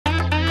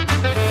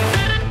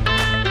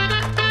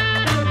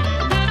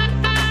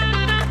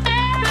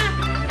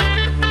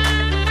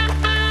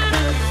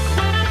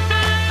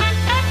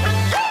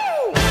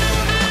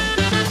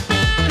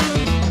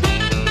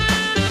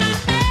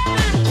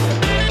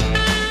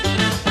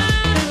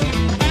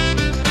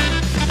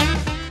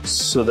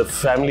So the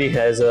family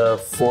has a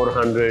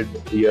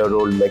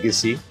 400-year-old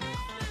legacy.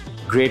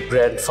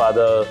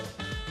 Great-grandfather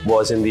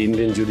was in the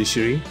Indian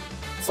judiciary.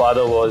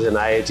 Father was an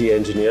IIT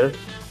engineer.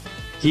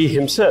 He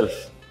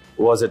himself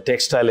was a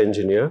textile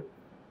engineer.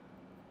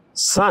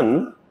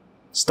 Son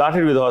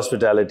started with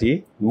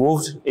hospitality,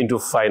 moved into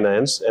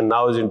finance, and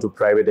now is into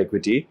private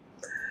equity.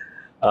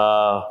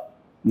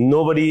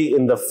 Nobody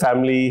in the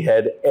family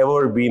had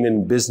ever been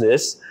in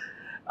business.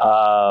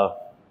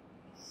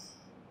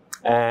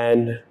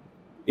 And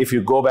if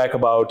you go back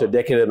about a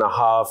decade and a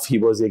half, he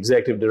was the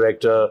executive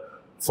director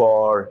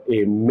for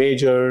a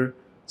major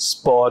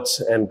sports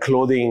and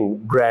clothing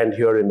brand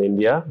here in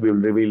India. We will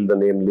reveal the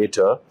name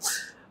later.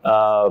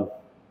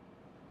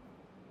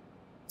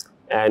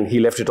 And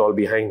he left it all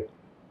behind.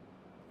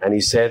 And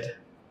he said,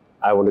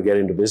 I want to get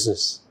into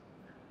business.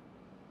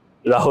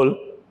 Rahul,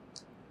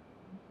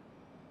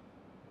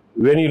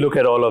 when you look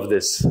at all of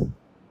this,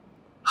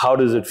 how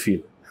does it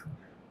feel?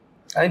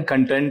 I think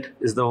content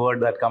is the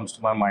word that comes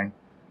to my mind.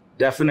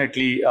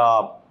 Definitely,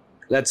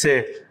 let's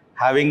say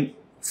having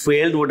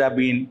failed would have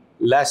been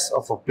less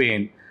of a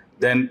pain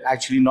than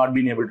actually not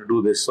being able to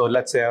do this. So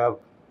let's say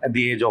at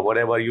the age of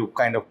whatever, you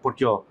kind of put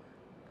your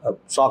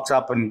socks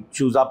up and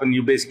shoes up and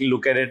you basically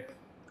look at it,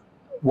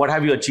 what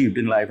have you achieved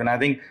in life? And I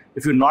think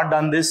if you've not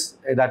done this,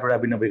 that would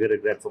have been a bigger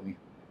regret for me.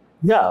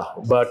 Yeah,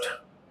 but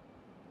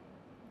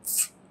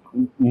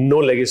no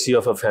legacy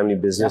of a family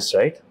business,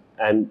 right?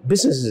 And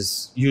business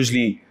is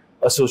usually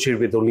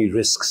associated with only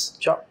risks.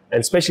 Sure. And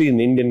especially in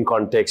Indian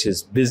context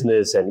is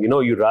business, and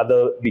you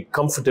rather be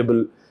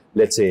comfortable,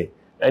 let's say.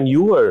 And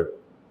you were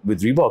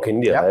with Reebok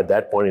India at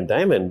that point in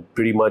time and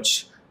pretty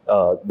much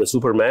the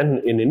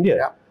Superman in India.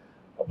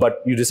 Yeah.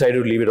 But you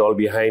decided to leave it all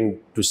behind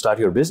to start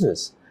your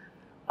business.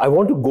 I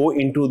want to go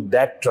into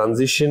that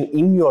transition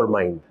in your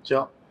mind.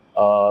 Sure.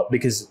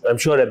 Because I'm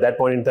sure at that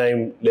point in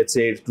time, let's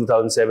say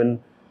 2007,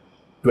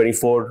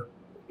 24,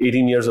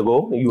 18 years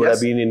ago, you would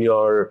have been in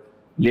your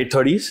late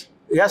 30s.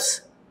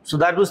 Yes. So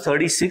that was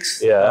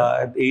 36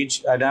 at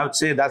age. And I would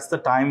say that's the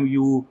time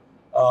you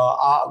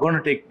are going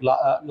to take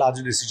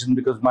larger decisions,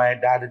 because my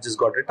dad had just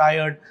got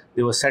retired.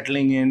 They were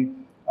settling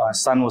in.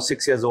 Son was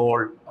 6 years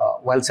old,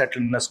 well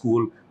settled in a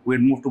school. We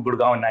had moved to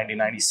Gurgaon in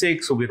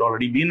 1996. So we'd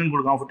already been in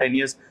Gurgaon for 10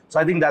 years. So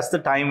I think that's the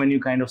time when you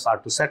kind of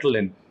start to settle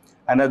in.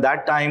 And at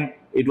that time,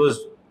 it was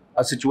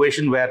a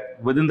situation where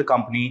within the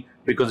company,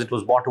 because it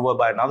was bought over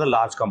by another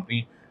large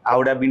company, I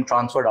would have been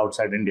transferred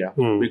outside India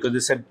because they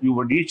said you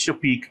would reach your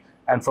peak.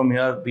 And from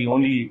here, the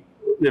only,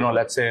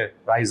 let's say,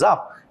 rise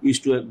up is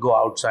to go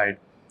outside.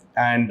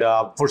 And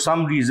for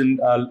some reason,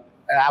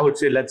 I would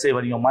say, let's say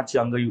when you're much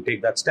younger, you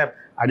take that step.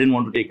 I didn't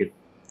want to take it.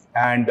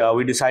 And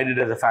we decided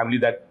as a family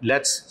that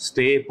let's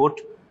stay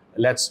put,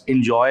 let's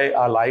enjoy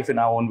our life in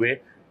our own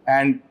way.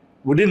 And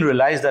we didn't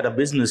realize that a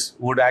business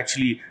would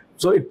actually,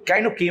 so it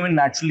kind of came in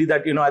naturally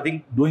that, I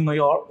think doing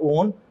your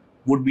own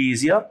would be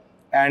easier.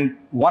 And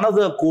one of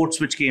the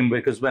quotes which came,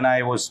 because when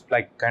I was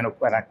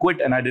when I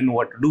quit and I didn't know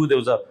what to do, there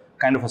was a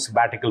kind of a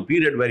sabbatical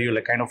period where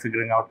you're kind of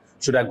figuring out,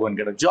 should I go and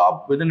get a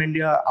job within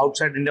India?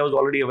 Outside India was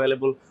already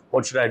available.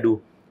 What should I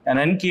do? And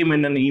then came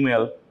in an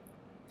email.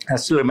 I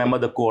still remember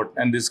the quote,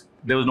 and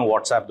there was no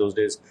WhatsApp those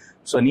days.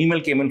 So an email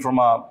came in from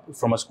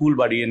a school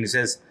buddy, and he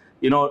says,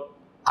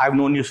 I've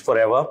known you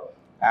forever,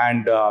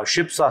 and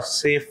ships are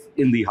safe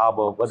in the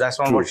harbor, but that's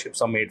not what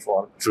ships are made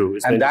for. True.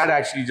 And that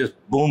actually just,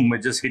 boom,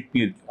 it just hit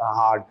me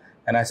hard.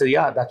 And I said,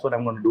 yeah, that's what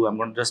I'm going to do. I'm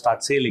going to just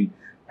start sailing.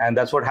 And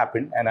that's what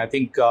happened. And I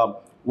think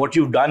what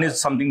you've done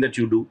is something that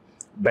you do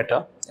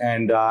better.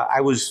 And I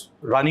was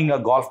running a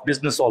golf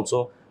business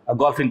also, a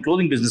golf and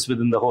clothing business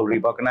within the whole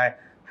Reebok. And I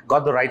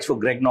got the rights for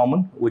Greg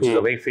Norman, which is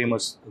a very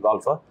famous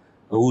golfer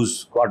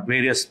who's got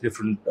various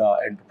different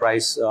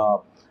enterprise.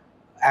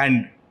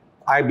 And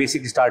I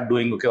basically started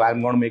doing, okay,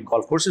 I'm going to make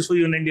golf courses for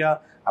you in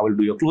India. I will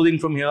do your clothing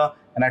from here.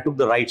 And I took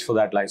the rights for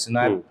that license.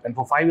 And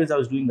for 5 years, I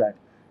was doing that.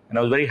 And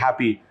I was very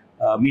happy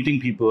meeting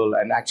people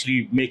and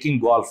actually making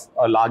golf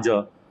a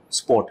larger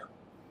sport.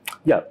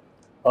 Yeah.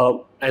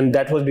 And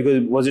that was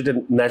because, was it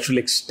a natural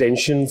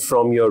extension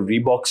from your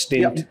Reebok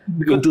stint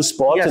into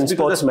sports and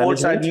sports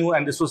management? I knew,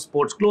 and this was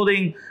sports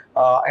clothing.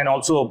 And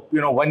also,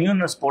 when you're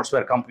in a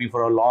sportswear company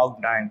for a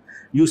long time,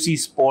 you see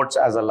sports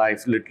as a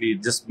life, literally.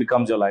 It just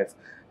becomes your life.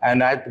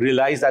 And I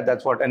realized that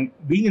that's what, and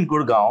being in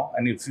Gurgaon,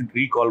 and if you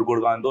recall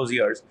Gurgaon in those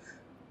years,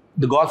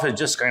 the golf has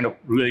just kind of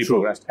really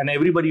progressed. And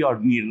everybody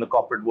out me in the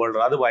corporate world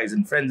or otherwise,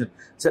 and friends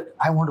said,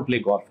 I want to play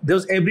golf.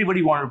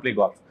 Everybody wanted to play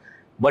golf.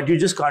 But you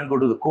just can't go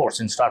to the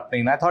course and start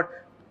playing. And I thought,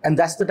 and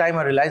that's the time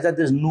I realized that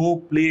there's no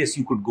place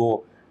you could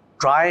go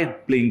try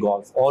playing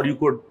golf, or you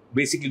could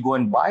basically go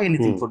and buy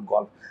anything for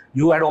golf.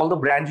 You had all the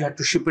brands, you had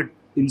to ship it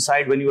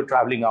inside when you were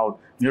traveling out.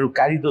 You had to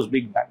carry those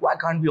big bags. Why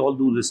can't we all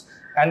do this?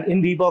 And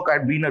in Reebok,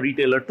 I'd been a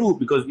retailer too,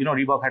 because,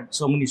 Reebok had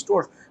so many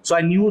stores. So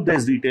I knew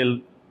there's retail,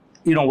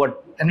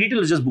 and retail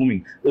is just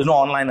booming. There's no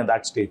online at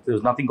that stage. There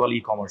was nothing called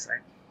e-commerce,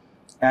 right?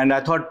 And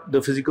I thought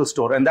the physical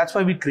store, and that's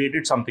why we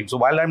created something. So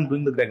while I'm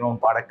doing the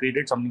background part, I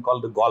created something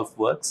called the Golf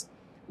Works,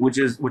 which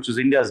is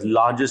India's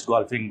largest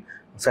golfing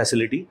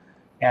facility.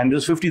 And it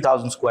was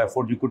 50,000 square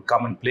foot. You could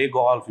come and play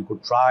golf. You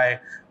could try.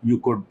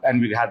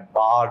 And we had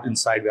bar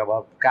inside. We have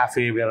a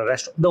cafe. We had a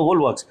restaurant. The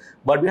whole works.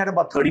 But we had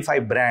about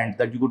 35 brands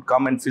that you could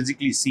come and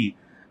physically see.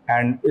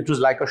 And it was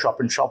like a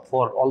shop and shop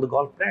for all the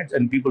golf brands.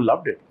 And people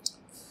loved it.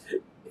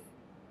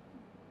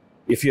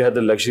 If you had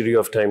the luxury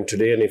of time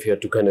today and if you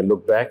had to kind of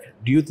look back,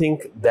 do you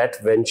think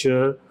that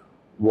venture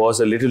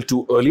was a little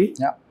too early?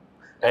 Yeah.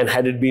 And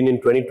had it been in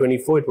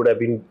 2024, it would have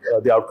been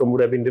the outcome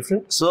would have been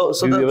different. Do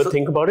you ever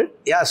think about it?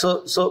 Yeah.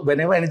 So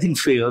whenever anything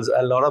fails,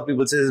 a lot of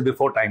people say it's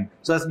before time.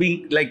 So that's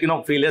being like,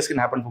 failures can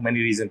happen for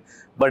many reasons.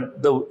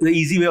 But the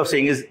easy way of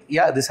saying is,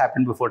 yeah, this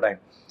happened before time.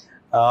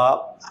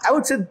 I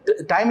would say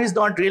time is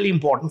not really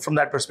important from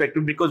that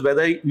perspective, because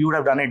whether you would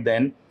have done it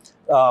then,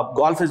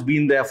 golf has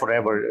been there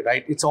forever,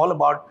 right? It's all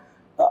about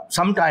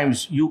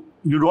sometimes you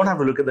don't have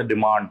to look at the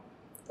demand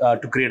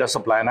to create a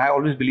supply. And I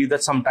always believe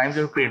that sometimes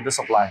you create the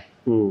supply.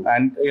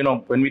 And,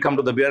 when we come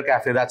to the beer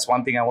cafe, that's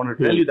one thing I want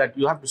to tell you, that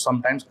you have to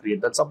sometimes create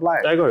that supply.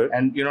 I got it.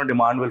 And,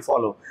 demand will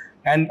follow.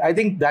 And I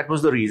think that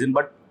was the reason.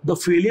 But the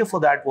failure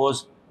for that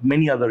was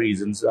many other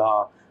reasons.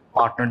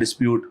 Partner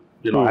dispute,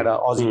 had an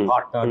Aussie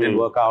partner, didn't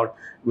work out.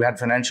 We had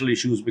financial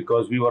issues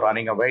because we were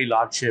running a very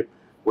large ship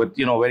with,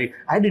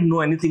 I didn't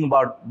know anything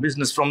about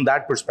business from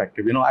that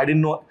perspective. I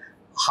didn't know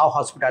how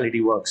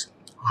hospitality works,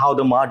 how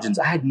the margins.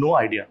 I had no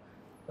idea.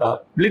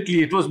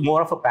 Literally, it was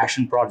more of a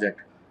passion project.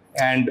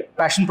 And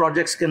passion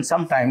projects can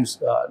sometimes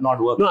not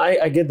work. No,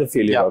 I get the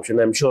failure option.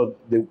 I'm sure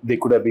they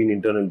could have been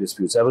internal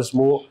disputes. I was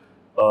more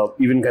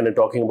even kind of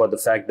talking about the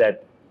fact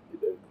that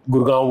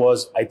Gurgaon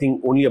was, I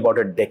think, only about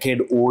a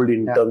decade old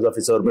in terms of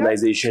its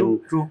urbanization.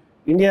 Yeah, true.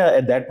 India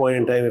at that point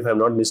in time, if I'm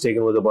not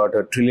mistaken, was about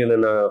 $1.5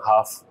 trillion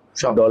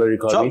dollar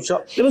economy.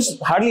 There was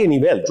hardly any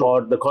wealth,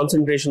 or the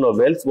concentration of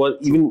wealth was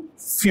even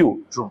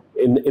few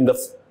in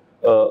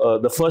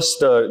the first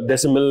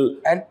decimal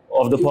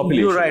of the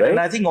population. You're right. And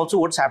I think also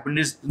what's happened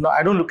is,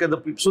 I don't look at the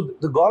people. So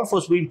the golf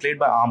was being played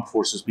by armed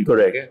forces people.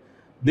 Correct. Okay?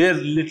 They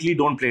literally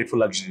don't play it for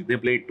luxury. They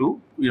play it to,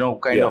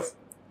 kind of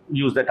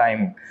use the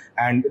time.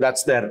 And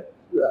that's their,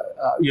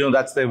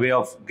 that's their way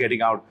of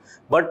getting out.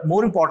 But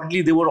more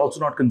importantly, they were also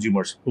not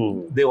consumers.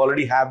 They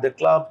already have their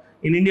club.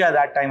 In India at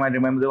that time, I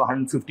remember there were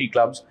 150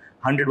 clubs.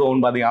 100 were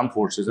owned by the armed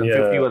forces and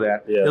 50 were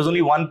there. There was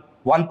only one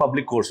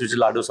public course, which is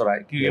Lado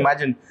Sarai. Can you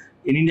imagine?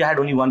 In India, had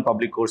only one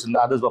public course and the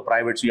others were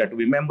private, so you had to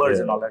be members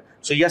and all that.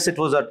 So yes,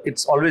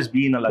 it's always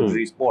been a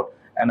luxury sport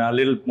and a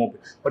little more.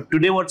 But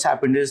today what's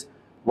happened is,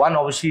 one,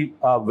 obviously,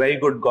 very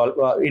good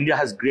golf. India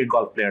has great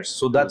golf players.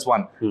 So that's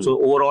one. So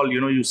overall,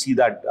 you see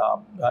that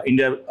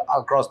India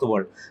across the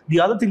world. The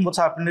other thing what's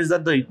happened is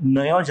that the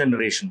Naya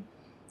generation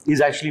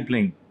is actually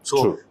playing.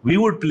 So we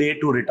would play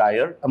to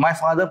retire. My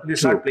father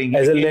started playing.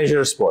 As a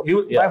leisure sport.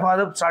 My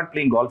father started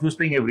playing golf. He was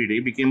playing every day.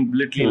 Became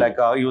literally like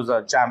he was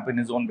a champ in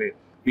his own way.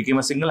 Became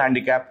a single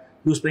handicap.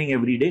 He was playing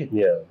every day.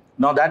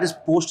 Now that is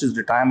post his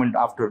retirement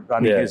after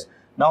running his.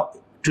 Now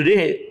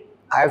today,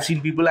 I have seen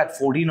people at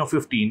 14 or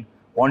 15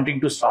 wanting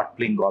to start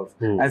playing golf.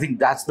 I think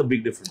that's the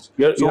big difference.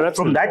 So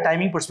from that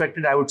timing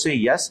perspective, I would say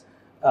yes,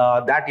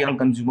 that young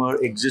consumer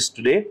exists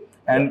today.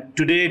 And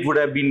today it would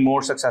have been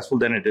more successful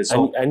than it is.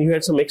 So, and you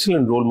had some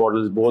excellent role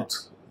models,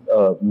 both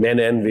men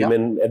and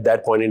women at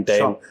that point in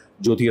time.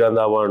 Jyoti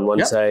Randhawa on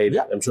one side.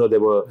 I'm sure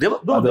there were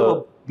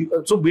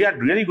so we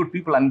had really good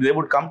people and they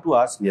would come to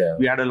us.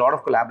 We had a lot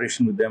of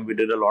collaboration with them. We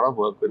did a lot of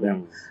work with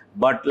them.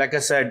 But like I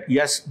said,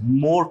 yes,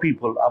 more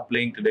people are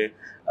playing today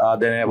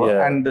than ever.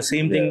 And the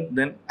same thing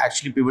then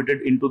actually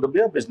pivoted into the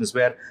beer business,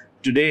 where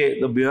today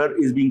the beer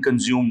is being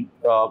consumed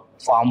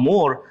far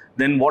more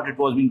than what it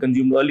was being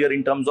consumed earlier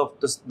in terms of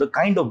the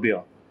kind of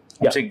beer.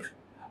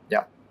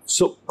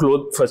 So,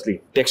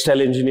 firstly,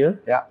 textile engineer.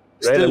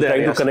 Right, I'm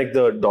trying to connect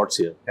the dots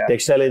here.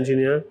 Textile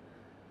engineer,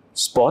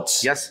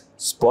 sports,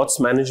 sports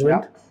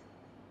management,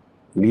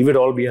 leave it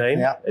all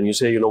behind, and you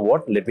say, you know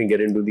what, let me get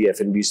into the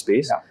F&B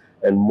space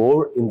and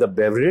more in the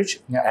beverage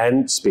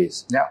and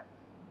space.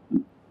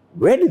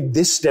 Where did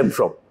this stem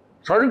from?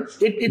 Sorry,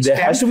 there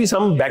has to be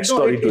some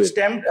backstory to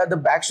it. The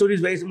backstory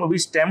is very simple. We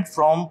stemmed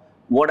from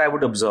what I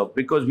would observe,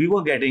 because we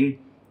were getting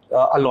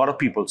a lot of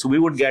people. So we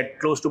would get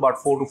close to about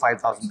 4,000 to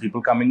 5,000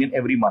 people coming in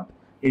every month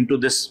into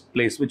this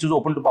place, which is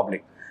open to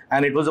public.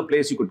 And it was a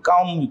place you could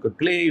come, you could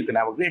play, you can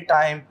have a great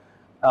time.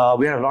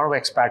 We had a lot of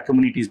expat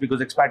communities,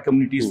 because expat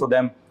communities for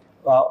them,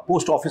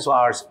 post office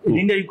hours. In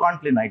India, you can't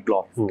play night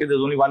golf. Okay,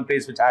 there's only one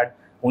place which had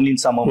only in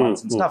summer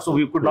months and stuff. So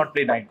we could not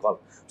play night golf.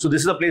 So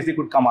this is a place they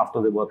could come after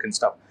their work and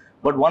stuff.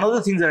 But one of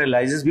the things I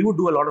realized is we would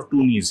do a lot of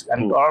tourneys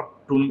and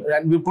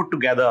we put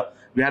together,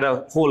 we had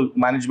a whole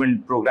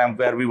management program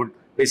where we would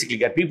basically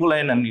get people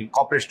in and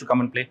corporates to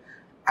come and play.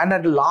 And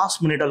at the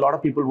last minute, a lot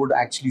of people would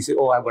actually say,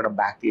 oh, I've got a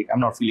backache, I'm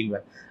not feeling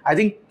well. I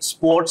think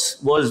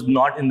sports was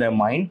not in their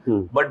mind,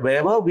 but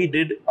wherever we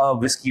did a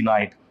whiskey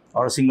night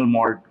or a single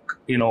malt,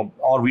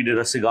 or we did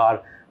a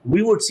cigar,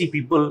 we would see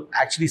people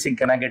actually saying,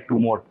 can I get two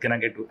more? Can I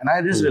get two? And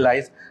I just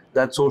realized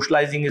that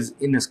socializing is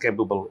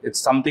inescapable. It's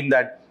something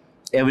that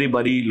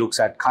Everybody looks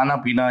at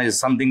khana pina is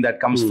something that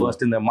comes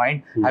first in their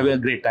mind. Having a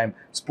great time.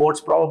 Sports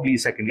probably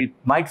second. It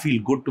might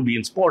feel good to be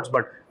in sports,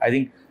 but I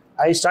think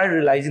I started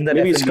realizing that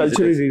maybe it's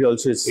culturally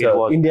also.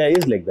 India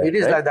is like that. It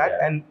is right? like that,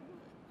 and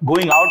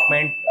going out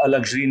meant a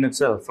luxury in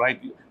itself, right?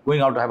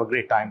 Going out to have a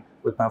great time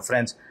with my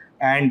friends,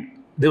 and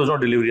there was no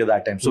delivery at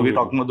that time. So we're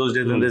talking about those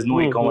days when there's no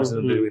e-commerce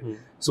and delivery.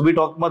 So we're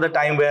talking about the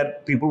time where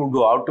people would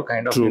go out to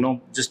kind of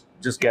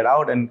just get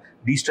out and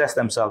de-stress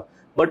themselves.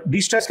 But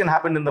de-stress can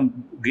happen in the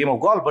game of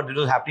golf, but it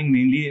was happening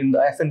mainly in the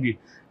F&B.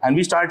 And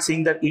we started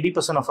seeing that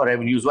 80% of our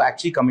revenues were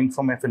actually coming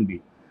from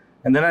F&B.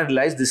 And then I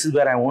realized this is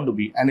where I want to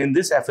be. And in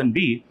this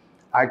F&B,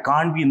 I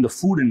can't be in the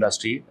food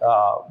industry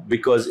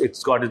because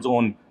it's got its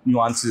own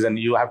nuances and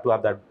you have to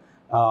have that.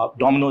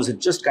 Domino's had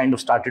just kind of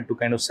started to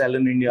kind of sell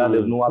in India. There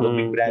was no other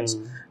big brands.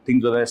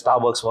 Things where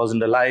Starbucks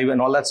wasn't alive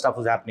and all that stuff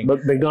was happening.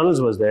 But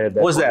McDonald's was there.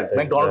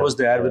 McDonald's was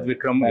there with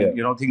Vikram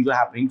and things were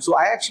happening. So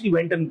I actually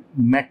went and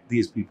met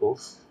these people.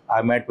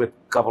 I met with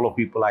a couple of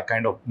people. I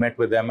kind of met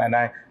with them and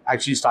I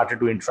actually started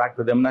to interact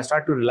with them. And I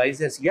started to realize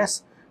that,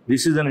 yes,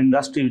 this is an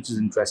industry which is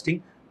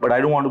interesting, but I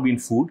don't want to be in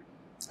food.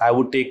 I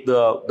would take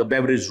the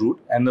beverage route,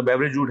 and the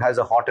beverage route has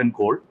a hot and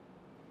cold.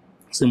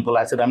 Simple.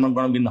 I said, I'm not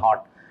going to be in the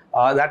hot.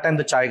 That time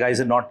the chai guys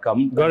had not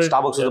come.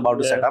 Starbucks was about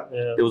to set up.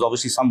 There was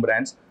obviously some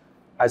brands.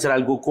 I said,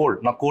 I'll go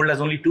cold. Now, cold has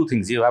only two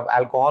things. You have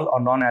alcohol or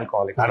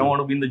non-alcoholic. I don't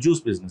want to be in the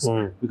juice business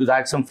because I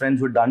had some friends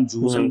who had done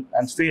juice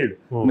and failed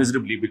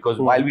miserably because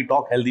while we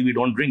talk healthy, we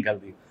don't drink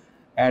healthy.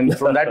 And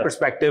from that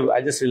perspective,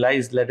 I just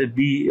realized, let it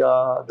be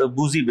the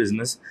boozy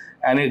business.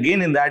 And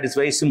again, in that, it's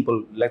very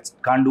simple.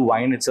 Can't do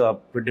wine. It's a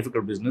pretty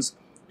difficult business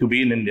to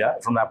be in India.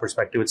 From that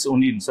perspective, it's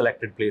only in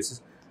selected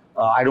places.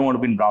 I don't want to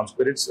be in brown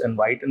spirits and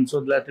white, and so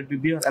let it be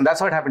beer. And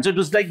that's how it happened. So it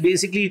was like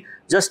basically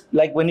just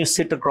like when you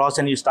sit across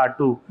and you start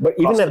to... But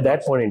even at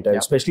that point in time,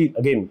 especially,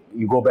 again,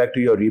 you go back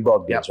to your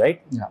Reebok days,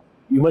 right? Yeah.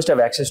 You must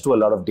have access to a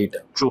lot of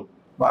data. True.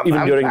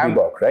 Even during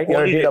Reebok, right?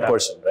 You're a data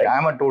person, right? Yeah,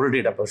 I'm a total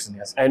data person,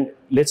 yes. And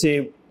let's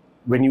say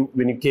when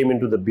you came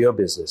into the beer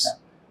business,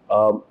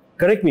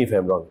 correct me if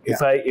I'm wrong.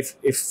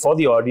 If for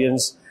the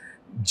audience,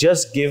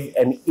 just give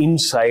an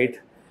insight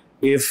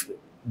if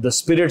the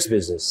spirits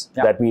business,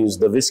 that means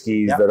the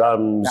whiskeys, the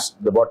rums,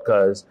 the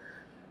vodkas,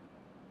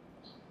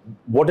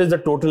 what is the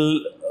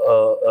total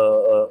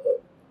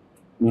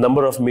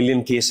number of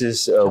million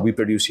cases we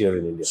produce here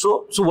in India?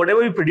 So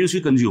whatever we produce,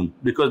 we consume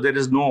because there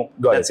is no,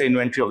 let's say,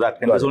 inventory of that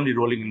kind. There's only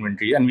rolling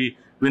inventory and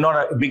we're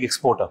not a big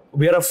exporter.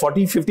 We are a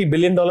 $40-50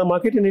 billion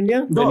market in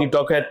India when you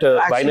talk at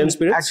wine and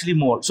spirits? Actually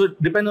more. So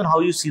it depends on how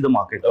you see the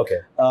market. Okay.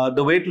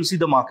 The way to see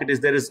the market is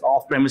there is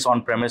off-premise,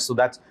 on-premise. So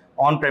that's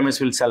on-premise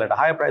will sell at a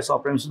higher price,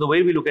 off-premise. So the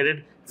way we look at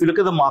it, if you look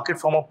at the market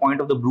from a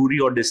point of the brewery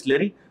or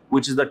distillery,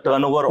 which is the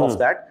turnover of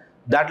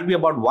that will be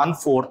about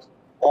 1/4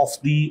 of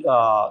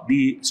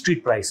the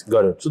street price.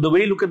 Got it. So the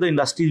way you look at the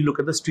industry, you look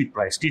at the street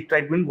price. Street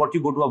price means what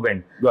you go to a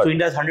vend. So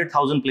India has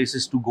 100,000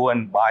 places to go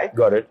and buy.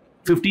 Got it.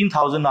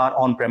 15,000 are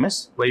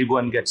on-premise, where you go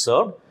and get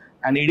served,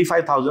 and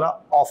 85,000 are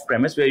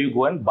off-premise, where you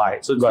go and buy.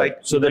 So it's like...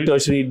 So the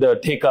tertiary, the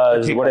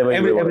tekas, whatever.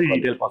 Every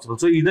retail possible.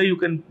 So either you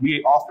can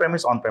be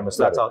off-premise, on-premise.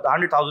 That's how, the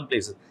 100,000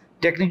 places.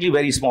 Technically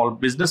very small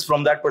business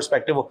from that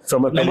perspective.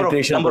 From a number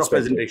penetration of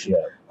presentation.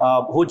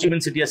 Ho Chi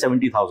Minh City has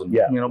 70,000.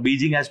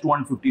 Beijing has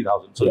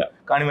 250,000. So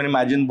can't even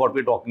imagine what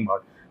we're talking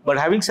about. But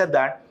having said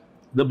that,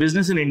 the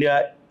business in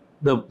India,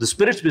 the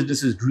spirits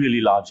business is really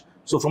large.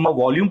 So from a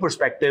volume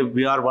perspective,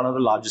 we are one of the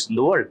largest in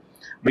the world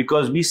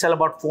because we sell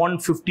about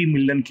 450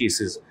 million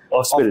cases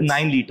of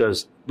 9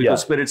 liters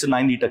because spirits are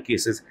 9 liter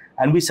cases.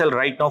 And we sell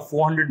right now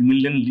 400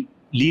 million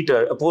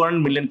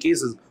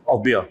cases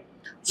of beer.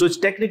 So it's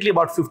technically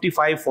about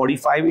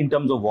 55-45 in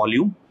terms of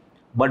volume,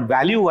 but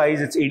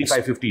value-wise, it's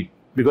 85-15.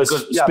 Because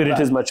spirit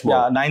is much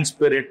more.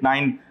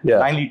 9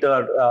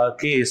 liter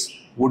case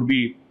would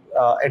be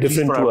at least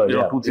for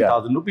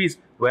 2,000-3,000 rupees,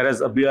 whereas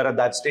a beer at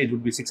that stage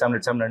would be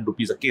 600-700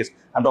 rupees a case.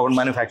 I'm talking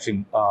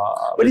manufacturing.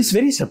 But it's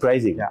very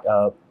surprising.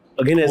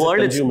 Again, as a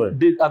consumer. It's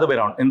the other way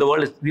around. In the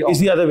world, it's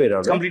the other way around.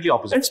 It's completely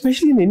opposite. And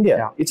especially in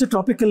India. It's a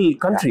tropical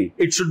country.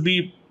 It should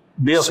be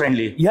beer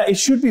friendly. It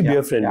should be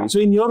beer friendly. So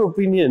in your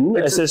opinion,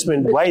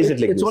 assessment, why is it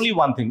like this? It's only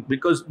one thing,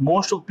 because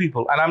most of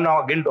people, and I'm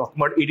now again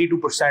talking about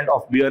 82%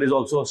 of beer is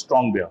also a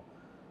strong beer.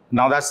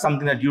 Now that's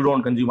something that you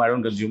don't consume, I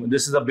don't consume.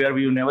 This is a beer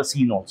we've never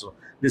seen also.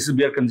 This is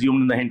beer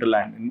consumed in the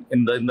hinterland,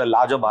 in the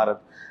larger Bharat,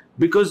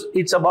 because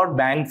it's about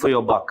bang for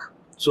your buck.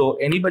 So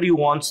anybody who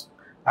wants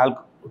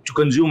to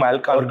consume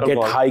alcohol or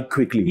get high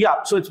quickly.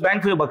 So it's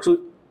bang for your buck. So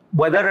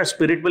whether a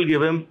spirit will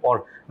give him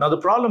or... Now the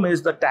problem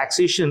is the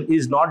taxation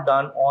is not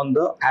done on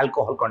the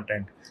alcohol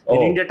content.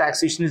 In India,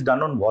 taxation is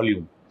done on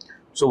volume.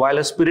 So while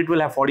a spirit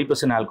will have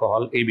 40%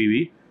 alcohol,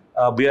 ABV,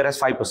 beer has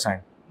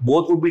 5%.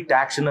 Both would be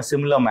taxed in a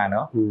similar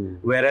manner,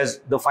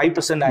 whereas the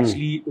 5%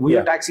 actually, we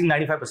are taxing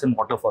 95%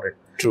 water for it.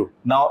 True.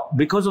 Now,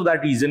 because of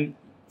that reason,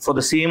 for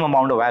the same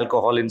amount of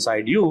alcohol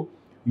inside you,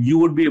 you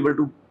would be able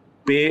to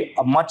pay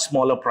a much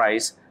smaller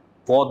price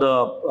for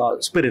the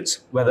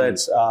spirits, whether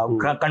it's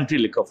country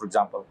liquor, for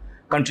example.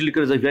 country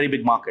liquor is a very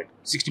big market.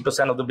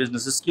 60% of the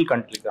business is still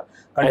country liquor.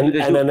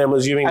 And I'm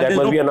assuming that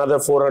must be another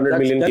 400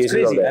 million cases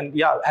crazy. of that. And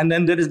yeah, and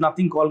then there is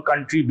nothing called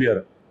country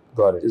beer.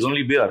 Got it. There's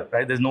only beer,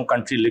 right? There's no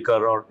country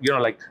liquor or,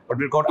 like what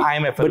we call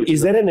IMF. But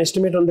is there an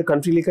estimate on the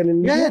country liquor in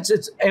India? Yeah,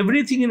 it's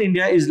everything in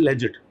India is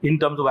legit in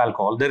terms of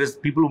alcohol. There is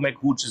people who make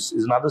hooch is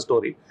another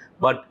story.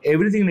 But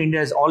everything in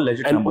India is all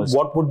legit numbers. And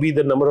what would be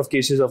the number of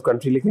cases of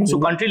country liquor? So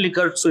country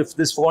liquor, so if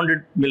there's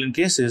 400 million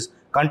cases,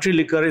 country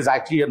liquor is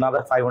actually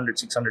another 500,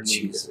 600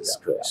 million cases. Jesus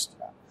Christ.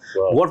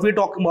 Wow. What we're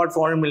talking about,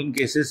 400 million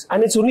cases.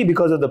 And it's only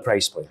because of the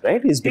price point,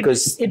 right? It's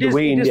because the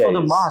way India is. It is for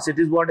the mass. It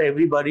is what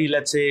everybody,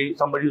 let's say,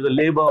 somebody who's a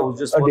labor, who's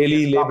just a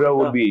daily laborer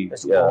would be.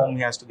 Has to go home,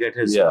 he has to get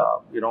his,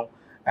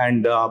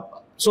 and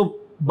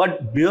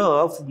but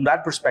beer, from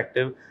that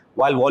perspective,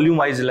 while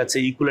volume-wise, let's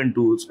say, equivalent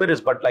to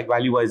spirits, but like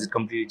value-wise, it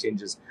completely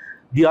changes.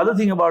 The other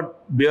thing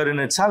about beer in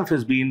itself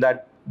has been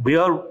that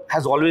beer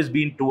has always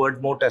been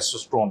towards more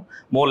testosterone,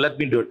 more let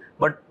me do it.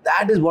 But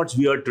that is what's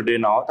weird today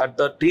now, that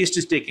the taste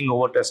is taking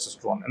over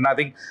testosterone. And I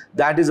think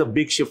that is a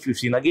big shift we've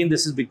seen. Again,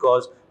 this is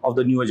because of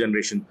the newer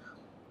generation.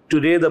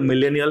 Today, the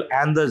millennial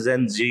and the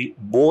Gen Z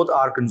both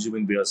are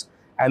consuming beers.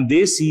 And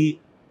they see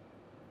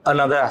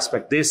another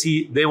aspect.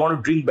 They want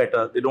to drink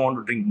better. They don't want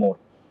to drink more.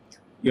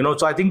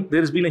 So I think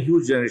there has been a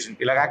huge generation.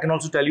 Like I can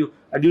also tell you,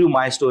 I'll give you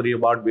my story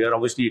about beer.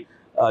 Obviously,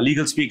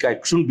 legal speak, I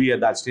shouldn't be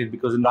at that stage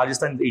because in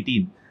Rajasthan, it's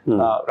 18.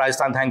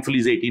 Rajasthan, thankfully,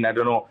 is 18. I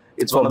don't know.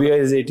 It's for beer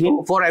is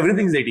 18? For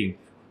everything is 18.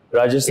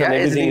 Rajasthan,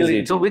 everything is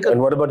 18. So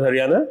and what about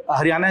Haryana?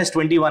 Haryana is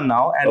 21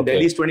 now and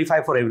Delhi is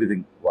 25 for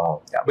everything.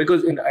 Wow. Yeah,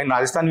 because in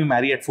Rajasthan, we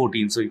marry at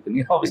 14. So you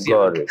can obviously...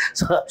 Got it.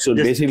 So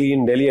basically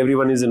in Delhi,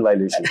 everyone is in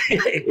violation.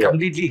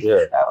 Completely.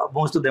 Yeah.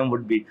 Most of them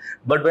would be.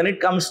 But when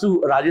it comes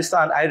to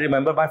Rajasthan, I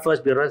remember my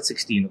first beer was at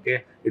 16.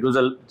 Okay, It was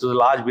a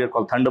large beer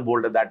called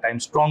Thunderbolt at that time.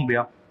 Strong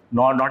beer,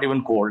 not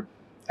even cold.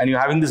 And you're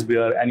having this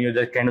beer and you're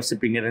just kind of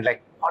sipping it and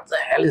like, what the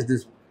hell is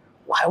this?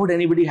 Why would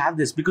anybody have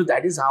this? Because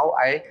that is how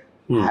I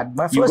had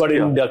my first beer. You got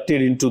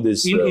inducted into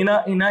this. In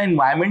an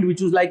environment which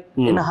was like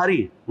in a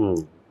hurry.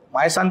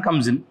 My son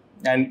comes in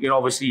and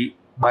obviously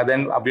by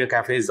then a beer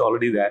cafe is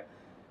already there.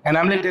 And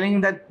I'm like telling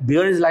him that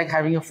beer is like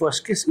having a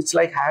first kiss. It's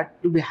like had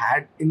to be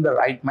had in the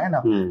right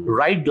manner.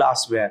 Right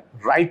glassware,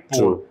 right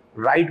pour,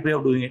 right way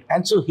of doing it.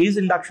 And so his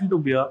induction to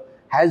beer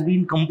has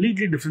been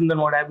completely different than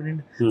what I've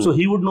been in. So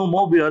he would know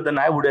more beer than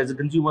I would as a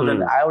consumer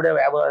than I would have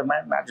ever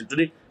imagined.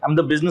 Today, I'm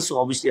the business, so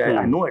obviously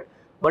I know it.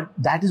 But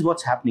that is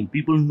what's happening.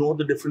 People know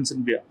the difference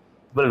in beer.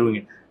 People are doing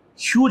it.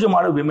 Huge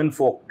amount of women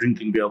folk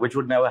drinking beer, which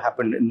would never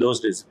happen in those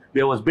days.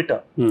 Beer was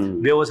bitter.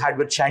 Beer was had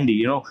with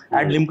shandy,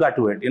 add limca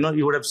to it.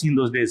 You would have seen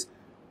those days.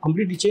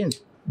 Completely changed.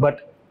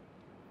 But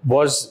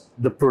was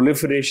the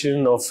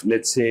proliferation of,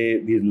 let's say,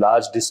 these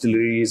large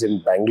distilleries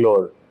in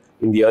Bangalore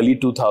in the early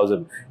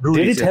 2000s,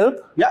 did it help?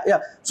 Yeah.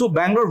 So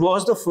Bangalore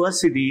was the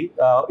first city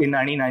in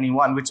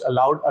 1991 which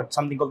allowed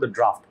something called the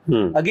draft.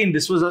 Again,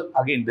 this was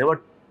they were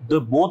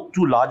the both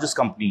two largest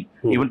company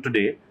even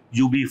today.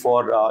 UB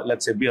for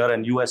let's say beer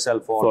and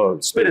USL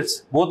for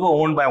spirits. Both were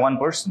owned by one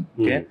person.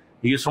 Okay,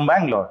 he is from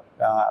Bangalore.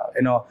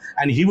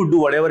 And he would do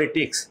whatever it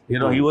takes.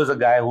 He was a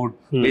guy who would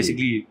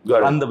basically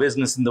run the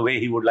business in the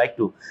way he would like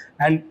to.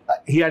 And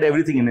he had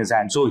everything in his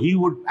hand. So he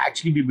would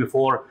actually be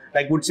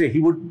he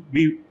would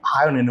be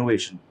high on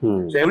innovation.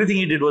 So everything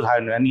he did was high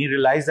on, and he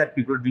realized that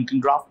people were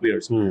drinking draft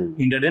beers.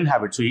 India didn't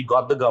have it. So he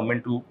got the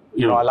government to,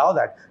 allow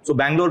that. So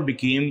Bangalore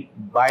became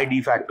by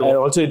de facto. And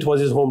also it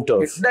was his home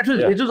turf.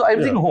 It was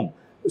everything home.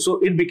 So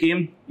it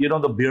became,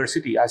 the beer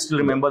city. I still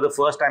remember the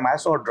first time I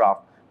saw a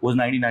draft was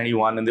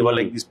 1991, and there were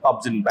like these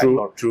pubs in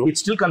Bangalore. True.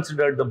 It's still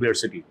considered the beer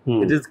city.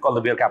 It is called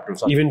the beer capital.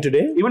 Sorry. Even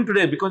today? Even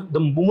today, because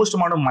the most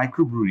amount of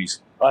microbreweries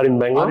are in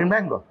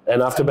Bangalore.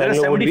 And after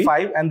Bangalore, there are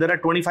 75, and there are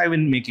 25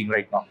 in making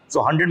right now.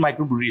 So 100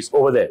 microbreweries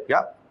over there.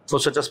 Yeah. So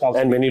such a small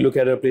city. And when you look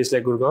at a place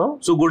like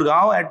Gurgaon? So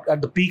Gurgaon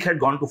at the peak had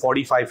gone to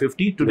 45,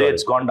 50. Today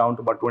it's gone down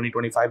to about 20,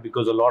 25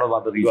 because a lot of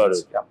other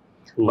reasons. Yeah.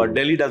 But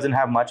Delhi doesn't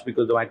have much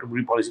because of the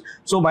microbrewery policy.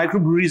 So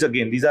microbreweries,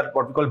 again, these are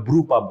what we call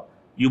brew pub.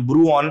 You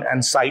brew on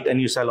and site and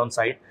you sell on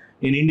site.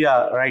 In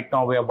India, right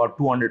now, we have about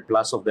 200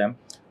 plus of them,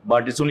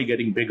 but it's only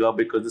getting bigger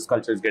because this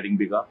culture is getting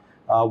bigger.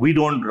 We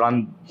don't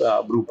run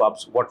brew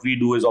pubs. What we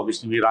do is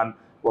obviously we run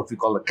what we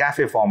call the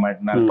cafe format,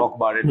 and I'll talk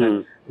about it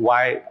and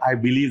why I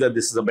believe that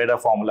this is a better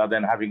formula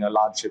than having a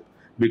large ship,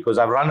 because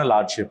I've run a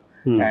large ship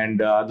and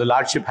the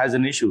large ship has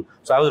an issue.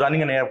 So I was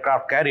running an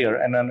aircraft carrier,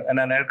 and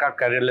an aircraft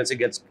carrier, let's say,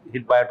 gets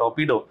hit by a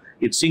torpedo,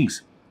 it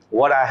sinks.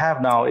 What I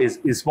have now is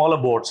smaller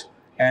boats,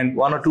 and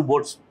 1 or 2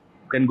 boats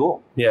can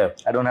go. Yeah.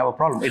 I don't have a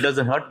problem. It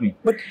doesn't hurt me.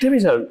 But tell me,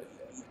 sir,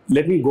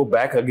 let me go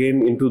back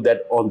again into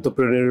that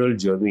entrepreneurial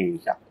journey.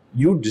 Yeah.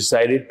 You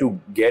decided to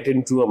get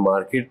into a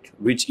market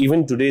which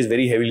even today is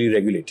very heavily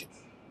regulated.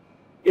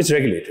 It's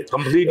regulated.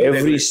 Completely Every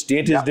regulated.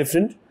 state is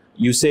different.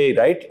 You say,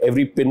 right?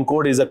 Every pin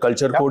code is a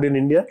culture code in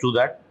India. True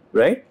that.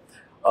 Right?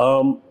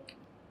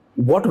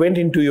 What went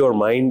into your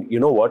mind? You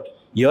know what?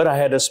 Here I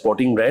had a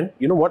sporting brand.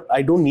 You know what?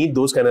 I don't need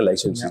those kind of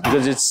licenses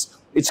because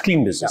it's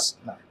clean business.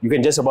 You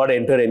can just about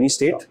enter any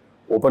state,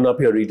 open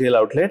up your retail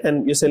outlet,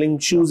 and you're selling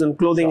shoes and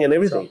clothing and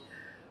everything.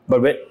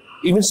 But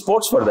even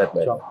sports for that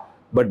matter. Sure.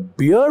 But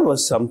beer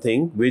was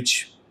something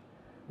which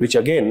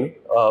again,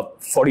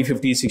 40,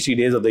 50, 60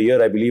 days of the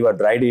year, I believe, are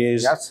dry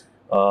days. Yes.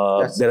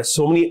 There are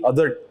so many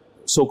other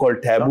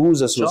so-called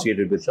taboos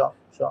associated with,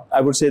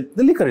 I would say,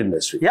 the liquor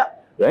industry. Yeah.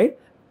 Right?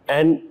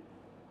 And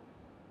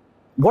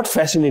what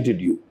fascinated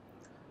you?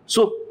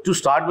 So to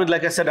start with,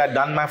 like I said, I'd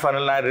done my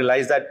funnel and I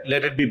realized that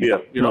let it be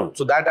beer, you know.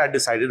 So that I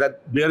decided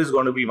that beer is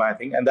going to be my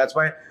thing. And that's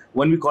why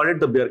when we called it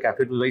the Beer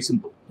Cafe, it was very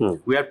simple.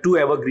 We have two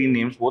evergreen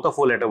names, both are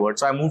 4-letter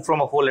words. So I moved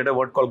from a 4-letter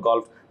word called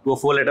golf to a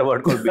 4-letter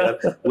word called beer,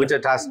 which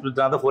attached with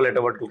another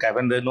 4-letter word called cafe.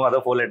 And there's no other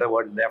 4-letter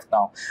word left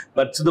now.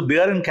 But so the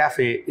beer and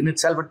cafe in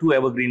itself are two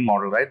evergreen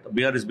model, right? The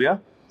beer is beer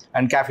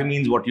and cafe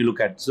means what you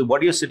look at. So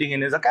what you're sitting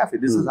in is a cafe.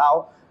 This is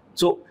how.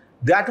 So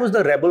that was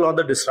the rebel or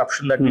the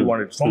disruption that we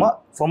wanted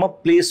from a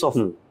place of,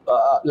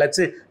 let's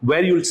say,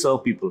 where you'll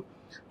serve people.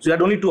 So you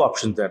had only two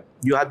options there.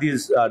 You had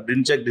these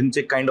didn't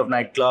check kind of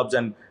nightclubs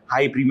and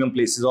high premium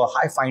places or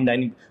high fine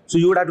dining. So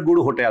you would have to go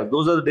to hotels.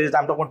 Those are the days,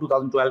 I'm talking about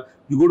 2012.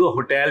 You go to a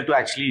hotel to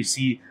actually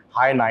see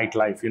high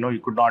nightlife. You know, you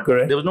could not,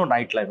 there was no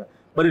nightlife.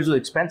 But it was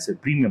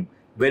expensive, premium,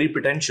 very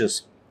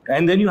pretentious.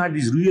 And then you had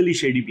these really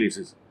shady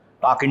places.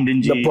 Dark and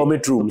dingy. The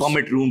permit rooms. The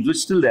permit rooms, which are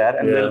still there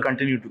and they'll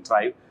continue to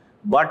thrive.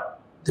 But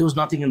there was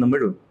nothing in the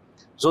middle.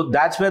 So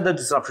that's where the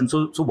disruption.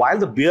 So while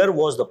the beer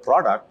was the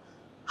product,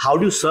 how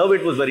do you serve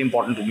it was very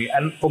important to me.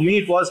 And for me,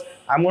 it was,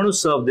 I'm going to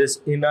serve this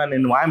in an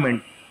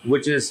environment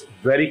which is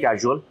very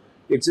casual.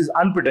 It is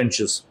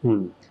unpretentious.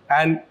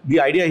 And the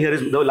idea here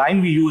is, the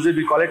line we use it,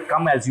 we call it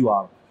come as you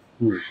are.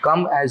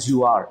 Come as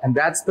you are. And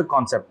that's the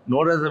concept.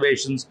 No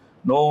reservations,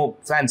 no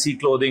fancy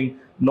clothing,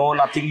 no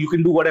nothing. You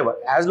can do whatever.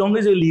 As long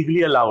as you're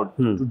legally allowed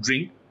to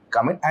drink,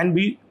 come in, and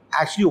be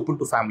actually open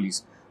to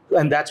families.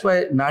 And that's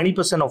why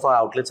 90% of our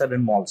outlets are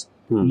in malls.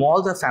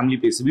 Malls are family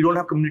places. We don't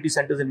have community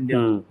centers in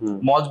India.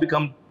 Malls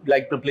become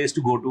like the place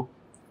to go to.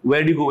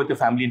 Where do you go with your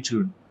family and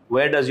children?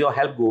 Where does your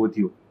help go with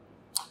you?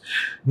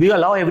 We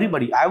allow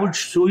everybody. I would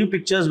show you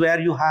pictures where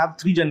you have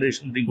 3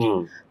 generations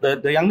drinking.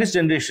 The youngest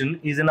generation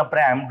is in a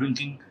pram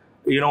drinking,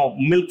 you know,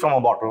 milk from a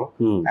bottle.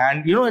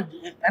 And, you know,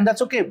 and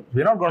that's okay.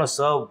 We're not going to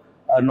serve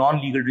a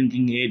non-legal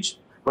drinking age,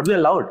 but we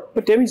allow it.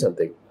 But tell me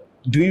something.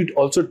 Do you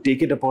also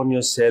take it upon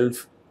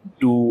yourself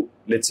to,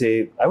 let's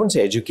say, I wouldn't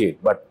say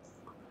educate, but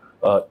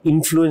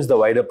influence the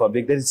wider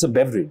public that it's a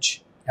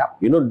beverage?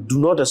 You know, do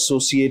not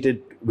associate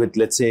it with,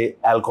 let's say,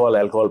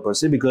 alcohol per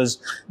se, because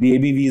the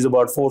ABV is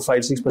about 4, 5,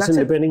 6%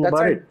 depending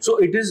upon it. So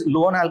it is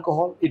low on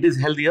alcohol. It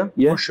is healthier,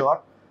 for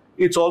sure.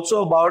 It's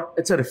also about,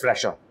 it's a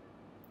refresher.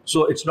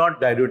 So it's not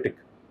diuretic.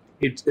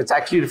 It's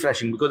actually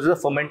refreshing because it's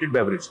a fermented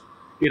beverage.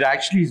 It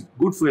actually is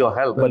good for your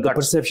health. But the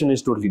perception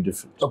is totally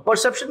different. The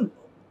perception,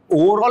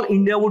 overall,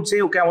 India would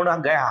say, okay, I want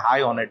to get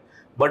high on it.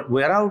 But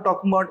where I'm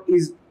talking about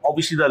is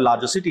obviously the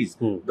larger cities,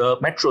 the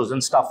metros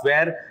and stuff,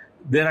 where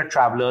there are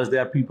travelers,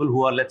 there are people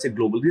who are, let's say,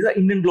 global. These are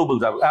Indian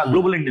globals,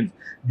 global Indians.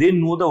 They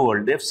know the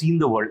world, they've seen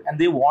the world, and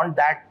they want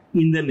that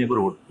in their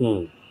neighborhood.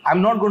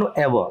 I'm not going to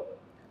ever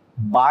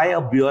buy a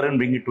beer and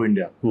bring it to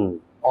India,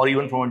 or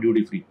even from a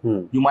duty free.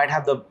 You might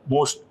have the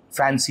most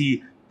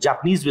fancy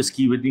Japanese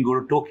whiskey when you go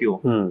to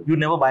Tokyo. You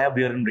never buy a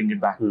beer and bring it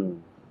back.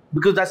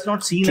 Because that's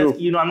not seen as,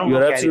 you know, I'm not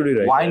going to carry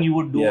right. wine, you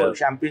would do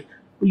champagne.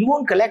 You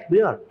won't collect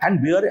beer.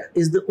 And beer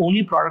is the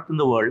only product in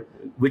the world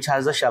which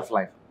has a shelf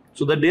life.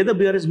 So the day the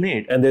beer is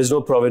made, and there's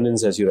no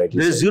provenance, as you rightly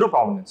said. There is zero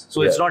provenance.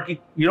 So it's not, you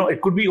know, it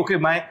could be, okay,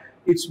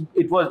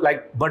 it was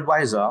like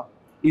Budweiser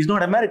is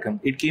not American.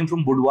 It came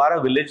from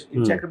Budwara village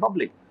in Czech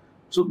Republic.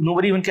 So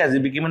nobody even cares.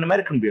 It became an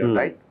American beer,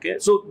 right? Okay.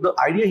 So the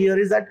idea here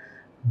is that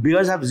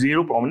beers have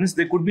zero provenance.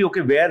 They could be,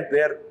 okay, where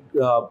they're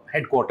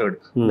headquartered.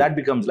 That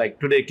becomes like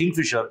today,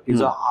 Kingfisher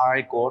is a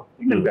high core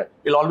Indian beer.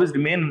 It'll always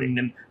remain an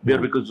Indian beer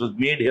because it was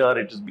made here.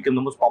 It has become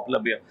the most popular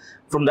beer.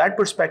 From that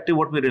perspective,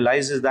 what we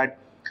realize is that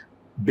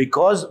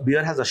because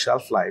beer has a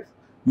shelf life,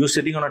 you're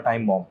sitting on a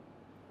time bomb.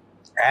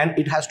 And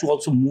it has to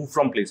also move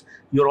from place.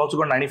 You're also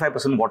got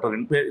 95% water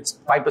in, it's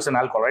 5%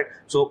 alcohol, right?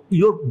 So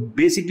you're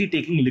basically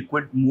taking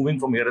liquid, moving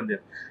from here and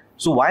there.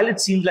 So while it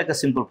seems like a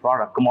simple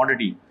product,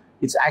 commodity,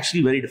 it's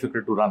actually very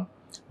difficult to run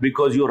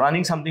because you're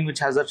running something which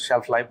has a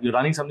shelf life. You're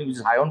running something which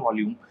is high on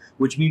volume,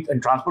 which means,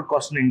 and transport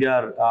costs in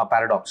India are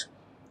paradox.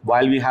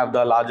 While we have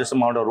the largest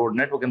amount of road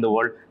network in the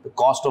world, the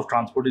cost of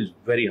transport is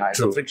very high.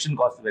 The friction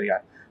cost is very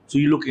high. So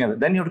you're looking at it.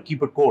 Then you have to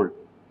keep it cold,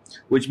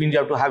 which means you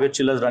have to have your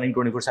chillers running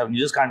 24/7. You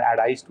just can't add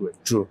ice to it.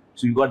 So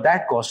you got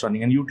that cost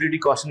running, and utility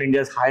cost in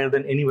India is higher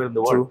than anywhere in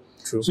the world.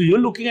 So you're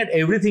looking at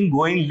everything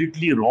going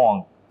literally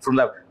wrong from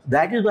that.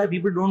 That is why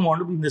people don't want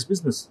to be in this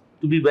business.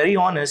 To be very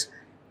honest,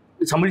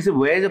 somebody said,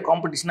 where is the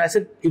competition? I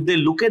said, if they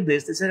look at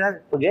this, they say,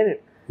 forget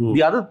it.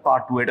 The other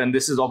part to it, and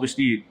this is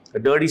obviously a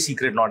dirty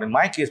secret, not in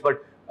my case,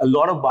 but a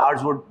lot of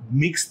bars would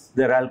mix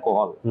their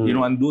alcohol, you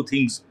know, and do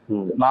things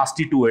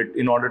nasty to it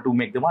in order to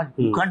make the margin.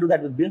 You can't do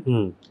that with beer.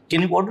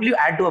 What will you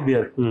add to a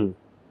beer? You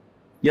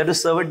have to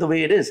serve it the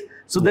way it is.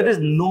 So there is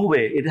no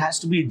way. It has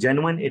to be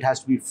genuine. It has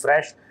to be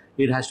fresh.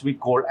 It has to be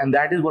cold. And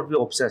that is what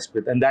we're obsessed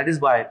with. And that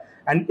is why,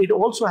 and it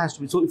also has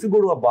to be, so if you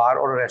go to a bar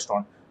or a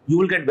restaurant, you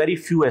will get very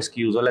few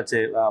SKUs, or let's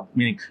say,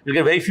 meaning you'll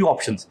get very few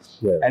options.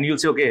 And you'll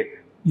say, okay,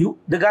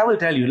 the guy will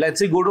tell you, let's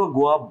say go to a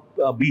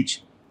Goa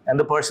beach, and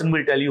the person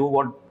will tell you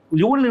what,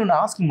 you won't even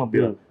ask him a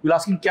beer. You'll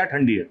ask him, kya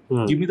thandi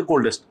hai? Give me the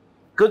coldest.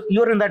 Because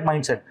you're in that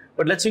mindset.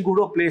 But let's say you go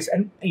to a place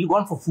and you've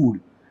gone for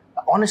food.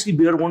 Honestly,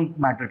 beer won't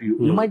matter to you.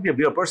 You might be a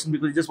beer person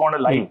because you just want a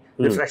light,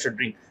 refresher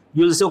drink.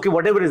 You'll say, okay,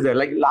 whatever is there.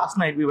 Like last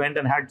night we went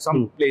and had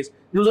some place.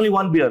 There was only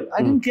one beer.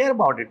 I didn't care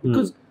about it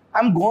because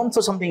I'm gone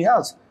for something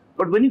else.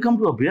 But when you come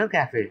to a beer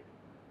cafe,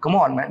 come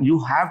on, man,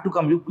 you have to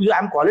come.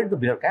 I'm calling it the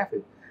beer cafe.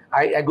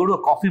 I go to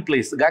a coffee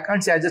place. The guy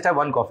can't say, I just have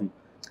one coffee.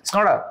 It's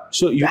not a...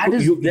 So you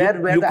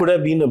could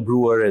have been a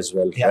brewer as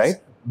well, right?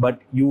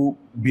 But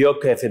beer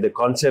cafe, the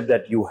concept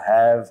that you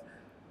have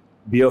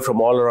beer from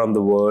all around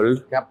the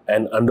world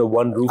and under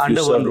one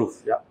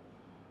roof.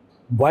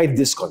 Why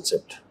this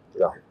concept?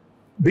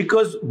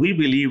 Because we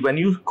believe when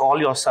you call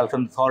yourself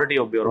an authority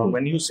of beer, or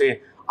when you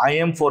say, I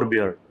am for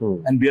beer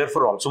and beer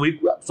for all.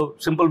 So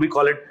simple, we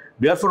call it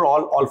beer for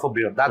all for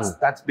beer.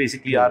 That's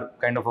basically our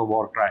kind of a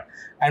war cry.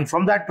 And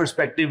from that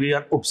perspective, we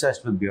are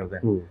obsessed with beer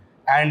then.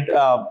 And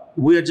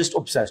we are just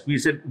obsessed. We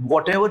said,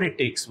 whatever it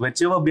takes,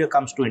 whichever beer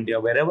comes to India,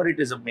 wherever it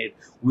is made,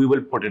 we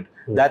will put it.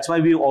 That's why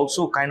we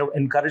also kind of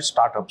encourage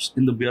startups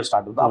in the beer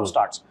startup, the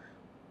upstarts.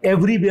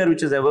 Every beer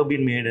which has ever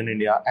been made in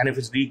India, and if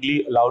it's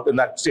legally allowed in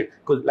that state,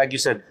 because like you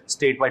said,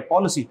 statewide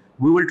policy,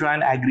 we will try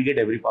and aggregate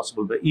every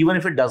possible beer. Even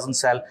if it doesn't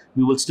sell,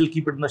 we will still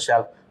keep it on the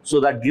shelf so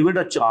that give it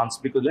a chance,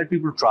 because let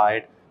people try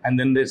it and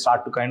then they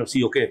start to kind of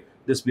see, okay,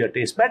 this beer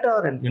tastes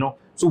better, and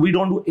so we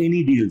don't do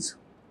any deals.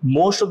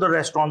 Most of the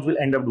restaurants will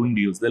end up doing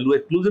deals. They'll do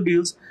exclusive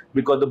deals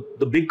because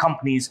the big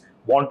companies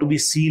want to be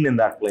seen in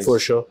that place. For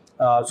sure.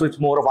 So it's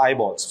more of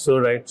eyeballs.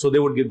 So they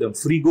would give them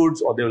free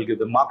goods, or they will give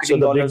them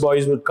marketing dollars. So the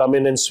big boys would come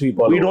in and sweep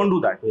all We don't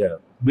do that.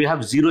 We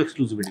have zero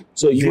exclusivity.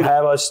 So you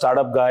have a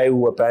startup guy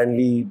who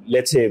apparently,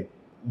 let's say,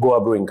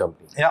 Goa Brewing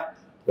Company.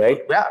 Right?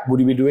 Would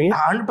you be doing it?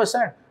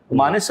 100%.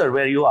 Manesar,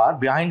 where you are,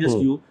 behind just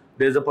you,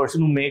 there's a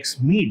person who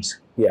makes meads.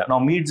 Now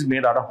meads is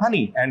made out of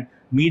honey, and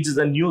meads is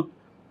a new...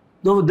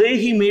 The day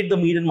he made the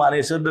mead in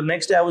Manesar, the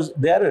next day I was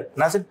there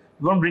and I said,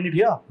 we're going to bring it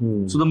here.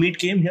 So the meat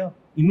came here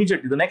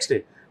immediately the next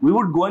day. We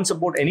would go and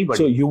support anybody.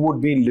 So you would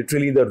be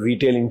literally the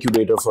retail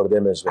incubator for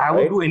them as well, I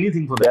would do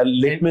anything for them. Their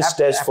litmus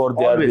test for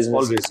their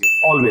business.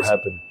 Always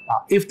happen.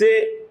 If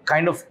they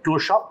kind of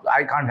close shop,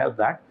 I can't help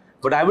that.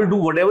 But I will do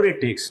whatever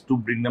it takes to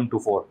bring them to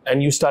fore.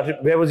 And you started,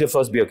 where was your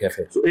first beer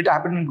cafe? So it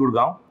happened in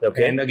Gurgaon.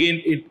 And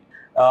again,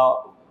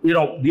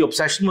 the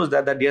obsession was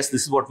that yes,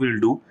 this is what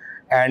we'll do.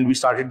 And we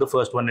started the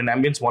first one in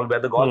Ambience Mall,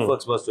 where the golf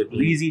works was. So it was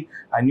easy.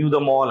 I knew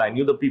the mall, I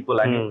knew the people,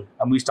 and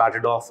we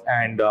started off.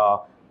 And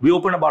we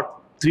opened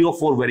about 3 or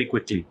 4 very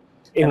quickly.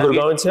 In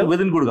Gurgaon itself?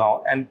 Within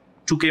Gurgaon. And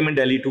 2 came in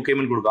Delhi, 2 came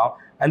in Gurgaon.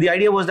 And the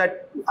idea was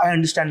that I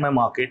understand my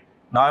market.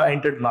 Now I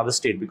entered another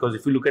state, because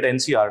if you look at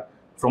NCR,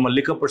 from a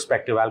liquor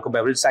perspective,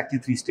 alco-bev, it's actually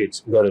 3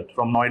 states. Got it.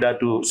 From Noida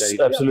to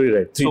Delhi. Absolutely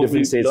right. 3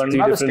 different states, 3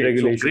 different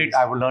regulations. So great,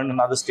 I will learn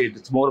another state.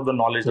 It's more of the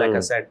knowledge, like I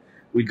said.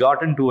 We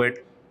got into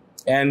it.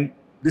 And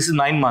this is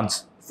 9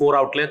 months, 4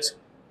 outlets,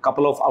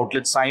 couple of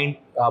outlets signed,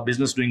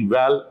 business doing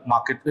well,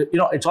 market.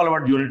 It's all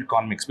about unit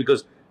economics,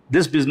 because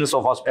this business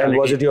of hospitality.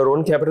 And was it your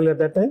own capital at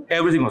that time?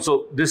 Everything was.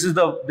 So this is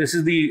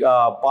the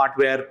part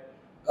where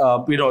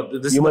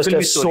this you is must the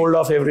have sold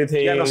off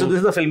everything. So this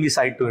is the filmy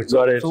side to it.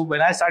 So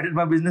when I started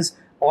my business,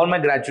 all my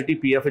gratuity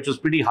PF, which was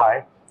pretty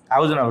high, I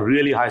was on a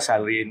really high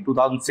salary in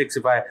 2006.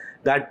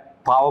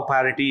 That power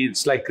parity,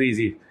 it's like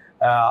crazy,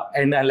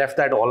 and I left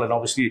that all, and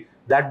obviously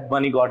that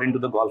money got into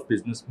the golf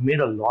business, made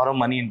a lot of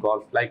money in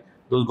golf. Like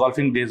those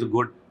golfing days are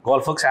good.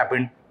 Golfworks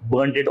happened,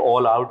 burnt it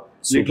all out.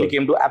 Literally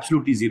came to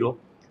absolutely zero.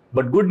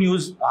 But good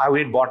news, we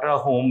had bought a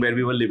home where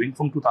we were living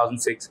from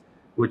 2006,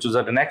 which was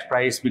at the next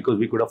price because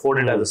we could afford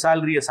it as a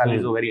salary. Our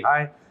salaries were very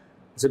high. I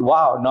said,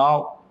 wow,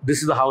 now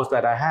this is the house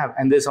that I have.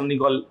 And there's something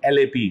called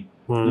LAP,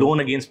 loan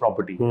against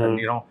property. And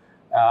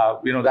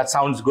that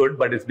sounds good,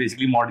 but it's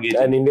basically mortgage.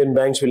 And Indian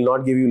banks will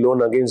not give you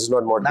loan against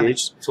not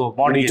mortgage. So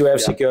mortgage, you need to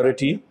have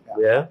security.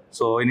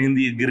 So in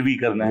Hindi, girvi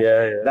karna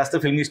hai. That's the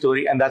filmy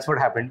story. And that's what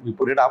happened. We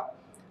put it up.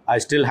 I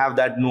still have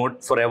that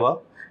note forever.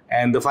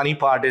 And the funny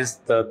part is,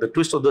 the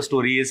twist of the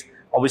story is,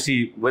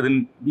 obviously,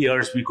 within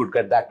years, we could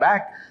get that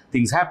back.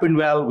 Things happened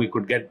well. We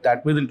could get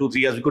that within 2-3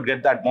 years. We could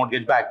get that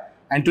mortgage back.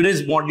 And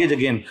today's mortgage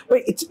again.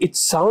 But it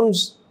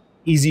sounds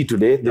easy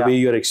today, the way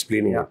you're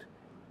explaining it.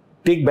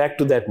 Take back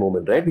to that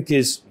moment, right?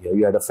 Because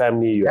you had a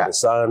family, you had a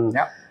son.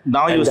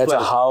 Now and that's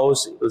 12. a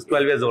house. He was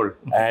 12 years old.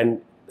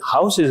 And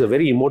house is a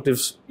very emotive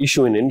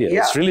issue in India.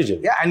 It's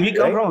religion. And we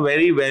come from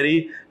very,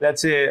 very,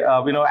 let's say,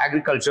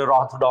 agriculture,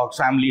 orthodox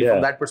family.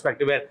 From that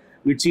perspective, where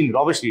we'd seen,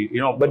 obviously,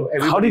 But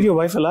how did your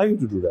wife allow you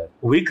to do that?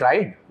 We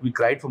cried. We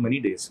cried for many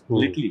days.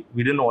 Literally.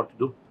 We didn't know what to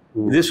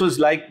do. This was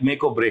like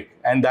make or break.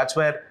 And that's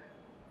where,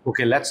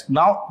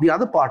 now the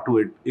other part to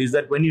it is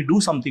that when you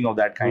do something of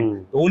that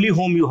kind, the only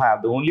home you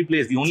have, the only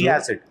place, the only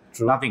asset,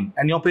 nothing.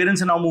 And your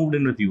parents are now moved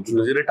in with you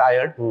because you're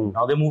retired.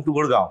 Now they moved to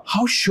Gurgaon.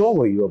 How sure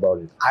were you about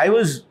it? I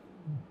was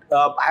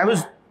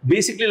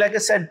basically, like I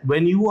said,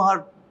 when you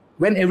are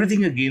when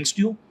everything against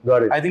you,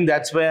 got it. I think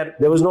that's where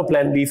there was no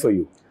plan B for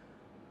you.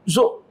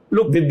 So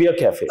look, with beer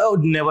cafe. Oh,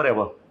 never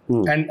ever.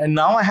 And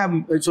now I have.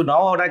 So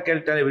now what I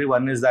can tell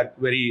everyone is that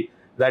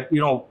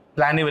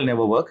plan A will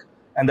never work,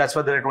 and that's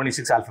why there are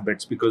 26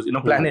 alphabets, because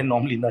plan A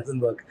normally doesn't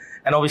work,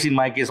 and obviously in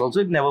my case also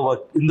it never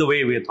worked in the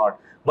way we thought.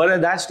 But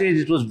at that stage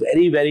it was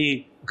very,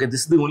 very okay.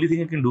 This is the only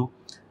thing I can do.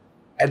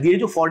 At the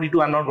age of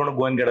 42, I'm not going to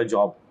go and get a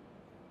job.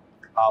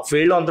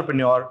 Failed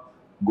entrepreneur.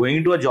 Going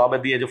into a job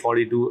at the age of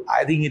 42,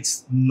 I think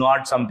it's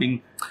not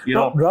something,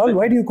 Rahul,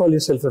 why do you call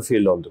yourself a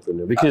failed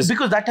entrepreneur? Because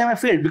that time I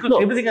failed, because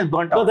everything has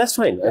burnt out. No, that's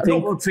fine. I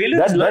think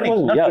failure is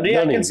learning. Today learning.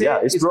 I can say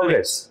it's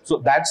progress. Learning. So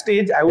that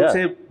stage, I would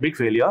say big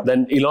failure.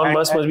 Then Elon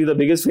Musk must be the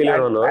biggest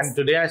failure on earth. And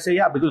today I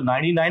say, because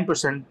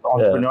 99%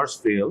 entrepreneurs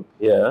fail.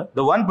 Yeah.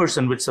 The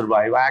 1% which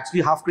survive are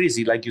actually half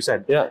crazy, like you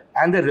said. Yeah.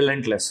 And they're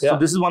relentless. So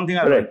this is one thing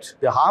I learned.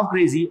 They're half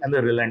crazy and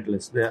they're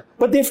relentless.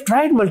 But they've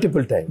tried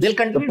multiple times. They'll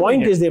continue. The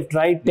point is they've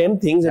tried 10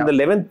 things and the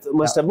 11th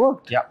must have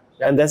worked. Yeah.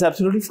 And that's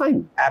absolutely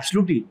fine.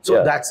 Absolutely.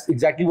 So that's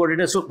exactly what it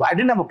is. So I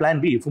didn't have a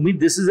plan B. For me,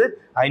 this is it.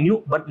 I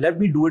knew, but let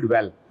me do it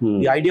well.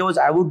 The idea was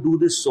I would do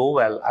this so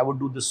well. I would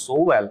do this so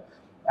well.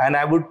 And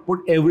I would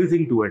put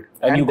everything to it.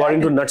 And you got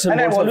into nuts and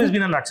bolts? And I've always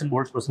been a nuts and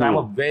bolts person. I'm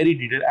a very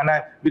detailed.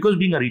 Because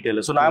being a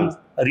retailer. So now I'm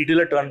a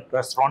retailer turned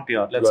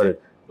restaurateur, let's say.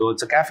 So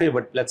it's a cafe,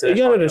 but let's say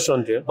you're a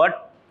restaurateur.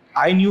 But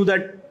I knew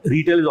that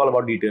retail is all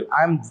about detail.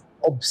 I'm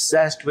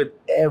obsessed with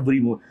every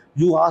move.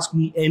 You ask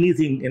me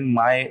anything in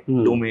my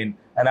domain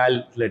and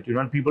I'll let you know.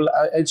 And people,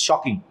 it's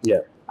shocking. Yeah.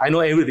 I know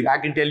everything. I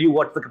can tell you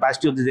what the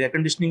capacity of this air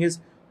conditioning is,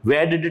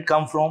 where did it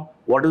come from,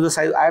 what is the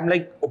size. I'm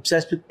like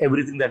obsessed with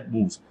everything that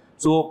moves.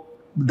 So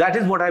that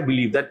is what I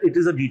believe, that it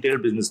is a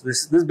detailed business.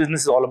 This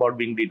business is all about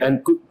being detailed.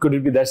 And could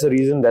it be that's the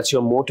reason, that's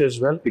your moat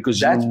as well?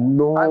 Because you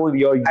know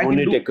your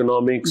unit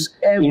economics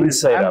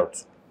inside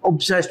out.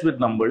 Obsessed with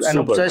numbers and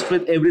obsessed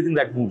with everything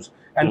that moves.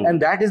 And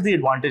that is the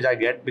advantage I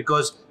get,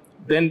 because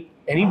then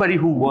anybody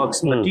who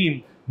works in the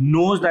team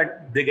knows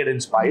that they get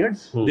inspired.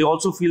 They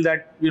also feel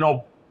that,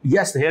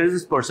 yes, here is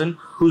this person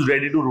who's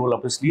ready to roll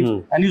up his sleeves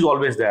and he's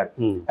always there.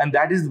 And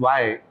that is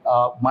why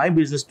my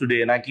business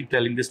today, and I keep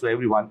telling this to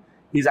everyone,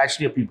 is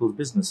actually a people's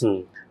business.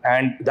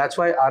 And that's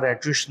why our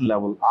attrition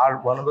level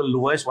are one of the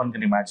lowest one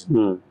can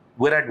imagine.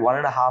 We're at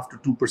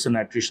 1.5% to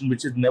 2% attrition,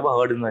 which is never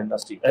heard in the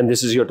industry. And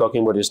this is, you're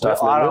talking about your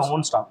staff members? Our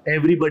own staff.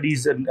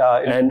 Everybody's,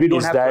 and we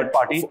don't have third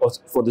party.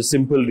 For the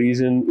simple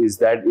reason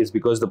is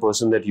because the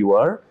person that you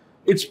are?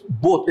 It's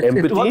both.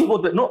 Empathy? It works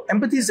both ways. No,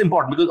 empathy is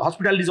important because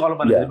hospitality is all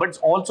about empathy. But it's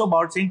also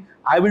about saying,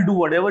 I will do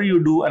whatever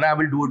you do and I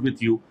will do it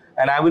with you.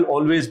 And I will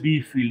always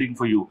be fielding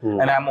for you.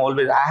 And I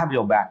have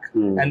your back.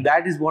 And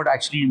that is what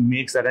actually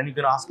makes that. And you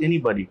can ask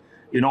anybody,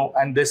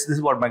 and this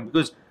is what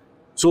because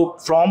so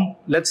from,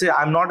 let's say,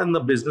 I'm not in the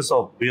business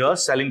of beer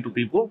selling to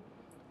people.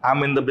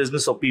 I'm in the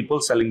business of people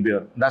selling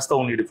beer. That's the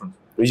only difference.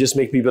 We just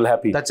make people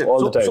happy. That's it.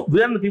 All the time. So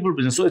we're in the people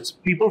business. So it's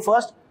people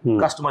first,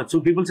 customer. So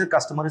people say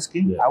customer is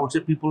king. I would say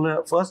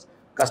people first,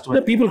 customer.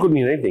 The people could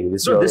mean anything.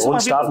 This your own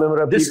staff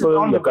member are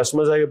people, your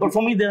customers are your people. But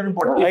for me, they are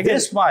important. If they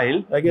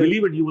smile,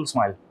 believe it, you will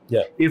smile.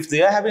 Yeah. If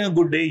they are having a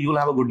good day, you will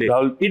have a good day.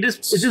 Rahul, it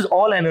is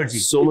all energy.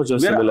 So much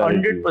of similarity.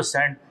 We're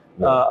 100%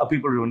 a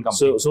people-driven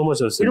company. So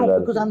much of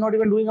similarity. Because I'm not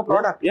even doing a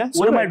product. Yeah.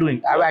 What am I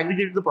doing? I've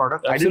aggregated the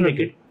product. Absolutely. I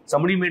didn't make it.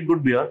 Somebody made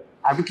good beer.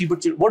 I have to keep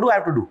it chill. What do I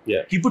have to do?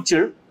 Yeah. Keep it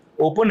chill,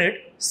 open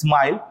it,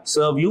 smile,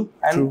 serve you,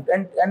 and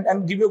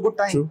give you a good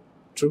time.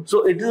 True.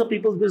 So it is a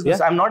people's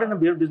business. I'm not in a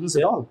beer business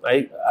at all.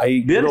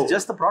 Beer is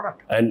just the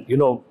product. And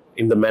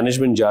in the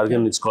management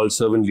jargon, it's called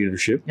servant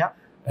leadership. Yeah.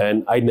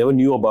 And I never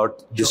knew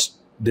about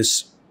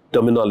this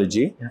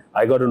terminology. Yeah.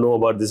 I got to know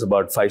about this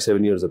about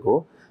 5-7 years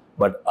ago.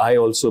 But I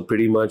also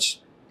pretty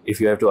much, if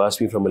you have to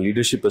ask me from a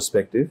leadership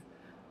perspective,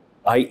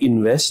 I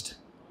invest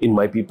in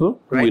my people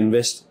who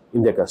invest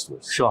in their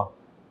customers. Sure.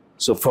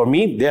 So for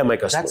me, they are my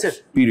customers. That's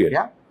it. Period.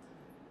 Yeah.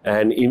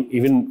 And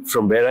even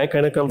from where I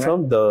kind of come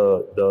from,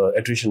 the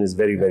attrition is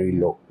very, very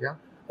low. Yeah.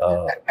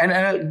 And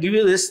I'll give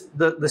you this,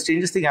 the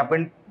strangest thing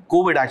happened.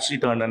 COVID actually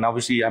turned, and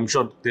obviously I'm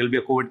sure there'll be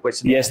a COVID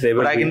question. Yes, there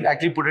will be. But I can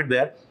actually put it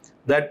there,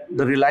 that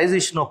the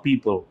realization of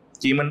people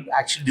came in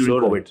actually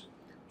during COVID. Right.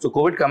 So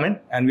COVID come in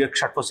and we are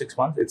shut for 6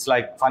 months. It's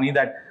like funny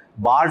that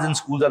bars and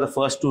schools are the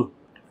first to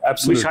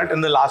be shut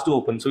and the last to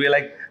open. So we are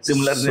like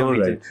similar in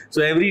everything.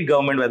 So every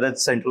government, whether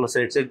it's central or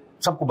state, said,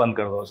 "Sabko band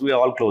kar do." So we are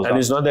all closed. And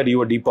it's not that you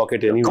were deep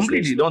pocket anyway.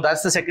 Completely. No,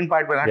 that's the second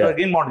part. When I had to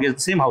again mortgage the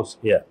same house.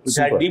 Yeah. Which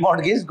I had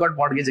demortgaged, got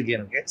mortgage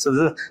again. Okay. So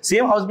the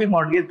same house being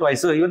mortgaged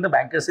twice. So even the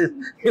banker says,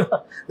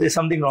 there's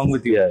something wrong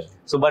with you. Yeah.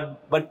 So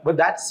but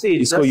that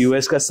stage. Isko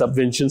US ka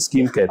subvention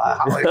scheme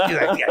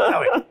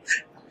kehte.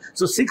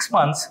 So 6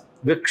 months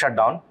we're shut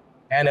down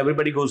and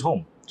everybody goes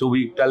home. So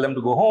we tell them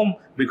to go home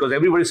because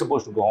everybody's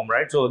supposed to go home,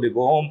 right? So they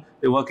go home,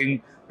 they're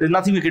working, there's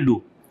nothing we can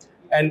do.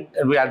 And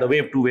we had the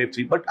wave 2, wave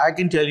 3. But I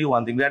can tell you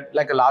one thing, that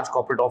like a large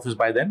corporate office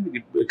by then,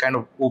 it kind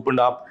of opened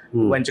up,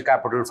 venture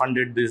capital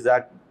funded this,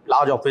 that,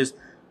 large office.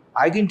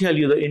 I can tell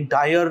you the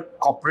entire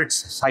corporate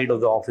side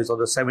of the office, or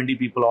the 70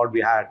 people odd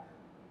we had,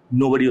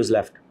 nobody was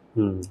left.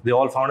 They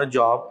all found a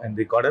job and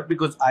they got it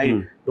because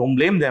I don't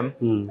blame them.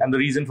 And the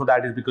reason for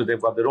that is because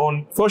they've got their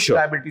own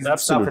liabilities and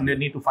stuff and they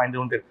need to find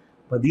their own.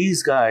 But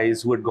these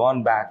guys who had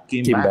gone back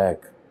came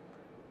back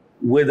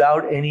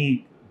without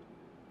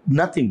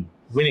nothing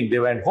winning. They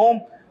went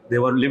home. They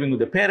were living with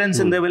their parents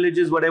in their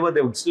villages, whatever. They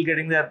were still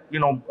getting their, they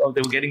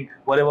were getting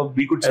whatever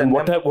we could send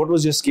them. And what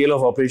was your scale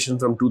of operation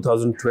from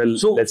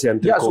 2012, let's say,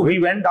 until COVID? So we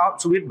went down.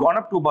 So we had gone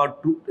up to about,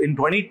 in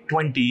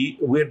 2020,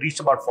 we had reached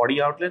about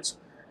 40 outlets.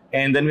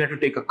 And then we had to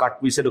take a cut.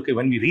 We said, okay,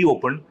 when we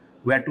reopened,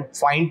 we had to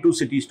find 2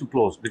 cities to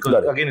close.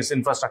 Because again, it's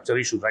infrastructure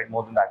issues, right?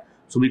 More than that.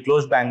 So we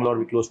closed Bangalore,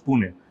 we closed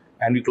Pune,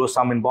 and we closed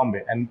some in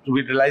Bombay. And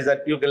we realized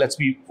that, okay, let's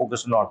be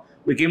focused on all.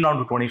 We came down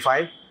to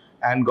 25.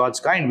 And God's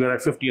kind, we're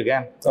at 50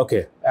 again.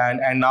 Okay.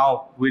 And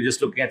now we're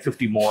just looking at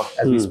 50 more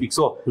as we speak.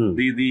 So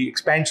the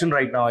expansion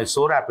right now is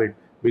so rapid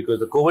because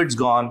the COVID's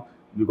gone.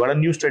 We've got a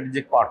new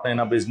strategic partner in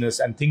our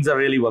business and things are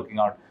really working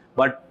out.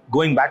 But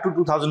going back to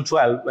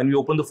 2012, when we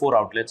opened the 4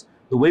 outlets,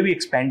 the way we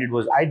expanded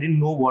was I didn't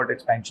know what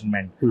expansion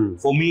meant.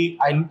 For me,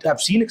 I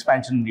have seen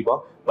expansion in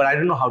Reebok, but I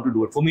didn't know how to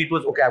do it. For me, it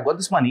was, okay, I've got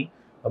this money.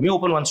 Let me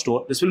open 1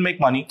 store. This will make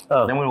money.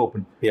 Then we'll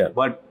open. Yeah.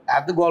 But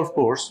at the golf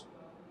course,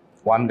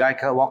 one guy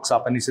walks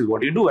up and he says,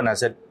 what do you do? And I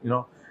said,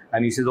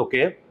 and he says,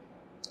 okay,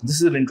 this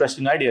is an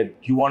interesting idea.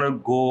 You want to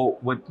go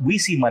with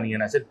VC money?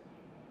 And I said,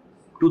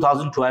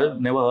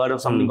 2012, never heard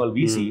of something called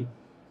VC.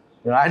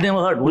 I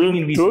never heard. What do you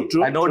mean VC?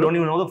 True, I don't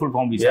even know the full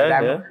form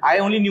VC. I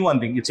only knew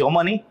one thing. It's your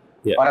money.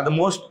 Or at the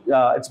most,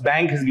 it's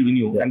bank has given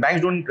you. And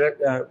banks don't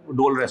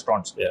dole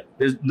restaurants.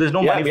 There's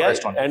no money for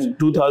restaurants. And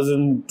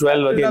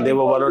 2012, again, there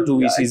were 1 or 2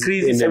 VCs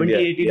increased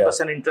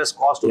 70-80% interest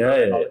cost.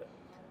 So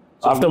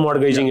after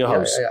mortgaging your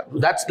house.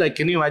 That's like,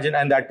 can you imagine?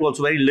 And that was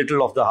very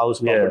little of the house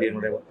property and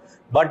whatever.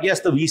 But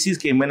yes, the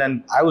VCs came in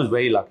and I was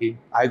very lucky.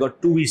 I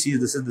got 2 VCs.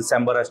 This is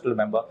December, I still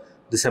remember.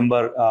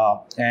 December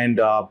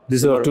This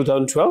is of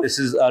 2012? This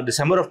is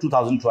December of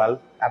 2012.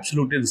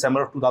 Absolutely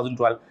December of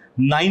 2012.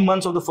 9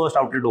 months of the first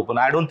outlet open.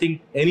 I don't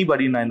think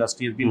anybody in the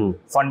industry has been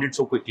funded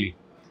so quickly.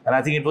 And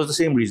I think it was the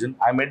same reason.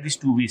 I met these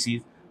 2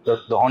 VCs, the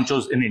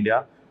honchos in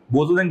India.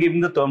 Both of them gave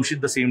me the term sheet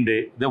the same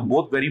day. They were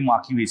both very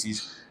marquee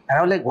VCs. And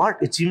I was like, what?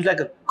 It seems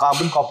like a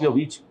carbon copy of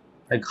each.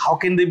 Like, how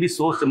can they be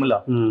so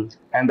similar?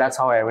 And that's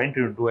how I went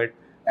into it.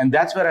 And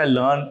that's where I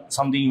learned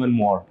something even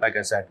more, like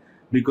I said,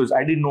 because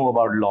I didn't know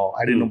about law.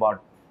 I didn't know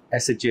about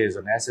SHAs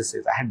and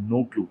SSAs. I had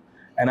no clue.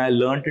 And I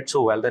learned it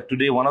so well that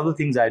today, one of the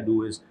things I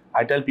do is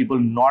I tell people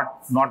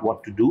not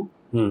what to do,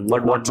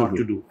 but what not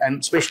to do. And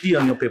especially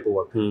on your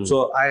paperwork.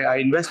 So I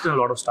invest in a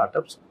lot of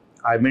startups.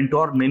 I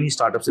mentor many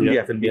startups in the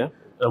F&B.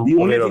 The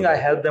only thing I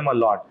help them a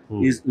lot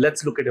is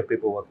let's look at your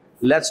paperwork.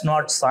 Let's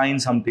not sign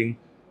something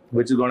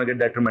which is going to get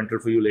detrimental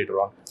for you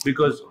later on.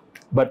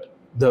 But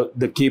the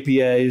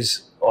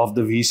KPIs of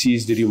the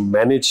VCs, did you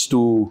manage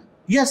to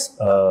keep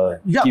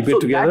it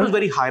together? That was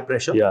very high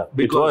pressure. Yeah,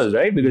 it was,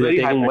 right? Because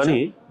you're taking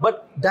money.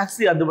 But that's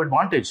the other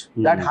advantage.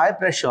 That high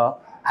pressure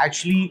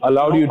actually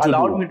allowed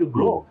me to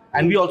grow.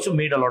 And we also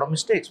made a lot of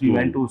mistakes. We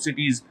went to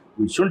cities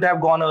we shouldn't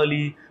have gone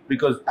early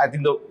because I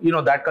think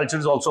that culture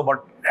is also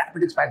about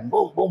rapid expansion.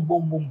 Boom, boom,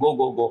 boom, boom, go,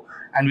 go, go.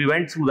 And we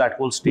went through that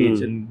whole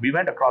stage and we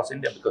went across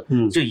India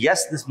because so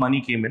yes, this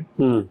money came in.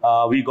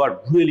 We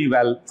got really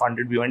well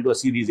funded. We went to a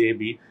Series A,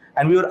 B,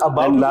 and we were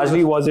about. And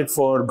largely, was it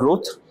for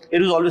growth? It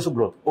was always for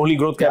growth. Only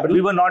growth capital?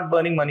 We were not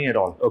burning money at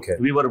all. Okay.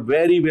 We were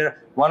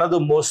one of the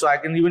most, so I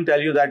can even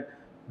tell you that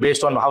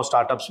based on how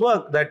startups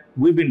work, that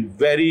we've been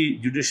very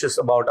judicious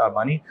about our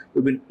money.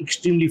 We've been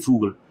extremely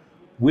frugal.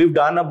 We've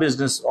done a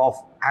business of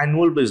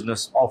annual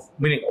business of,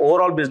 meaning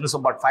overall business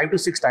of about 5 to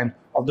 6 times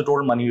of the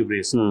total money we've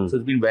raised. So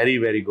it's been very,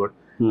 very good.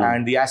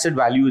 And the asset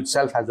value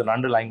itself has an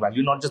underlying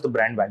value, not just the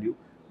brand value.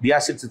 The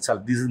assets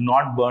itself, this is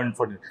not burned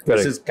for,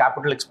 this is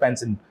capital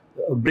expense in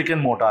brick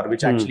and mortar,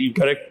 which actually,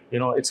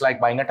 it's like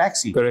buying a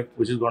taxi,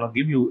 which is going to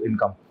give you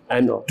income.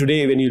 And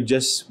today, when you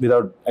just,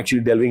 without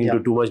actually delving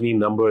into too much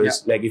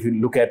numbers, like if you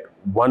look at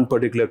one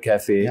particular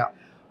cafe,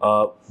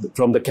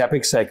 from the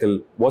capex cycle,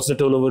 what's the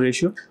turnover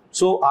ratio?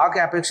 So our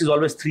capex is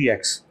always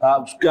 3x.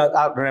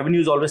 Our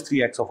revenue is always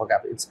 3x of our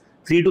capex. It's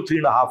 3 to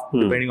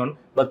 3.5 depending on,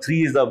 but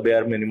 3 is the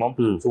bare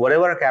minimum. So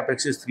whatever our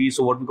capex is 3,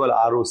 so what we call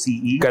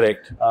ROCE.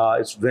 Correct.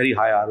 It's very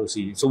high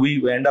ROCE. So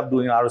we end up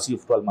doing ROCE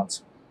of 12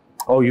 months.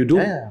 Oh, you do?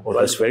 Yeah. Oh,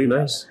 that's very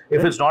nice.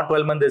 If it's not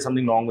 12 months, there's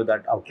something wrong with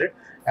that outlet.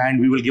 And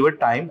we will give it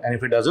time. And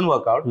if it doesn't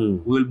work out, we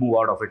will move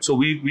out of it. So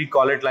we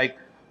call it like,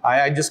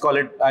 I just call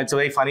it, it's a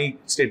very funny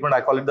statement.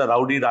 I call it the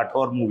Rowdy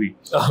Rathore movie.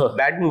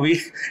 Bad movie.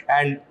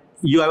 And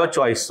you have a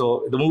choice.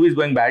 So the movie is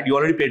going bad. You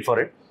already paid for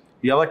it.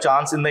 You have a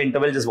chance in the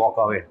interval, just walk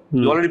away.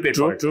 You already paid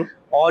for it.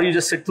 Or you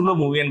just sit through the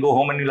movie and go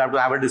home and you'll have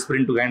to have a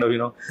discipline to kind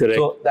of, Correct.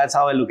 So that's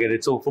how I look at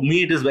it. So for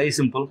me, it is very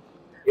simple.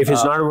 If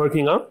it's not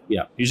working out,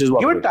 you just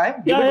walk away. Give it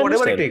time. Give it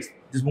whatever it takes.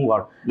 Just move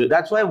out.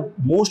 That's why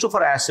most of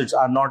our assets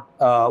are not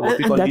what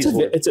we call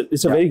leasehold.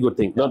 It's a very good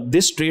thing. Now,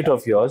 this trait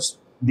of yours,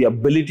 the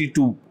ability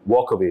to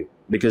walk away,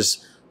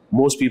 because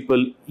most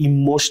people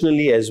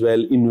emotionally as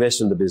well invest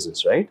in the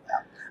business, right?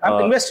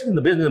 I'm invested in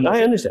the business.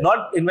 I understand.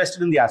 Not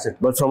invested in the asset.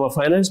 But from a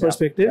finance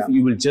perspective,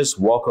 you will just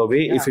walk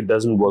away if it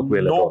doesn't work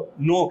well at all.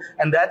 No.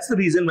 And that's the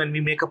reason when we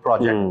make a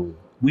project,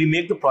 we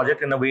make the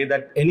project in a way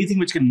that anything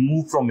which can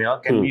move from here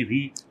can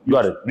be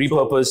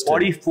repurposed. So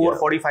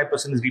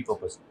 45% is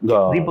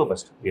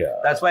repurposed. Yeah.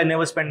 That's why I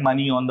never spend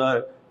money on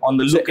the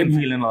look and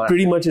feel and all that.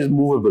 Pretty much is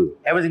movable.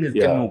 Everything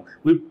can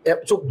move.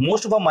 So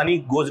most of our money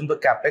goes into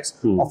the capex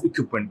of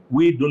equipment.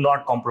 We do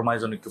not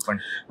compromise on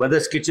equipment, whether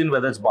it's kitchen,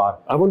 whether it's bar.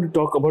 I want to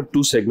talk about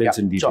two segments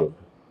in detail. Sure.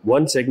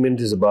 One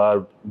segment is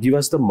about, give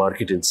us the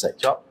market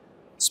insight. Sure.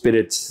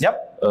 Spirits,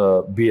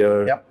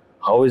 beer,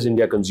 how is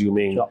India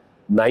consuming,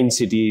 9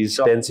 cities,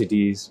 10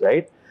 cities,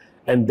 right?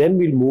 And then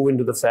we'll move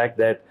into the fact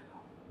that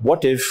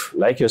what if,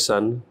 like your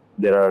son,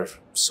 there are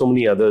so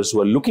many others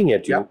who are looking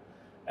at you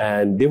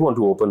and they want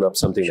to open up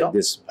something like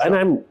this.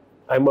 And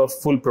I'm a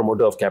full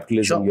promoter of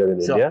capitalism here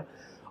in India.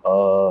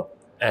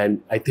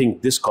 And I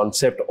think this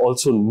concept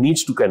also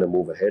needs to kind of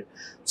move ahead.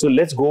 So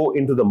let's go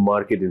into the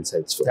market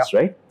insights first,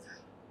 right?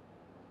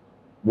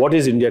 What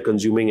is India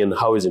consuming and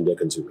how is India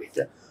consuming?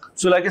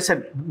 So like I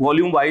said,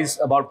 volume-wise,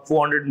 about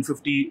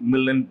 450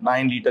 million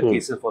 9-liter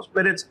cases for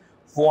spirits,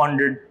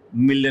 400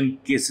 million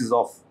cases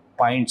of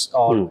pints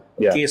or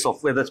case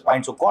of whether it's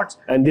pints or quarts.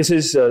 And this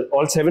is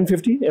all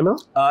 750 ml?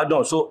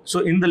 No, so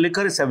in the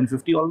liquor is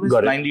 750 always.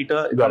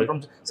 9-liter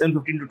from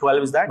 715 to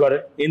 12 is that. Got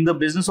it. In the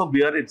business of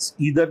beer, it's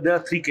either there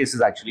are 3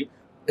 cases actually.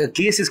 A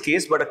case is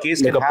case, but a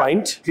case like can a have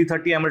pint?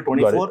 330 ml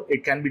 24.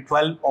 It can be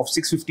 12 of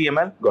 650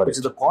 ml, which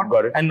is the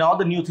quart. And now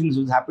the new things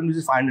which happened, which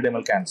is 500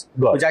 ml cans,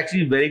 which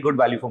actually is very good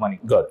value for money.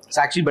 It's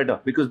actually better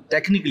because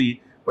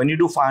technically when you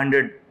do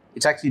 500,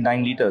 it's actually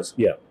 9 liters.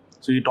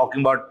 So you're talking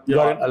about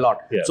a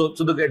lot. So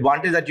the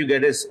advantage that you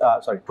get is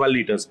 12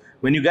 liters.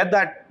 When you get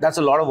that, that's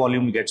a lot of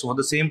volume you get. So for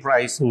the same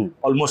price,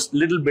 almost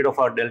little bit of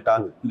a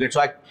delta you get.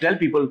 So I tell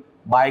people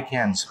buy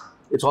cans.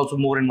 It's also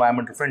more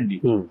environmental friendly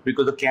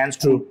because the cans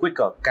cool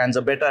quicker. Cans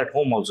are better at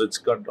home also. It's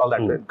got all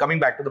that. Coming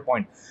back to the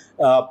point.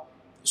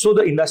 So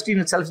the industry in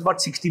itself is about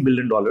 $60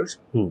 billion.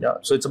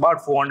 So it's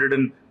about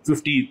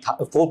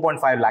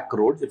 4.5 lakh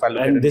crores. If I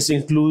look at it. This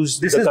includes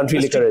the country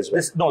liquor as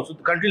well? No, so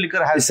the country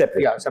liquor has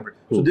separate. Separate.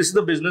 So this is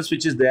the business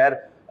which is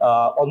there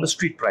on the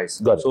street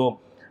price. So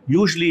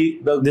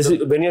usually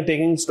when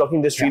you're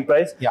stocking the street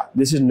price,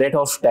 this is net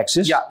of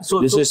taxes.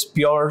 So this is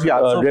pure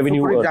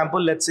revenue. So for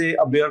example, let's say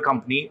a beer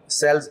company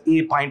sells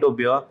a pint of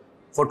beer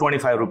for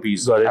 25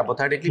 rupees,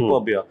 hypothetically per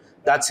beer.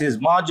 That's his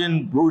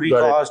margin, brewery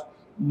cost,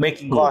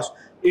 making cost.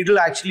 It'll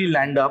actually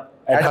land up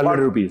at 100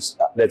 rupees.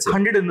 Let's say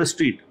 100 in the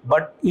street,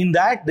 but in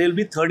that there'll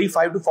be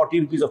 35 to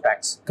 40 rupees of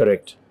tax.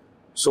 Correct.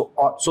 So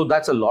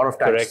that's a lot of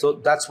tax. So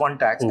that's one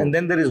tax, and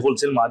then there is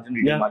wholesale margin,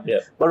 retail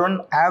margin. But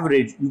on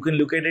average, you can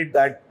look at it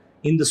that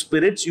in the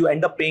spirits, you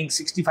end up paying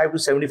 65 to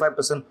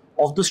 75%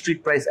 of the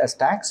street price as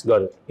tax.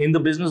 In the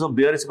business of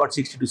beer, it's about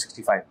 60 to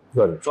 65.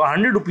 So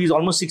 100 rupees,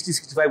 almost 60,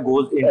 65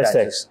 goes in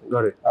taxes.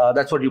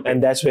 That's what you pay.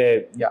 And that's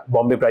where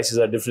Bombay prices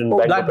are different.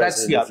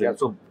 Prices are different.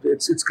 So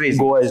it's crazy.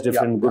 Goa is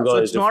different. So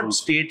it's not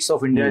states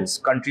of India, it's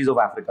countries of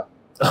Africa.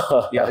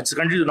 It's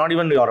countries, not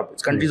even Europe.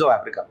 It's countries of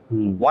Africa.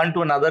 One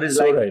to another is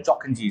like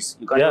chalk and cheese.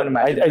 You can't even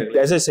imagine.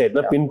 As I said,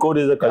 the pin code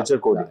is a culture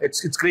code.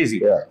 It's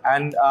crazy.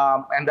 And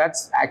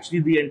that's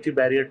actually the entry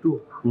barrier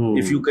too.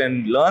 If you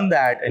can learn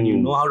that and you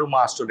know how to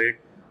master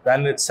it,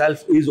 then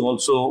itself is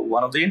also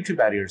one of the entry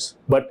barriers.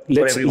 But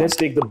let's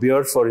take the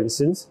beer for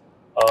instance.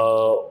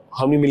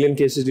 How many million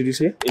cases did you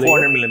say?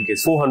 400 million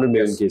cases. 400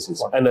 million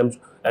cases.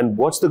 And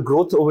what's the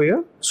growth over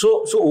here?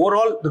 So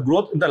overall, the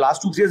growth in the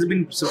last 2-3 years has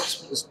been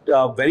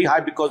very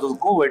high because of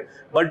COVID.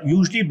 But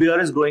usually beer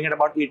is growing at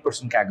about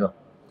 8% CAGR.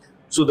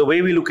 So the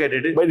way we look at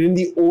it is... But in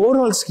the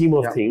overall scheme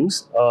of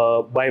things,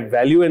 by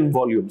value and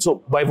volume.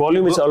 So by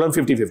volume, it's around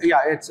 50-50. Yeah,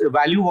 it's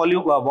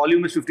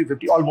volume is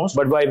 50-50 almost.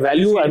 But by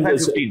value,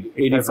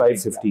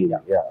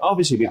 85-15. Yeah,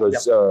 obviously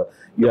because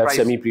you have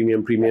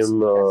semi-premium,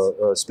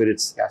 premium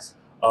spirits.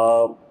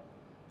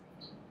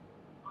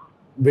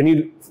 When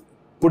you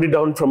put it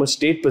down from a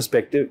state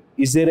perspective,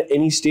 is there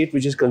any state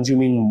which is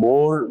consuming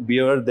more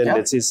beer than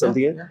let's say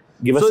something else?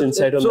 Give us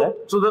insight on that.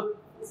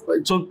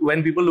 So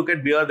when people look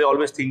at beer, they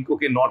always think,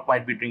 okay, North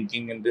might be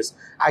drinking and this.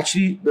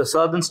 Actually, the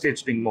southern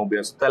states drink more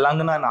beers.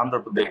 Telangana and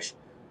Andhra Pradesh,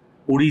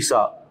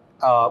 Odisha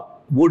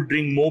would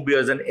drink more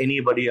beers than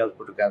anybody else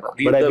put together.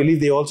 But I believe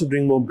they also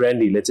drink more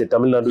brandy. Let's say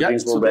Tamil Nadu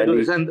drinks more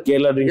brandy,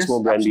 Kerala drinks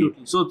more brandy.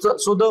 Absolutely.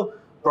 So the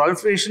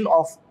proliferation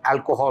of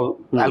alcohol,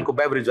 alcohol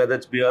beverage, whether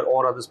it's beer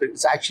or other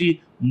spirits, it's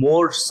actually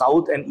more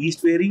south and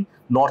east varying,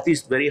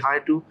 northeast very high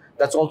too.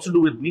 That's also to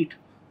do with meat.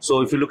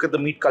 So if you look at the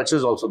meat culture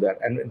is also there.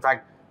 And in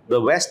fact, the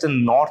west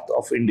and north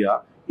of India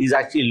is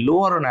actually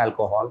lower on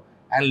alcohol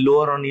and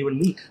lower on even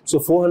meat. So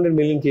 400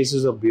 million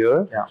cases of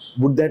beer,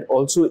 would that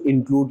also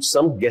include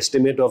some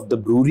guesstimate of the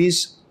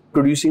breweries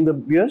producing the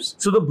beers?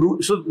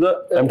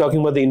 I'm talking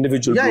about the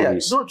individual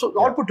breweries. So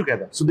all put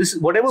together. So this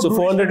whatever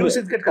breweries produce,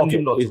 it gets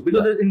consumed also.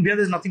 Because in beer,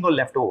 there's nothing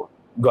left over.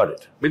 Got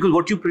it. Because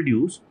what you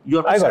produce, you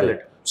have to sell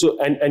it. So,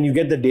 and you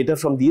get the data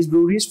from these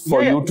breweries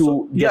for you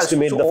to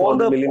guesstimate the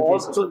 400 million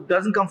cases? So it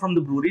doesn't come from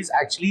the breweries.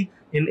 Actually,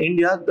 in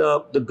India,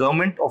 the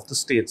government of the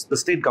states, the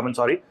state government,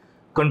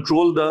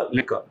 control the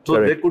liquor. So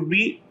there could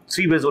be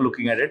three ways of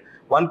looking at it.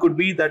 One could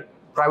be that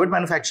private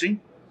manufacturing,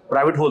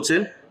 private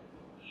wholesale,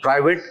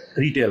 private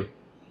retail.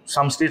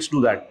 Some states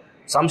do that.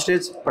 Some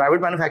states,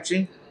 private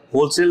manufacturing,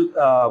 wholesale,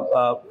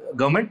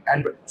 government.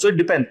 And so it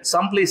depends.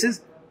 Some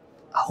places,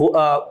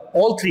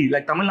 all three,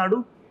 like Tamil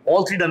Nadu,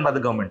 all three done by the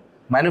government.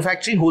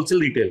 Manufacturing, wholesale,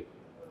 retail.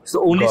 It's the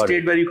only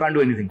state where you can't do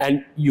anything.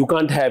 And you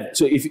can't have,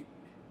 so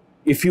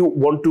if you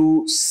want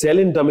to sell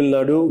in Tamil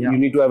Nadu, you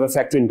need to have a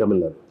factory in Tamil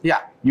Nadu.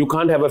 Yeah. You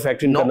can't have a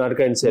factory in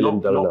Karnataka and sell in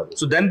Tamil Nadu.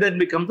 So then that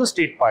becomes the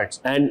state parts.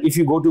 And if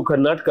you go to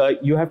Karnataka,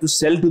 you have to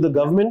sell to the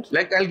government?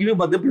 Like I'll give you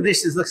Madhya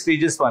Pradesh is the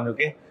strangest one,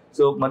 okay?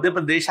 So Madhya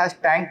Pradesh has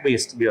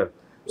tank-based beer.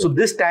 So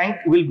this tank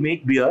will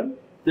make beer.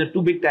 There are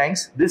two big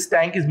tanks. This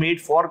tank is made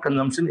for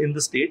consumption in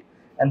the state.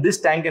 And this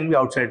tank can be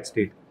outside the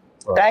state.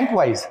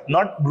 Tank-wise,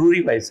 not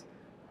brewery-wise.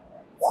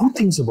 Who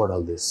thinks about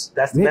all this?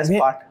 That's the best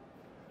part.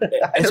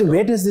 So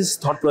where does this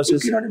thought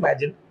process? You cannot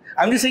imagine.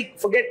 I'm just saying,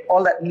 forget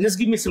all that. Just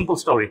give me a simple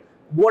story.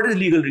 What is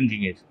legal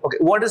drinking age? Okay,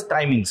 what is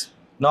timings?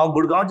 Now,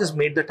 Gurgaon just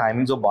made the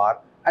timings of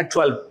bar at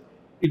 12.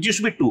 It used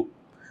to be 2.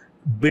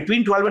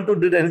 Between 12 and 2,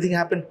 did anything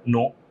happen?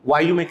 No. Why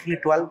are you making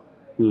it 12?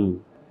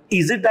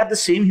 Is it that the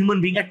same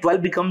human being at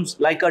 12 becomes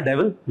like a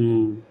devil?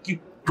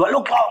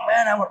 12 o'clock,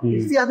 man.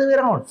 It's the other way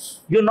around.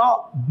 You're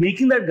now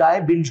making that guy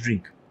binge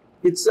drink.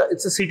 It's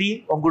a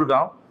city of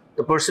Gurgaon.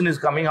 The person is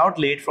coming out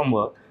late from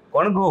work,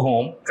 want to go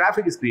home,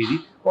 traffic is crazy,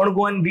 want to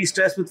go and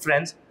de-stress with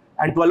friends,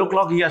 and 12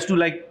 o'clock he has to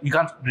he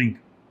can't drink.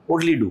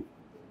 What will he do?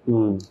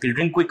 He'll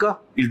drink quicker,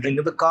 he'll drink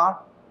in the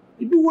car,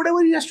 he'll do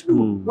whatever he has to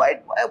do.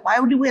 Why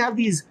would we have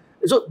these?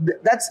 So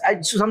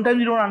so sometimes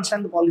you don't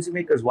understand the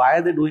policymakers. Why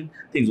are they doing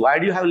things? Why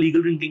do you have a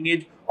legal drinking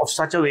age of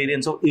such a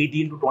variance of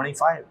 18 to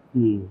 25?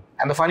 And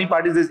the funny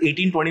part is there's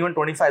 18, 21,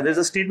 25. There's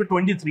a state with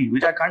 23,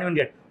 which I can't even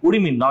get. What do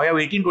you mean? Now you have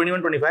 18,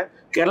 21, 25.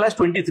 Kerala is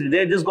 23.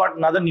 They just got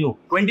another new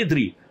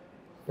 23.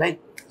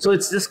 So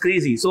it's just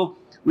crazy. So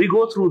we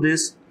go through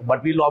this,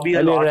 but we lobby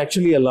a lot. And they're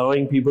actually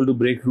allowing people to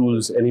break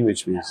rules any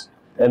which ways.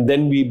 And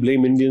then we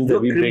blame Indians that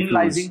we break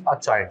rules. Criminalizing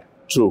a child.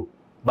 True.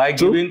 By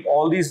giving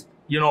all these,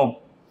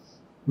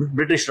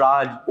 British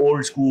Raj,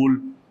 old school,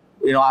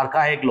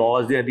 archaic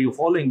laws that you're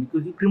following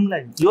because you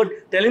criminalize. You're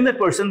telling that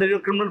person that you're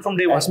a criminal from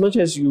day one. As much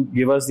as you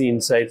give us the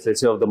insights, let's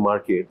say, of the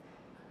market,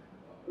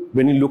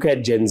 when you look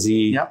at Gen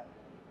Z,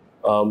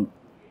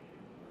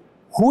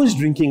 who is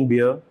drinking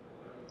beer?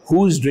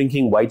 Who is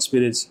drinking white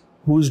spirits?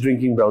 Who is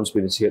drinking brown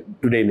spirits here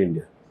today in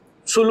India?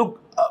 So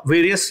look,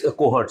 various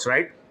cohorts,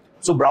 right?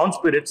 So brown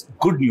spirits,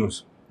 good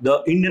news.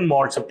 The Indian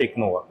malts have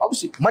taken over.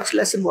 Obviously, much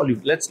less in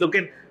volume. Let's say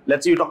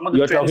you're talking about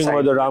the trend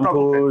side. You're talking about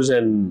the Rampurs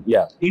and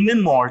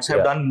Indian malts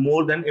have done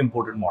more than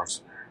imported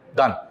malts.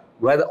 Done.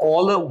 Where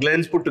all the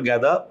blends put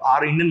together,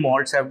 our Indian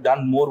malts have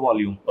done more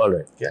volume. All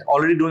right.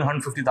 Already doing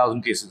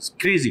 150,000 cases.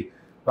 Crazy.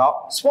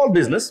 Now, small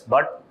business,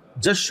 but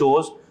just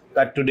shows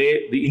that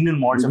today the Indian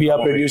malts we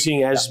are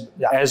producing as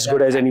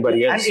good as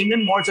anybody else. And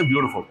Indian malts are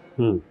beautiful.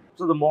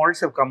 So the malts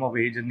have come of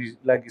age, and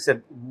like you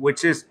said,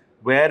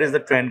 where is the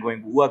trend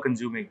going? Who are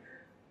consuming?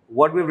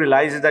 What we've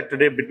realized is that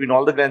today, between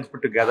all the blends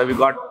put together, we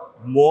got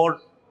more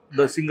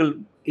the single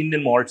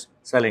Indian malts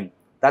selling.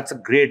 That's a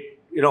great,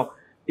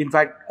 in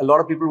fact, a lot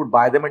of people would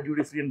buy them at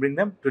duty free and bring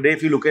them. Today,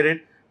 if you look at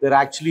it, they're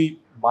actually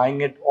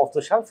buying it off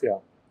the shelf here,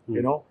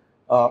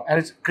 and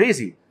it's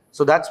crazy.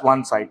 So that's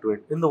one side to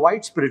it. In the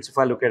white spirits, if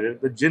I look at it,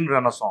 the gin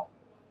renaissance,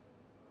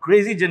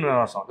 crazy gin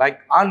renaissance,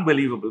 like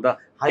unbelievable. The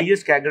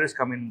highest CAGR is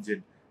coming in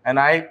gin. And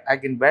I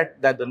can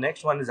bet that the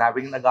next one is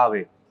having an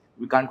agave.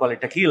 We can't call it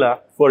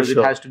tequila because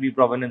it has to be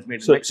provenance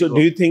made in Mexico. So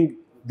do you think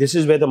this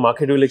is where the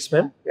market will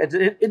expand?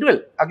 It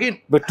will. Again,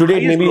 but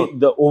today maybe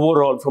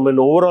growth. From an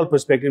overall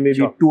perspective, maybe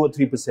 2 or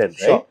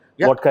 3%, right?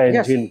 Vodka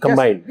and gin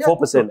combined,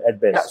 4% at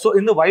best. So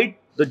in the white,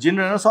 the gin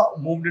renaissance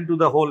moved into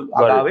the whole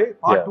agave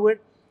part to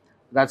it.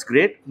 That's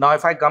great. Now,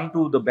 if I come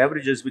to the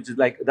beverages, which is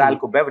like the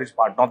alco-beverage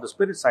part, not the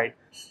spirit side,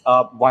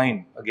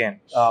 wine,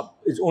 again,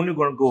 is only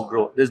going to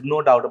grow. There's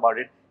no doubt about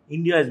it.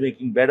 India is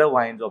making better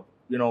wines of,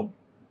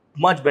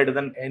 much better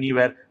than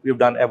anywhere we've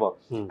done ever.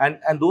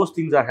 And those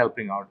things are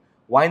helping out.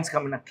 Wines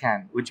come in a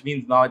can, which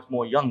means now it's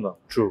more younger.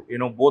 True.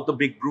 Both the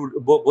big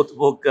both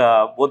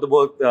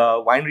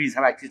wineries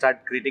have actually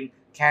started creating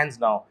cans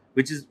now,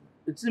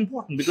 it's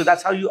important because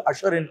that's how you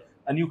usher in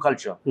a new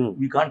culture.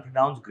 You can't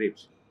pronounce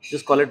grapes.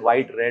 Just call it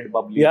white, red,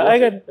 bubbly. I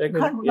get it. You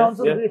can't pronounce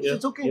the grapes.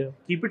 It's okay.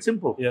 Keep it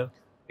simple.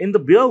 In the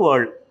beer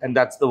world, and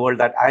that's the world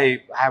that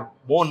I have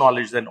more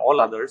knowledge than all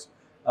others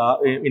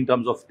in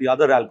terms of the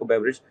other alcohol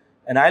beverage.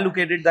 And I look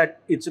at it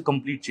that it's a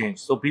complete change.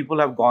 So people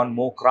have gone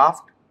more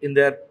craft in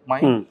their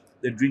mind.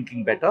 They're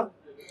drinking better.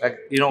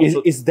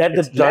 Is that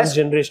the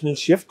transgenerational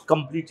shift?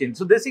 Complete change.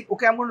 So they say,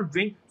 okay, I'm going to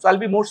drink, so I'll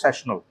be more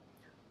sessional.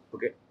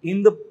 Okay.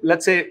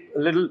 Let's say a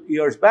little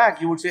years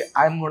back, you would say,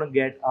 I'm going to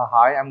get a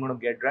high, I'm going to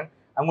get drunk.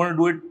 I'm going to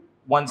do it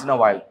once in a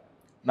while.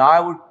 Now I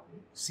would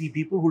see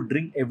people who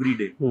drink every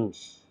day.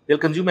 They'll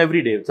consume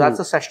every day. So that's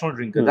a sessional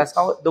drinker. That's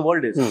how the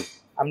world is.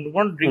 I'm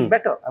going to drink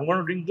better. I'm going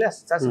to drink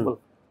less. It's that simple.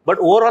 But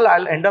overall,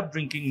 I'll end up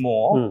drinking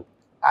more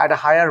at a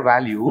higher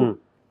value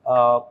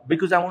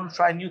because I want to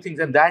try new things.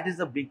 And that is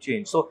a big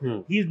change.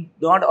 So he's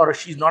not or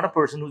she's not a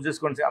person who's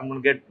just going to say, I'm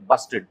going to get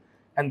busted.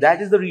 And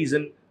that is the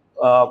reason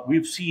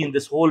we've seen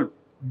this whole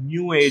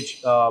new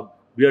age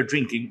beer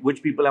drinking,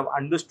 which people have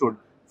understood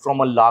from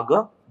a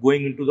lager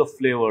going into the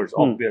flavors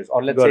of beers.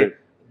 Or let's say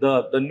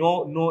the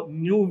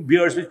new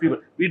beers which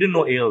we didn't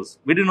know ales.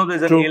 We didn't know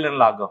there's an ale and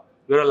lager.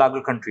 We're a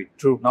lager country.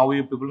 Now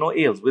people know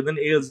ales. Within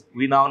ales,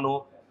 we now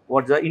know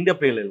what's the India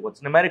Pale Ale, what's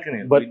an American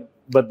ale.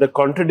 But the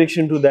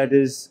contradiction to that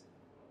is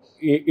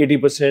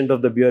 80%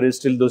 of the beer is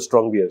still those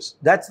strong beers.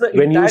 That's the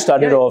when you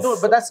started off. No,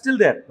 but that's still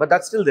there.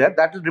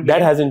 That will remain.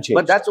 That hasn't changed.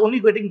 But that's only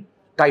getting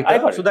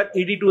tighter. So that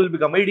 82 will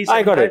become 80.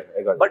 I got it.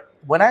 But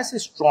when I say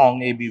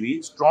strong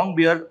ABV, strong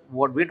beer,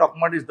 what we're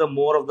talking about is the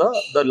more of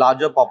the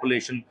larger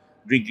population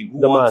drinking. Who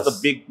wants the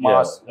big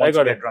mass wants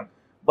to get drunk.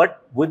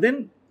 But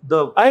within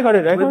the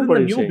within the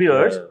new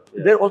beers,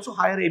 they're also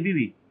higher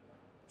ABV.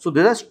 So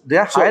they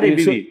are higher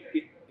ABV.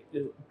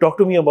 Talk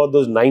to me about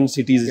those 9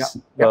 cities,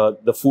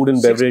 the food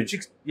and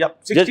beverage.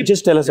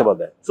 Just tell us about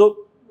that. So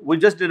we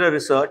just did a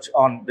research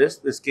on this.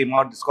 This came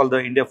out. It's called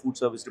the India Food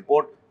Service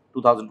Report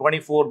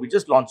 2024. We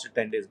just launched it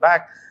 10 days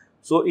back.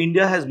 So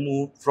India has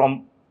moved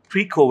from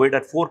pre-COVID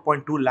at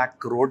 4.2 lakh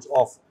crores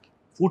of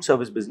food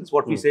service business.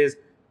 What we say is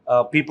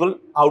people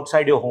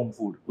outside your home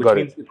food, which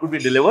means it could be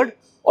delivered.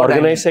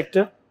 Organized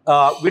sector?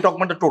 We're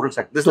talking about the total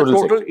sector. This is the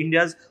total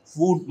India's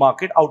food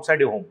market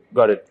outside your home.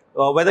 Got it.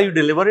 Whether you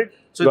deliver it,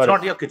 so it's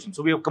not your kitchen.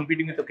 So we are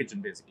competing with the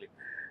kitchen basically.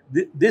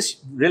 This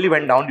really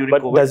went down during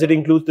COVID. But does it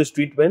include the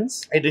street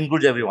vendors? It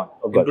includes everyone.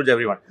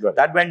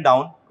 That went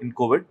down in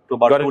COVID to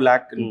about 2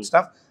 lakh and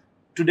stuff.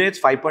 Today it's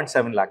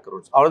 5.7 lakh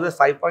crores. Out of the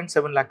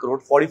 5.7 lakh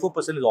crores,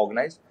 44% is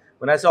organized.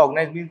 When I say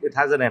organized, means it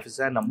has an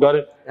FSI number. Got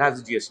it. It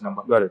has a GST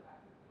number. Got it.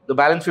 The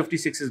balance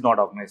 56 is not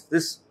organized.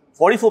 This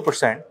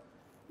 44%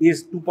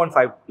 is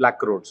 2.5 lakh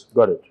crores.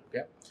 Got it.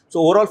 Okay. So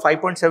overall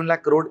 5.7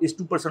 lakh crore is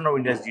 2% of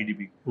India's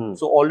GDP.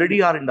 So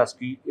already our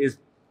industry is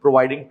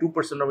providing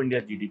 2% of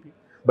India's GDP.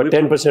 But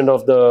 10%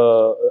 of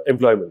the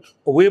employment.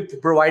 We're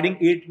providing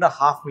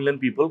 8.5 million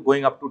people,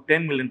 going up to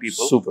 10 million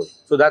people. Super.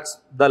 So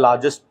that's the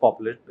largest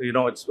population. You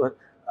know, it's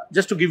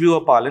just to give you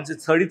a parlance,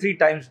 it's 33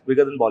 times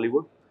bigger than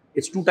Bollywood.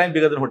 It's 2 times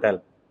bigger than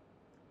hotel.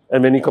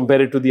 And when you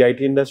compare it to the IT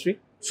industry?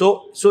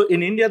 So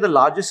in India, the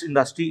largest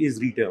industry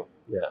is retail.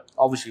 Yeah.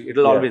 Obviously,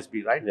 it'll always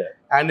be, right? Yeah.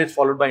 And it's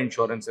followed by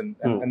insurance and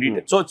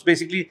retail. So it's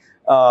basically,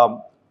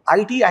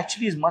 IT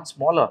actually is much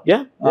smaller.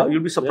 Yeah.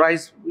 You'll be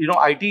surprised. You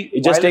know, IT.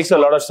 It just takes a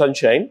lot of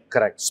sunshine.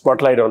 Correct.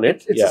 Spotlight on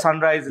it. It's a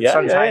sunrise, it's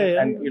sunshine,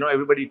 and you know,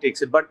 everybody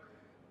takes it. But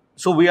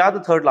so we are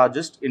the third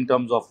largest in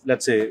terms of,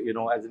 let's say, you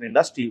know, as an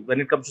industry when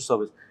it comes to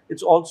service.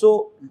 It's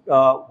also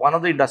one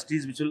of the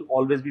industries which will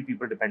always be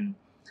people dependent.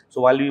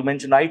 So while you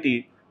mentioned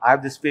IT, I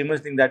have this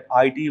famous thing that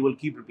IT will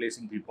keep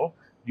replacing people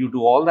due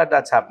to all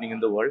that's happening in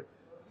the world.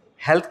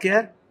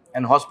 Healthcare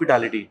and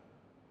hospitality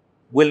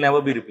will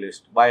never be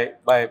replaced by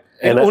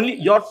only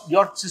your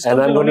system.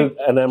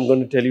 And I'm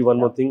going to tell you one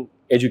more thing: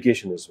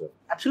 education as well.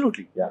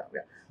 Absolutely,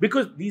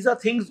 because these are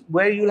things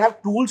where you'll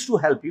have tools to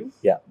help you.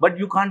 But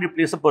you can't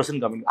replace a person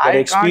coming. But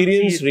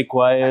experience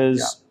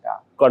requires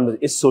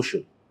it's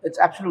social. It's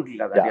absolutely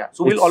like that.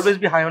 So we'll always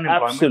be high on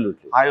employment,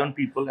 high on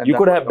people. And you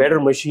could have better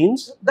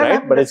machines,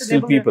 right? But it's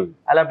still people.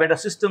 I'll have better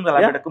systems, I'll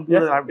have better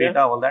computers, I'll have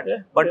data, all that.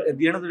 But at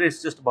the end of the day,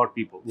 it's just about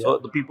people. So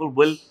the people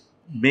will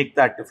make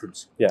that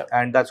difference.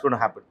 And that's going to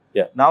happen.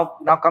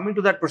 Now coming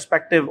to that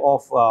perspective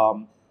of,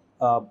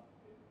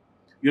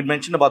 you'd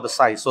mentioned about the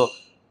size. So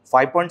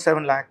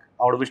 5.7 lakh,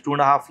 out of which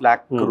 2.5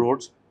 lakh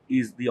crores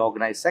is the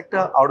organized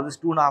sector. Out of this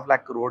 2.5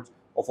 lakh crores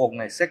of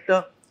organized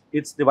sector,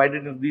 it's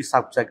divided into these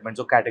sub-segments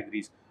or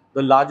categories.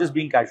 The largest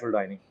being casual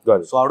dining.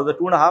 So out of the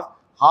 2.5,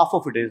 half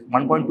of it is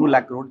 1.2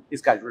 lakh crore is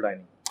casual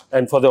dining.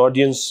 And for the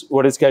audience,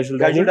 what is casual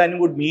dining? Casual dining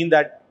would mean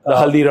that the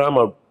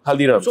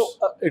Haldirams. So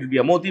it'll be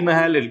a Moti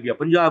Mahal, it'll be a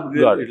Punjab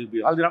Grill, it'll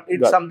be Haldiram.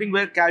 It's something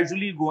where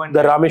casually you go and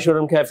the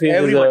Rameshwaram Cafe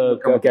is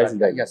a casual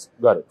dining. Yes.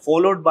 Got it.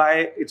 Followed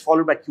by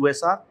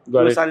QSR.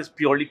 QSR is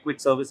purely quick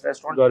service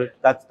restaurant. Got it.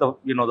 That's the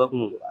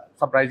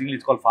surprisingly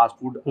it's called fast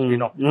food. You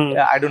know,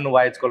 I don't know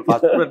why it's called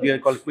fast food, but they are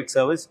called quick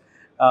service.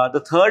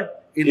 The third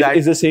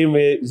is the same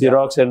way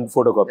Xerox and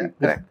photocopy.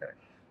 Correct.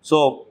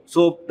 So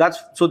that's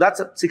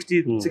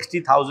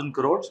 60,000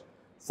 crores,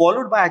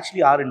 followed by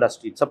actually our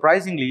industry.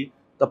 Surprisingly,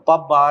 the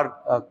pub bar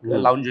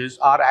lounges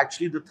are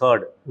actually the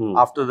third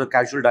after the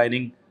casual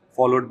dining,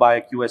 followed by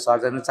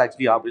QSRs, and it's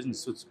actually our business.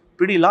 So it's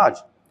pretty large.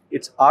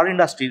 It's our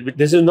industry.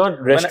 This is not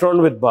restaurant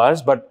with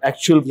bars, but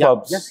actual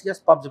pubs. Yes,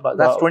 pubs and bars.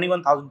 That's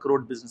 21,000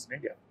 crore business in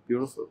India.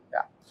 Beautiful.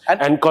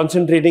 And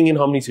concentrating in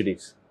how many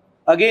cities?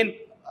 Again,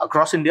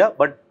 across India,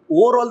 but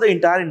overall the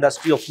entire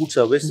industry of food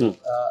service,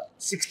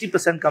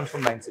 60% comes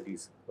from 9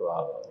 cities.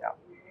 Wow.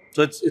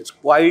 So it's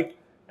quite...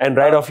 And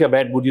right off your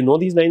bat, would you know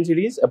these 9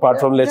 cities, apart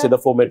from, let's say, the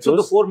 4 metros? So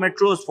the 4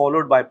 metros,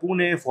 followed by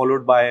Pune,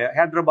 followed by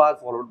Hyderabad,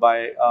 followed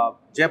by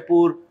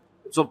Jaipur,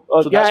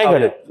 yeah, I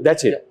got it.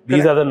 That's it. Yeah,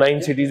 These are the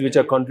 9 cities which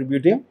are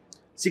contributing.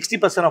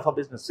 60% of our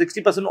business,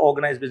 60%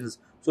 organized business.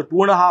 So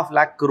 2.5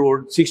 lakh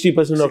crore.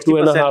 60% of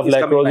 2.5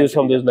 lakh crores is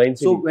from those 9 cities.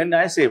 So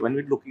when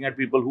we're looking at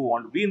people who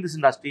want to be in this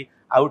industry,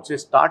 I would say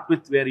start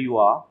with where you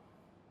are.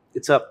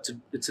 It's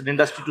an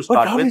industry to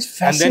start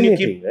with, and then you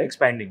keep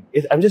expanding.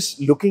 I'm just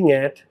looking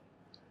at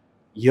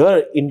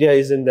here. India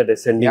is in that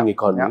ascending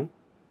economy.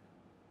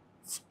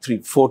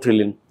 4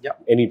 trillion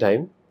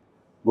anytime,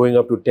 going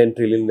up to 10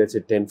 trillion, let's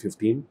say 10,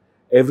 15.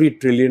 Every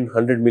trillion,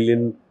 100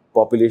 million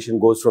population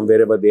goes from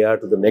wherever they are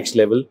to the next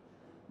level,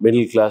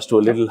 middle class to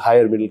a little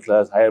higher middle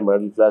class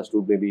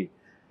to maybe.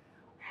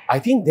 I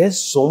think there's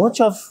so much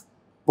of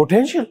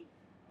potential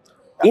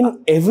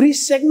in every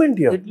segment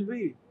here. It will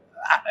be.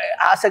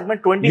 Our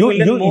segment 20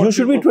 million more. You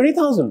should be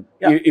 20,000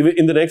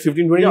 in the next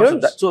 15, 20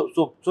 years.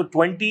 So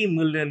 20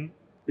 million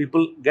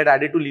people get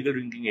added to legal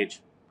drinking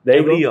age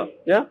every year.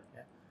 Yeah.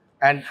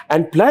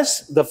 And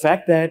plus the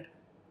fact that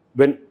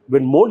when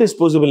more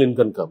disposable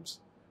income comes,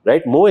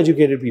 right, more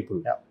educated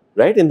people,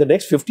 right, in the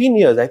next 15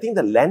 years, I think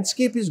the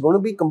landscape is going to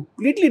be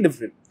completely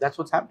different. That's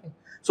what's happening.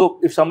 So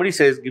if somebody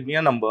says, give me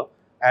a number,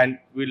 and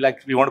we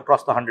want to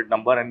cross the 100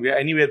 number, and we are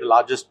anyway the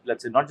largest,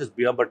 let's say, not just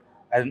beer, but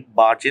and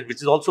bar chain, which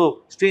is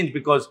also strange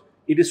because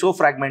it is so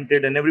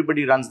fragmented and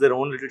everybody runs their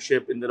own little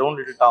ship in their own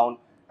little town.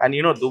 And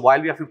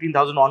while we have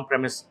 15,000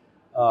 on-premise,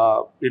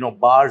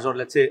 bars or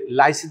let's say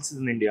licenses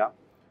in India,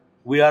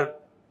 we are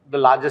the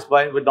largest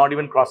we're not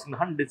even crossing the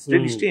 100. It's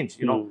really strange,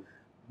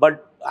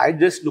 But I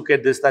just look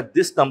at that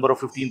this number of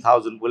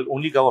 15,000 will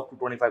only go up to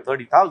 25,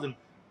 30,000.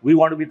 We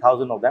want to be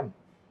 1,000 of them.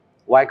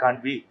 Why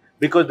can't we?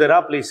 Because there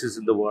are places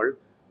in the world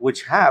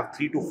which have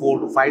 3 to 4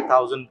 to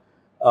 5,000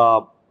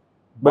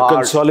 but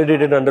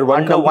consolidated under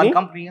one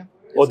company? Yeah.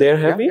 Oh, they're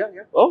heavy?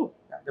 Yeah. Oh.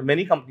 Yeah, there are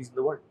many companies in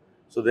the world.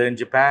 So they're in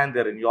Japan,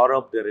 they're in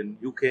Europe, they're in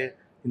UK,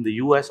 in the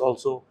US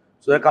also.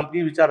 So there are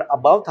companies which are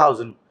above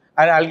 1,000.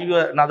 And I'll give you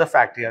another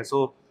fact here.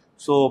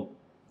 So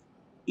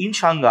in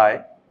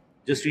Shanghai,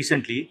 just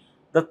recently,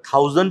 the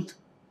 1,000th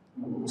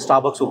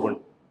Starbucks opened.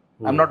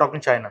 I'm not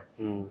talking China.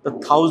 The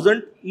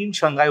 1,000th in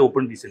Shanghai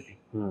opened recently.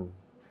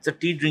 It's a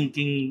tea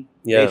drinking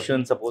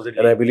nation, supposedly.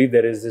 And I believe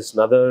there is this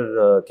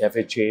another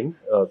coffee chain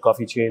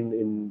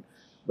in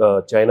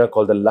China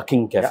called the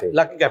Lucking Cafe. Yeah,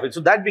 Lucking Cafe.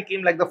 So that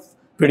became like the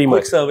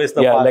quick service.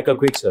 Like a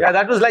quick service. Yeah,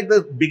 that was like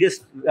the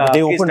biggest they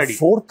case opened study.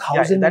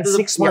 4,000 in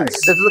 6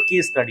 months. That was a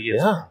case study, yes.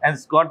 Yeah. And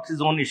it's got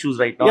his own issues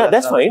right now. Yeah,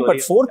 that's fine.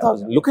 But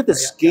 4,000. Look at the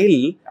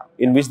scale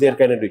in which they're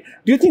kind of doing.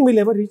 Do you think we'll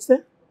ever reach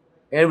there?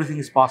 Everything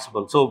is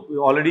possible. So we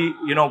already,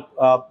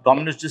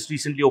 Domino's just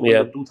recently opened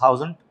the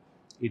 2,000.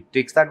 It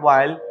takes that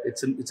while.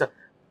 It's a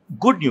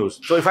good news.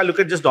 So if I look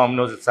at just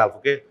Domino's itself,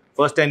 okay,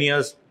 first 10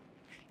 years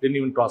didn't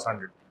even cross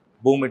 100.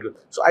 Boom, it goes.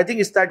 So I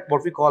think it's that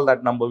what we call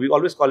that number. We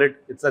always call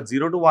it's that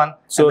 0 to 1,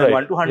 and then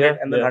 1 to 100,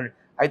 and then 100.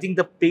 I think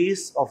the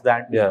pace of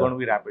that is going to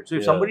be rapid. So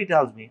if somebody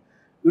tells me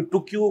it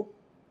took you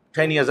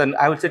 10 years, and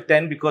I would say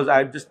 10 because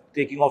I'm just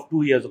taking off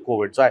 2 years of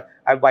COVID. So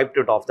I wiped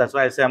it off. That's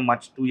why I say I'm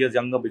 2 years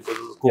younger, because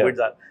COVID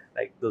are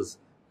like those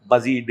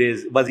buzzy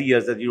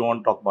years that you don't want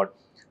to talk about.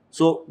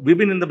 So we've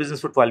been in the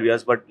business for 12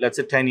 years, but let's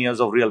say 10 years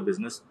of real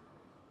business.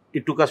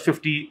 It took us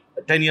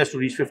 10 years to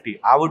reach 50.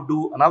 I would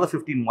do another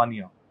 50 in 1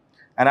 year.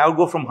 And I would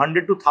go from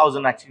 100 to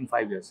 1,000 actually in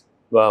 5 years.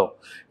 Wow.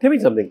 Tell me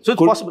something. So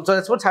it's possible. So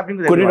that's what's happening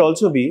with everyone. Could it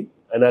also be,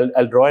 and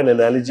I'll draw an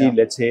analogy,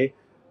 let's say,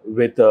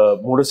 with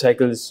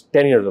motorcycles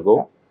 10 years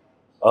ago,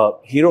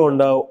 Hero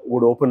Honda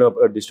would open up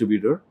a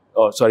distributor,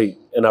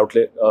 an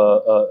outlet,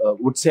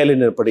 would sell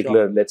in a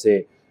particular, let's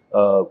say,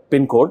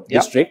 pin code,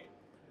 district.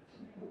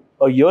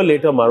 A year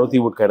later, Maruti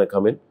would kind of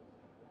come in.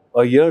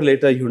 A year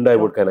later, Hyundai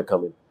would kind of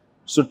come in.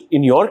 So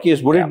in your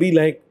case, would it be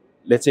like,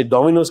 let's say,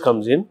 Domino's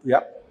comes in,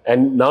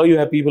 and now you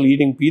have people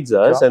eating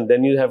pizzas, and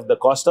then you have the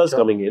Costas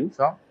coming in,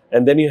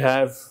 and then you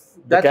have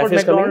that's what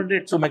McDonald's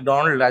did. So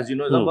McDonald's, as you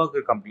know, is a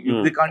burger company.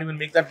 They can't even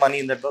make that money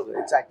in that burger.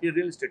 It's actually a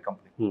real estate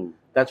company.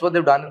 That's what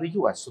they've done in the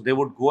US. So they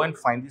would go and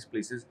find these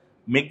places,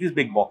 make these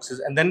big boxes,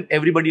 and then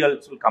everybody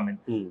else will come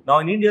in. Now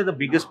in India, the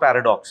biggest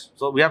paradox.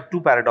 So we have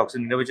 2 paradoxes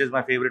in India, which is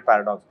my favorite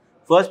paradox.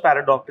 First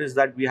paradox is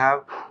that we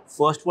have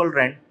first world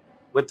rent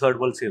with third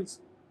world sales.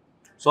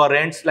 So our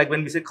rents, like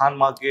when we say Khan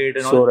Market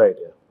and all,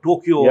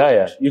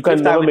 Tokyo, you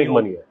can never make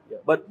money.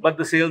 But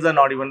the sales are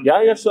not even.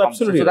 So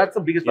absolutely. So that's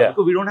the biggest part,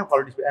 because we don't have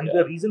quality space. And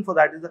the reason for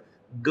that is the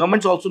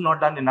government's also not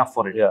done enough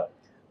for it.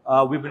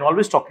 We've been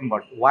always talking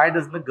about why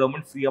doesn't the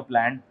government free up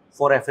land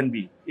for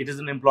F&B? It is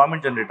an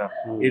employment generator.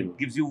 It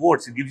gives you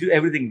votes. It gives you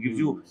everything. It gives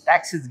you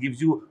taxes. Gives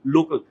you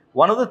local.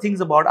 One of the things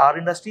about our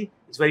industry,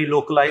 it's very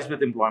localized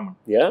with employment.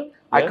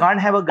 I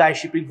can't have a guy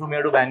shipping from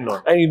here to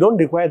Bangalore. And you don't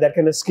require that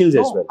kind of skills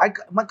as well.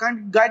 My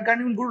guy can't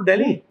even go to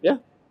Delhi.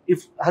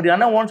 If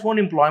Haryana wants more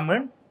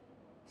employment,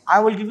 I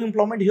will give you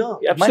employment here.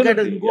 My guy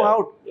doesn't go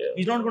out.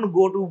 He's not going to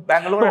go to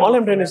Bangalore. No, all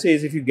I'm trying to say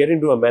is if you get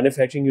into a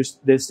manufacturing,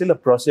 there's still a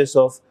process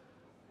of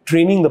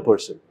training the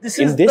person. This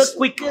is the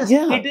quickest.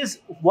 It is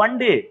one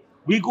day.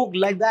 We go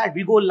like that.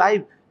 We go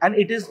live. And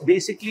it is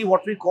basically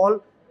what we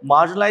call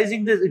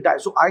marginalizing this entire.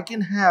 So I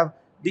can have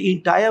the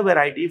entire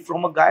variety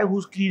from a guy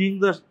who's cleaning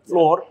the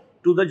floor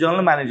to the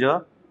general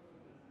manager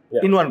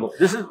in one go.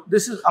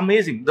 This is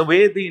amazing. The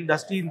way the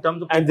industry in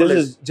terms of and this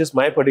is just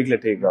my particular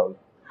take, Rahul.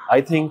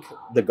 I think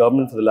the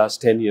government for the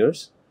last 10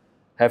 years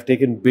have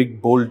taken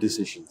big, bold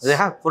decisions. They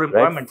have for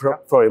employment, right?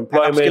 For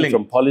employment,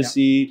 from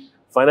policy,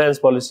 finance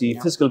policy,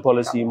 fiscal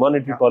policy,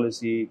 monetary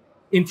policy,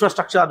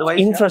 infrastructure. Otherwise,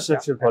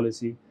 infrastructure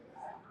policy.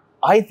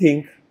 I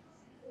think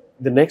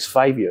the next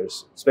 5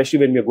 years, especially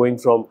when we are going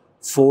from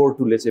 4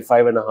 to let's say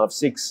 5.5,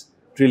 6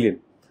 trillion,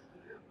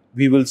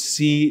 we will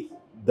see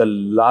the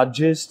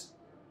largest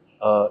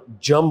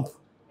jump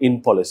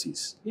in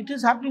policies. It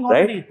is happening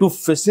already. Right? To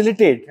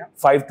facilitate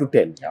 5 to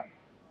 10.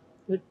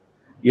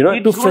 You know,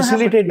 to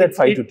facilitate that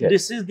 5 to 10.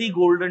 This is the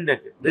golden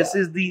decade. This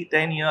is the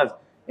 10 years.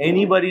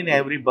 Anybody and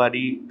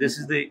everybody, this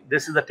is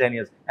the 10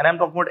 years. And I'm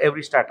talking about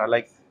every strata.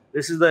 Like,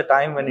 this is the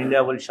time when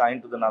India will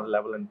shine to another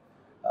level. And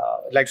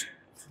like,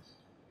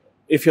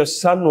 if your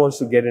son wants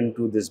to get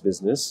into this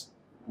business,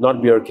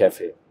 not Beer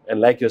Cafe, and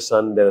like your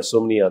son, there are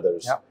so many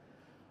others.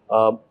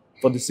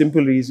 For the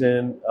simple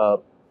reason,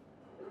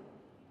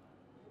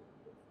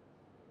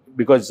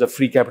 because it's a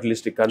free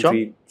capitalistic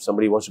country,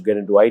 somebody wants to get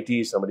into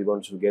IT, somebody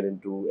wants to get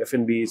into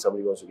F&B,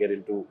 somebody wants to get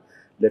into,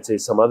 let's say,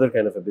 some other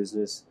kind of a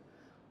business.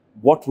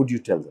 What would you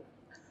tell them?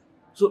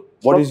 So,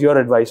 what is your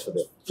advice for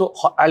them? So,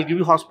 I'll give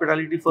you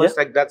hospitality first.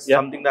 Like, that's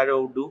something that I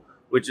would do,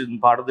 which is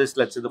part of this,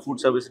 let's say, the food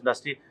service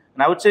industry.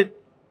 And I would say,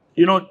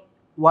 you know,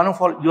 one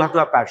of all, you have to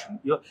have passion.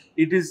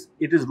 It is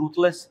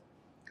ruthless,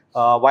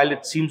 while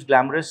it seems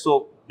glamorous.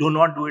 So, do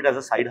not do it as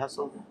a side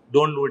hustle.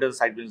 Don't do it as a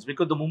side business.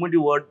 Because the moment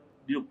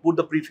you put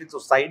the prefix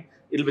of side,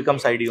 it'll become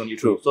sidey only.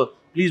 True. So,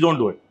 please don't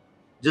do it.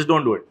 Just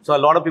don't do it. So, a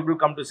lot of people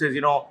come to say,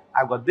 you know,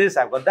 I've got this,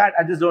 I've got that.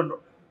 I just don't.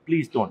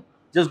 Please don't.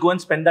 Just go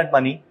and spend that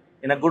money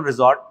in a good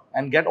resort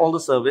and get all the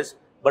service,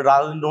 but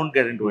rather than don't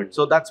get into it.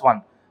 So, that's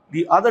one.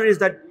 The other is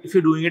that if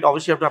you're doing it,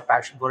 obviously you have to have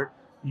passion for it.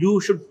 You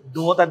should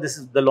know that this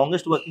is the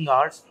longest working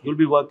hours. You'll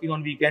be working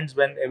on weekends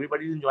when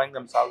everybody's enjoying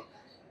themselves.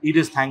 It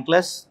is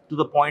thankless to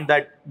the point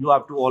that you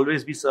have to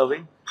always be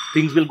serving.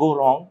 Things will go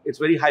wrong. It's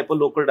very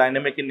hyper-local,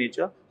 dynamic in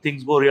nature.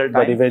 Things go real time.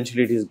 But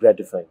eventually it is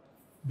gratifying.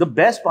 The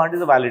best part is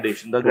the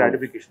validation, the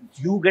gratification.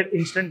 You get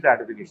instant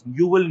gratification.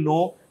 You will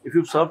know if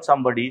you've served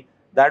somebody,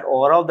 that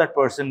aura of that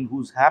person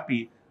who's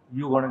happy,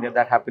 you're going to get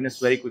that happiness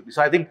very quickly.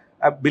 So I think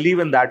I believe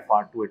in that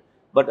part to it.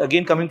 But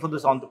again, coming from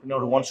this entrepreneur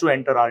who wants to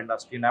enter our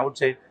industry, and I would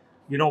say,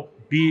 you know,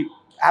 be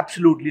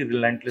absolutely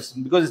relentless,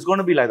 because it's going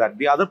to be like that.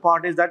 The other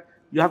part is that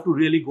you have to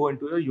really go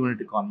into a unit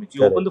economics.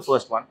 You open the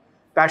first one.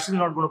 Passion is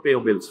not going to pay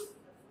your bills.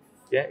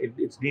 Yeah,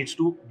 it needs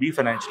to be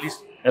financially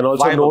and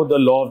also viable. Know the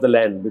law of the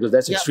land, because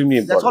that's extremely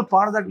important. That's all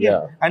part of that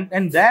game.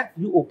 And that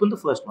you open the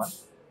first one.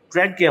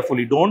 Tread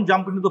carefully. Don't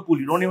jump into the pool.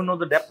 You don't even know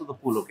the depth of the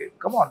pool. Okay,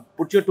 come on.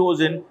 Put your toes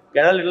in.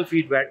 Get a little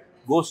feet wet.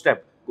 Go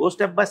step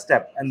by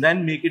step, and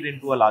then make it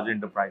into a larger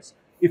enterprise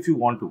if you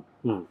want to.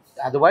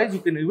 Otherwise, you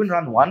can even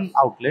run one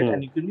outlet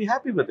and you can be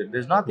happy with it.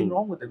 There's nothing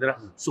wrong with it. There are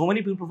so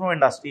many people from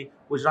industry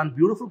which run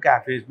beautiful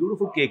cafes,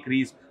 beautiful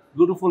cakeries,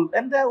 beautiful,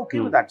 and they're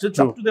okay with that. So it's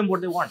up to them what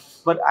they want.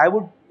 But I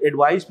would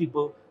advise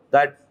people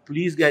that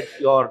please get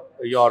your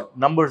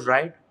numbers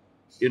right.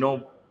 You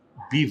know,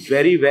 be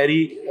very,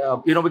 very,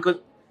 you know, because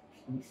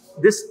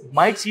this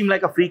might seem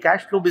like a free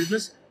cash flow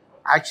business.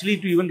 Actually,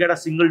 to even get a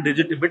single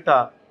digit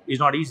EBITDA is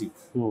not easy.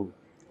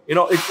 You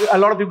know, a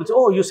lot of people say,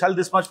 oh, you sell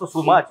this much for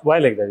so much. Why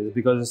like that? Is it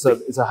because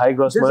it's a high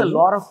gross margin? There's a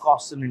lot of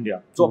costs in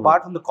India. So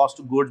apart from the cost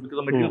of goods, because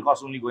the material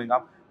costs are only going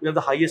up, we have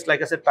the highest,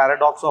 like I said,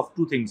 paradox of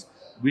two things.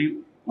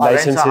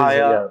 Licenses are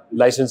higher.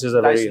 Licenses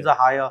are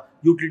higher.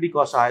 Utility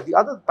costs are higher. The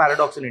other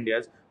paradox in India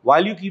is,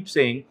 while you keep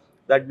saying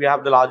that we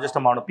have the largest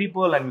amount of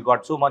people and we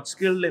got so much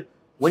skill,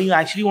 when you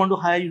actually want to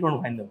hire, you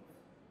don't find them.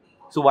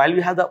 So while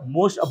we have the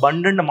most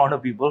abundant amount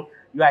of people,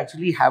 you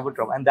actually have a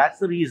trouble. And that's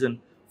the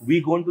reason we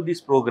go into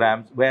these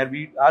programs where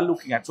we are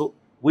looking at. So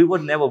we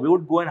would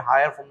go and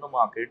hire from the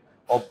market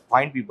or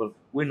find people.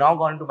 We're now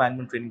gone into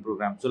management training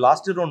programs. So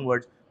last year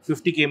onwards,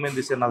 50 came in,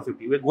 this year another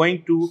 50. We're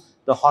going to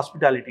the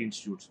hospitality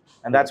institutes.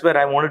 And that's where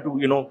I wanted to,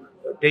 you know,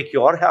 take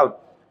your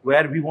help,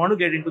 where we want to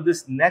get into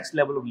this next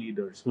level of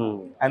leaders.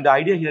 And the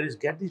idea here is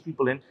get these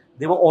people in.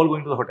 They were all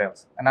going to the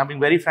hotels. And I'm being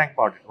very frank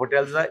about it.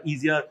 Hotels are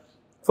easier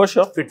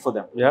fit for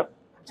them.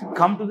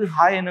 Come to this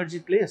high energy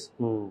place.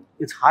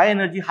 It's high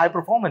energy, high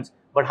performance.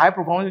 But high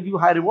performance will give you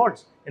high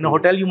rewards. In a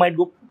hotel, you might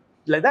go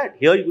like that.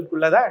 Here, you could go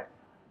like that.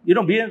 You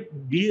know,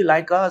 be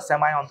like a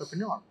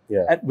semi-entrepreneur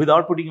and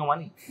without putting your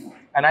money.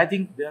 And I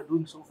think they are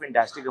doing so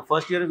fantastic. The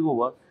first year is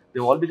over.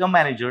 They've all become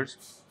managers.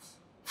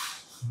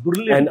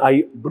 Brilliant.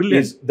 And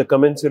is the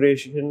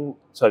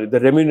the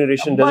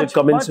remuneration, does it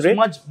commensurate?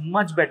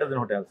 Much better than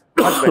hotels.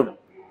 Much better.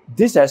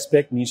 This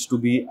aspect needs to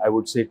be, I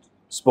would say,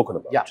 spoken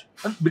about. Yeah,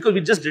 because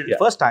we just did it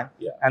first time.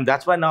 And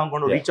that's why now I'm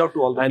going to reach out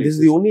to all the places. This is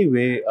the only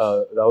way,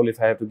 Rahul,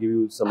 if I have to give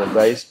you some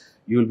advice,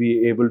 you'll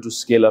be able to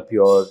scale up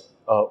your,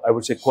 I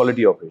would say,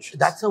 quality operations.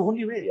 That's the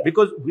only way.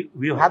 Because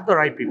we have the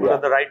right people,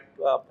 the right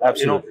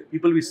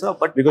people we serve.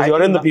 But because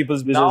you're in the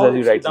people's business, as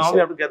you rightly said. Now we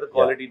have to get the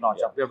quality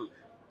notch up.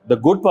 The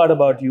good part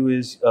about you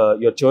is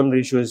your churn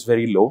ratio is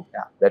very low.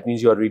 That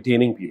means you're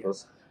retaining people.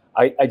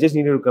 I just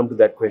needed to come to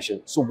that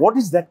question. So what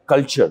is that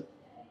culture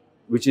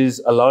which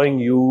is allowing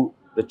you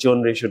the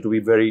churn ratio to be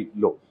very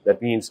low?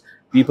 That means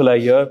people are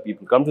here,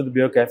 people come to the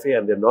beer cafe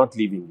and they're not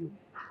leaving you.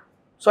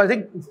 So I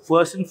think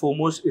first and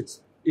foremost,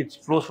 it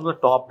flows from the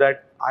top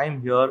that I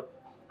am here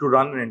to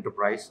run an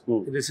enterprise.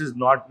 This is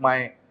not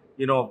my,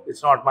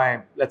 it's not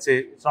my, let's say,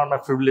 it's not my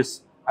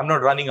frivolous. I'm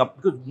not running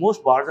up, because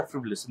most bars are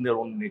frivolous in their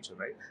own nature,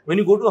 right? When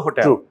you go to a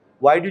hotel,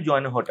 why do you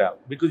join a hotel?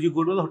 Because you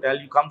go to the hotel,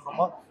 you come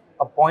from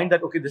a point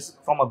that, okay, this is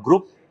from a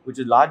group which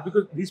is large,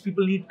 because these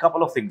people need a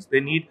couple of things. They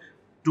need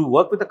to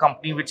work with a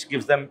company which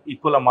gives them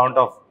equal amount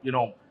of,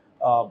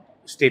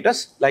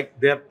 status, like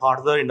they're part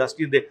of the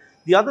industry.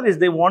 The other is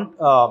they want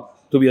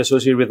to be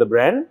associated with a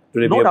brand.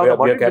 No doubt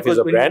about it, because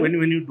when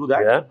you do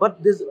that,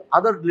 but there's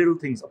other little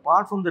things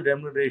apart from the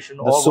remuneration.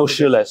 The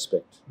social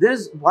aspect.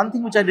 There's one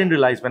thing which I didn't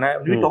realize when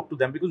we talk to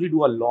them, because we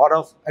do a lot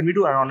of, and we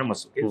do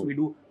anonymous. Okay, so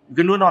you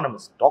can do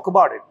anonymous. Talk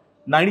about it.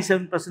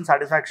 97%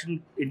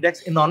 satisfaction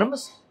index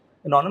anonymous.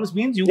 Anonymous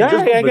means you just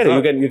I get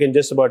it. You can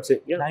just about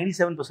say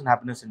 97%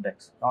 happiness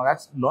index. Now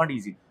that's not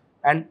easy.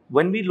 And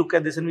when we look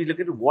at this and we look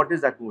at what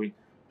is that moving,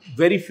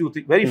 very few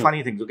things, very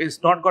funny things. Okay,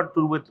 it's not got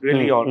to do with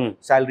really your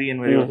salary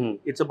and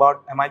it's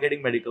about, am I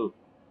getting medical?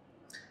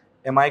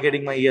 Am I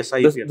getting my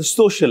ESI? The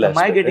social aspect.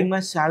 Am I getting my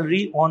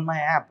salary on my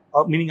app?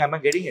 Or meaning, am I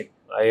getting it?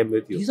 I am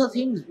with you. These are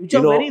things which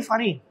are very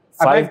funny.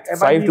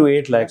 5 to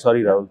 8 lakhs.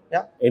 Sorry, Rahul.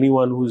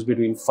 Anyone who's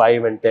between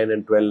 5 and 10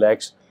 and 12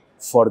 lakhs,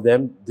 for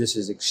them, this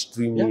is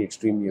extremely,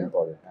 extremely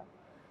important.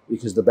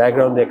 Because the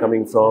background they're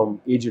coming from,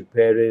 aged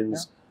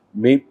parents,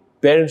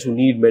 parents who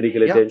need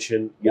medical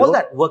attention. All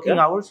that, working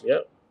hours.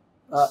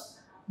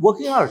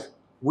 Working hours.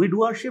 We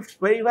do our shifts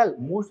very well.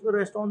 Most of the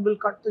restaurants will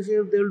cut the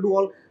shift.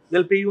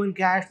 They'll pay you in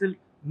cash.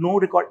 No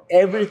record.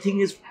 Everything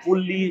is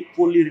fully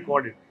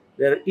recorded.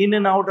 They're in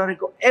and out are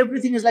recorded.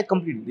 Everything is like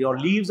complete. Your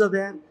leaves are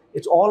there.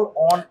 It's all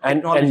on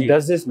technology. And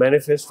does this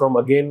manifest from,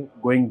 again,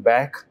 going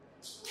back,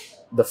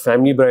 the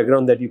family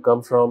background that you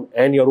come from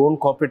and your own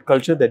corporate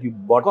culture that you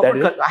bought that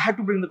in? I had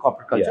to bring the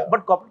corporate culture.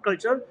 But corporate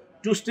culture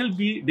to still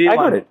be day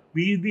one.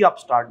 Be the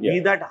upstart. Be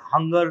that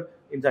hunger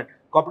inside.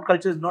 Corporate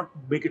culture is not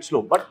make it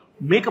slow, but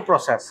make a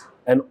process.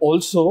 And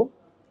also,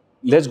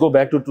 let's go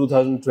back to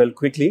 2012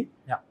 quickly.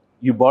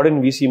 You bought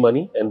in VC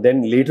money, and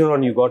then later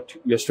on you got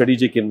your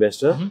strategic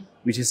investor,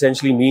 which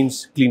essentially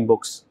means clean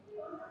books.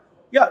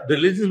 Yeah,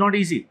 diligence is not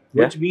easy,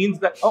 which means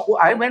that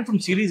I went from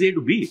Series A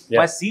to B.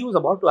 My C was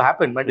about to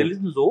happen. My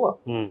diligence was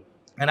over.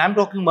 And I'm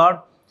talking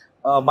about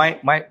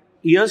my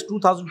years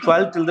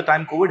 2012 till the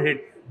time COVID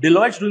hit.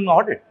 Deloitte's doing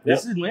audit.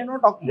 This is we're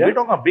not talking. We're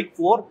talking about Big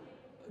Four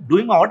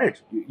doing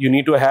audit. You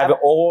need to have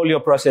all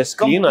your process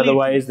clean,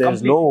 otherwise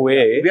there's no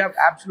way. We have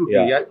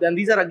absolutely. And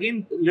these are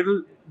again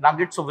little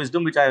nuggets of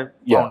wisdom which I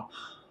found.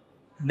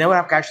 Never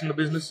have cash in the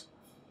business.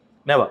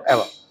 Never,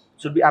 ever.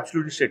 Should be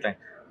absolutely straight line.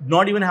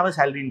 Not even have a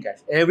salary in cash.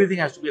 Everything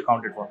has to be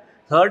accounted for.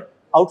 Third,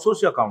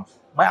 outsource your accounts.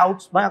 My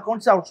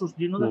accounts are outsourced.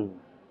 Do you know that?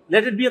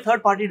 Let it be a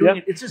third party doing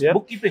it. It's just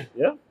bookkeeping.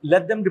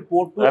 Let them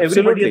report to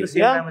everybody at the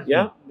same time as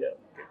me.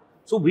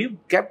 So we've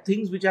kept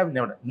things which I've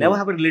never done. Never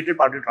have a related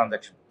party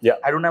transaction.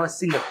 I don't have a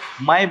single.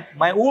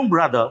 My own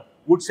brother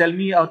would sell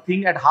me a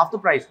thing at half the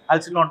price.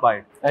 I'll still not buy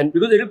it. And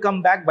because it will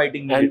come back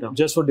biting me later.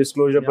 Just for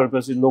disclosure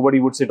purposes, nobody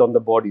would sit on the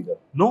board either.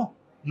 No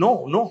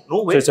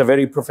way. So it's a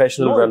very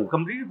professional run.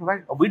 Completely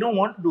professional. We don't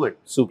want to do it.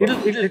 Super.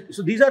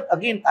 So these are,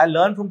 again, I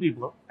learn from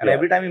people. And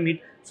every time we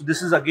meet, so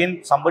this is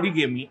again, somebody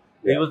gave me,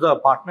 he was the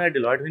partner at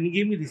Deloitte, and he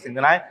gave me these things.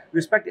 And I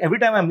respect, every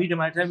time I meet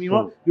him, I tell him,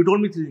 you told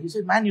me 3 things. He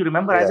said, man, you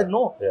remember? I said,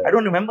 no, I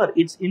don't remember.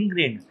 It's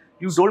ingrained.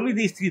 You told me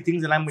these 3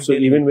 things and I'm So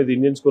even with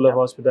Indian School of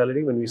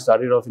Hospitality, when we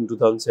started off in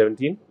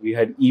 2017, we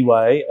had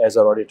EY as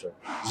our auditor.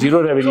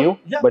 Zero revenue,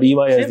 but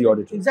EY as the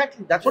auditor.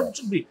 Exactly. That's what it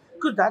should be.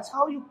 Because that's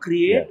how you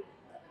create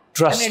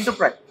trust. An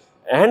enterprise.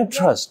 And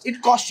trust.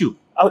 It costs you.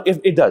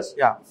 It does.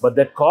 But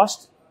that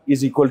cost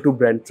is equal to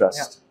brand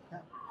trust.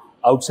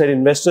 Outside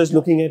investors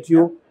looking at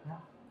you,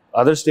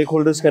 other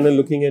stakeholders kind of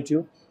looking at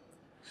you.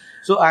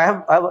 So I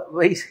have a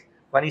very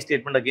funny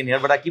statement again here,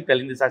 but I keep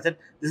telling this. I said,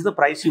 this is the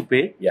price you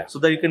pay so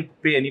that you can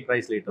pay any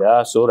price later.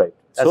 Yeah, so right.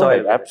 That's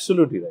right.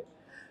 Absolutely right.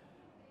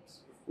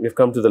 We've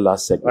come to the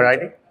last segment. All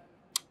righty.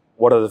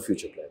 What are the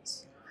future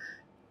plans?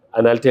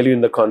 And I'll tell you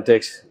in the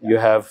context, you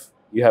have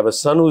a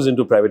son who's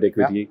into private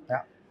equity,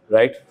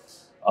 right?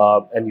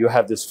 And you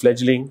have this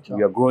fledgling.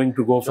 You are growing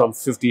to go from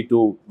 50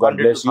 to, God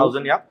bless you.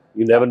 1,000,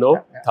 You never know.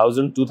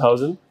 1,000,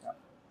 2,000.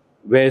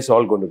 Where it's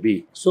all going to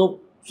be.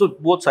 So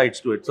both sides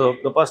to it. So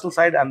the personal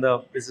side and the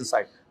business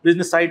side.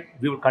 Business side,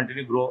 we will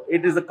continue to grow.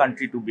 It is the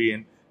country to be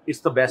in. It's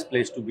the best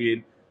place to be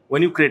in.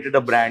 When you created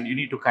a brand, you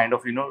need to kind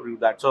of, do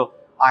that. So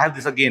I have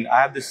this again.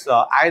 I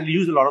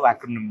use a lot of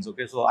acronyms.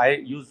 Okay. So I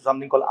use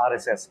something called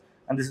RSS.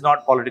 And this is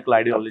not political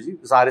ideology.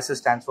 This RSS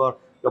stands for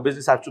your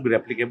business has to be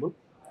replicable.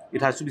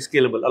 It has to be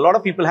scalable. A lot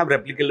of people have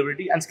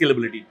replicability and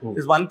scalability.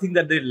 There's one thing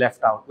that they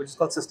left out, which is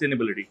called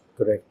sustainability.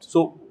 Correct.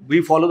 So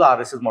we follow the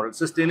RSS model.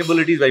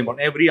 Sustainability is very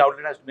important. Every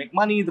outlet has to make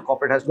money. The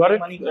corporate has to make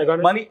money.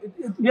 Money.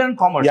 We are in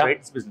commerce, right?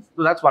 It's business.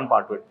 So that's one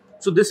part to it.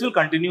 So this will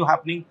continue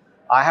happening.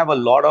 I have a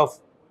lot of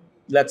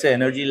let's say,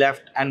 energy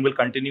left and will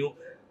continue.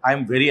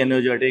 I'm very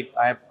energetic.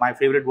 My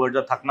favorite words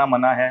are "thakna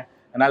mana hai,"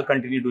 and I'll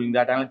continue doing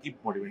that and I'll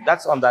keep motivating.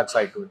 That's on that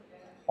side to it.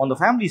 On the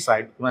family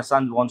side, my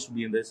son wants to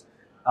be in this.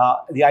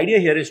 The idea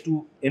here is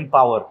to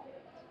empower,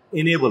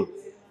 enable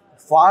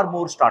far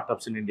more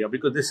startups in India,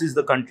 because this is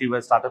the country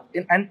where startups,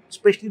 and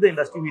especially the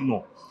industry we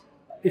know.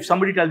 If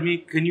somebody tells me,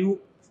 can you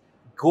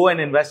go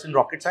and invest in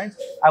rocket science,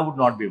 I would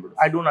not be able to.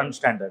 I don't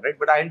understand that, right?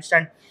 But I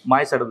understand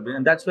my side of the business,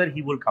 and that's where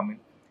he will come in.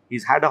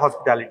 He's had a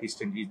hospitality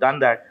stint, he's done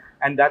that,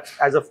 and that's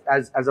as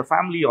a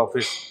family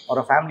office or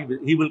a family,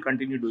 he will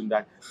continue doing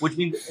that, which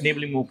means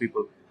enabling more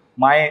people.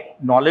 My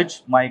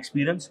knowledge, my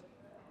experience,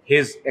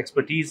 his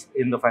expertise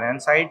in the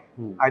finance side,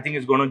 I think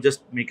is going to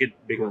just make it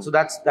bigger. So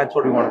that's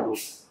what we want to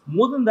do.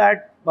 More than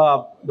that,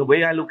 the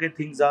way I look at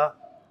things are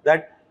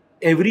that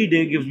every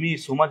day gives me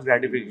so much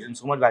gratification,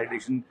 so much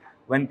validation.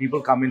 When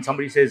people come in,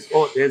 somebody says,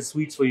 "Oh, there's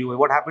sweets for you.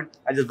 What happened?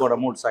 I just bought a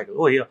motorcycle.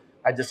 Oh, here,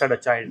 I just had a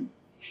child."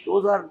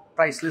 Those are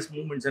priceless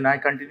moments, and I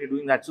continue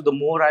doing that. So the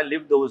more I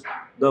live those,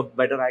 the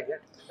better I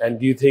get. And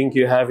do you think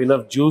you have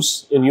enough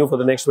juice in you for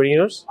the next 20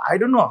 years? I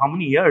don't know how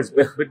many years,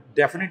 but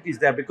definitely it's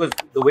there, because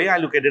the way I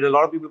look at it, a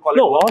lot of people call it...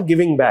 No, or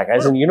giving back.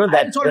 As in,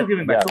 that... It's all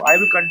giving back. Yeah. So I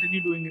will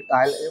continue doing it.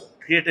 I'll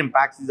create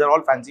impacts. These are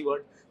all fancy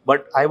words,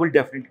 but I will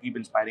definitely keep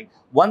inspiring.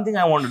 One thing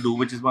I want to do,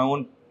 which is my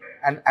own,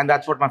 and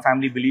that's what my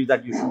family believes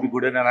that you should be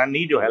good at, and I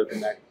need your help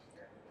in that.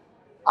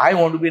 I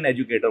want to be an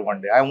educator one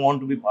day. I want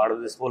to be part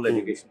of this whole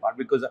education part,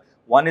 because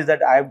one is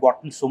that I've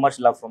gotten so much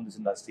love from this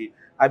industry.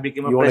 I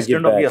became a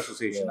president of the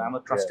association. Yeah. I'm a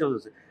trustee of the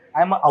association.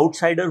 I'm an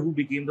outsider who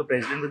became the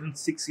president within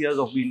 6 years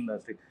of being in the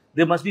industry.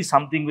 There must be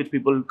something which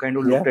people kind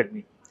of looked at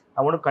me.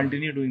 I want to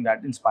continue doing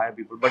that, inspire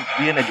people, but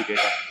be an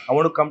educator. I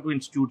want to come to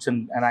institutes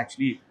and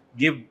actually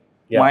give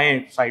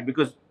my side,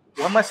 because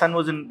when my son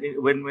was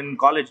when in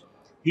college,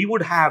 he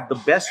would have the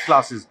best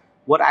classes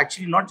were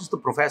actually not just the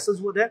professors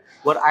who were there,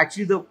 were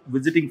actually the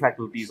visiting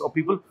faculties or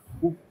people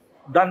who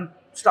done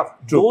stuff.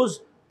 True.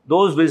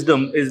 Those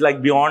wisdom is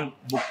like beyond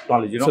book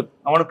knowledge, So,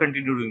 I want to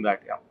continue doing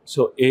that,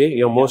 So,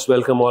 you're most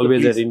welcome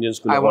always at Indian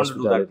School of Hospitality. I want to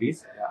do that,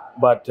 please.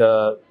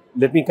 But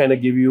let me kind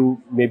of give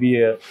you maybe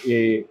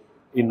a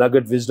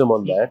nugget wisdom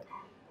on that.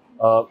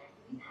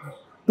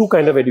 Two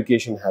kind of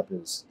education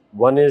happens.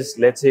 One is,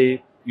 let's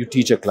say you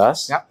teach a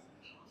class. Yeah.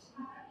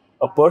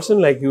 A person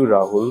like you,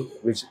 Rahul,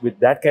 with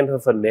that kind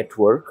of a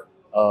network,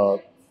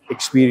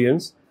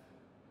 experience,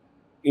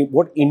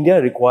 what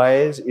India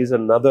requires is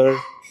another,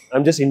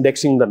 I'm just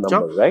indexing the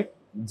number, right?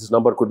 This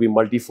number could be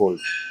multifold.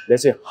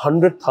 Let's say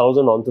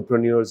 100,000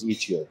 entrepreneurs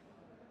each year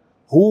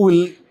who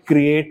will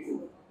create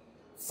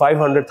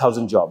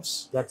 500,000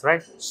 jobs. That's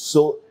right.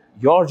 So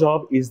your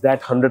job is that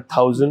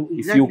 100,000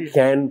 if you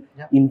can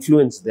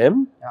influence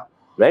them,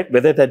 right?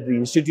 Whether it's at the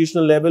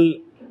institutional level,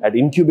 at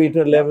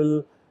incubator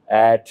level,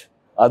 at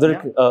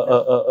other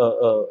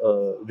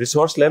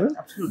resource level,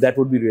 absolutely. That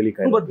would be really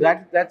kind of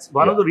but that's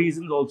one of the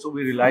reasons also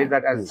we realize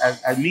that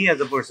as me as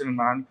a person in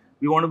man,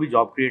 we want to be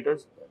job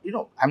creators.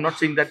 I'm not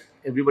saying that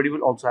everybody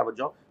will also have a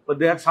job, but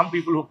there are some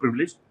people who are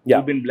privileged,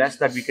 who've been blessed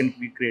that we can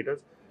be creators.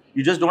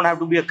 You just don't have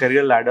to be a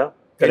career ladder.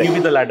 Can you be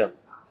the ladder?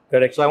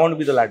 Correct. So I want to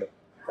be the ladder.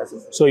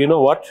 So you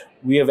know what?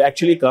 We have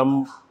actually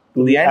come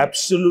to the end.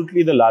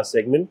 Absolutely the last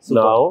segment. Super.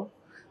 Now,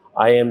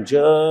 I am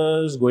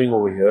just going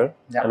over here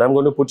and I'm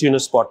going to put you in a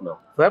spot now.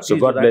 So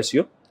God bless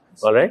you.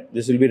 All right.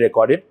 This will be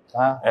recorded.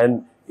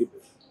 And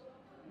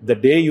the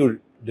day you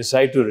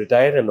decide to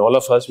retire and all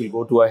of us will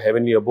go to our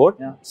heavenly abode,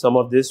 some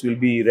of this will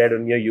be read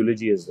on your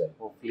eulogy as well.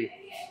 Hopefully.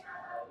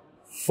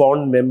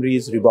 Fond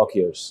memories, Reebok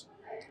years.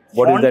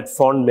 What is that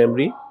fond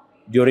memory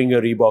during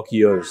your Reebok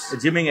years?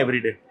 Gymming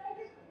every day.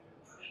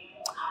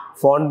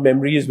 Fond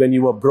memories when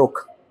you were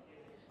broke.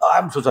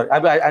 I'm so sorry.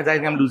 I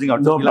think I'm losing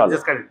out. No problem.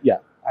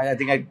 I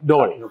think I... Don't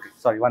worry. Okay,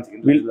 sorry, one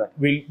second.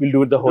 We'll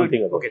do it the whole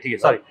thing again. Okay,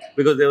 sorry.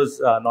 Because there was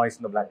noise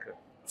in the background.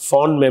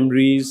 Fond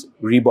memories,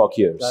 Reebok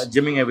years.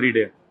 Gymming every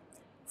day.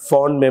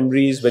 Fond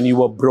memories when you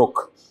were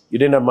broke. You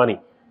didn't have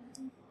money.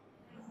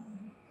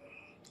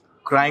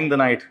 Crying the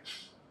night.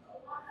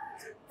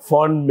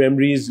 Fond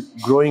memories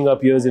growing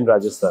up years in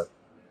Rajasthan.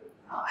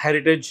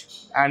 Heritage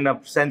and a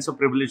sense of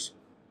privilege.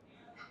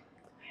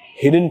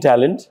 Hidden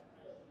talent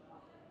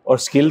or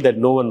skill that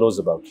no one knows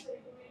about.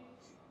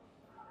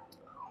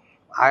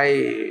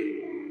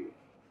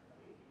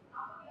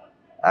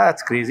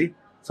 That's crazy.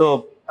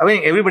 So, I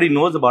mean, everybody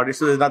knows about it,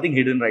 so there's nothing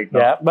hidden right now.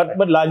 Yeah,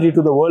 but largely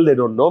to the world, they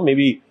don't know.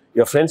 Maybe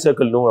your friend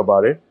circle know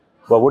about it.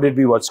 But would it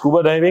be what?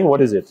 Scuba diving?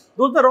 What is it?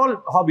 Those are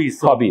all hobbies.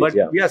 So, hobbies, but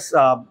yes.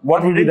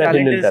 What would be that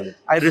hidden talent?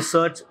 I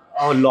research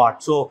a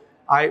lot. So,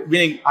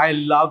 I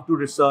love to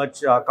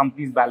research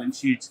companies' balance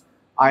sheets.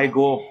 I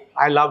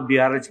love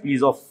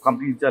DRHPs of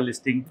companies that are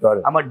listing.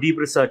 I'm a deep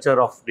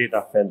researcher of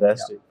data.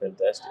 Fantastic,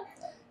 fantastic.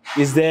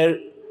 Is there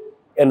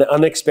an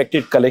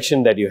unexpected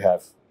collection that you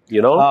have?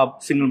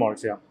 Single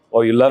malts,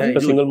 Oh, you love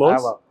your single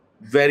malts? I have a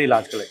very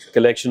large collection.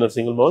 Collection of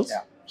single malts?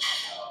 Yeah.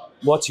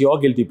 What's your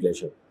guilty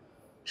pleasure?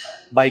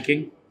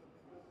 Biking.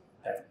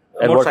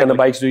 And what kind of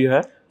bikes do you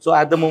have? So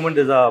at the moment,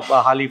 there's a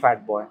Harley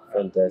Fat Boy.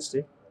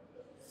 Fantastic.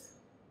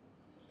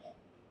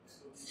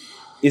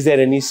 is there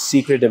any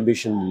secret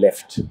ambition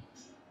left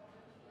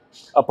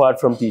apart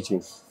from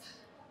teaching?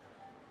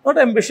 Not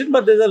ambition,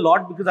 but there's a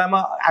lot because I'm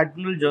a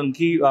adrenaline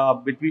junkie.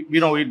 We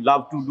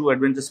love to do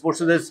adventure sports,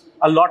 so there's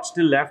a lot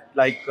still left.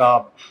 Like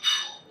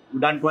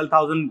we've done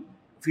 12,000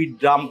 feet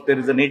jump. There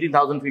is an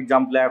 18,000 feet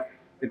jump left.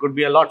 There could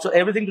be a lot. So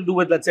everything to do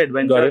with, let's say,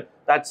 adventure.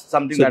 That's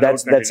something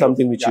that's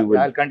something which you will.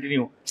 I'll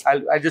continue.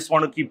 I just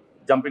want to keep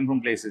jumping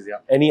from places. Yeah.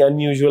 Any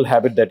unusual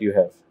habit that you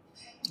have?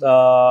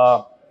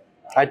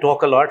 I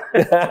talk a lot.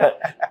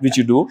 Which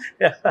you do,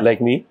 like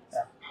me.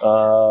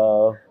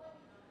 Yeah.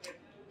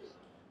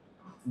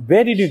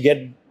 Where did you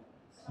get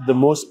the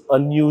most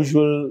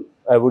unusual,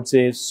 I would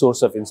say,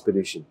 source of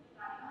inspiration?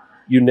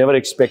 You never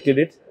expected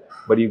it,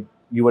 but you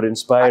were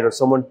inspired, or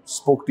someone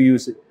spoke to you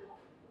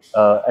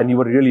and you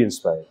were really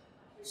inspired.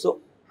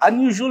 So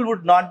unusual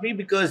would not be,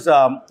 because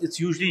it's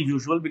usually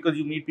usual, because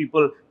you meet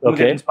people, you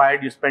get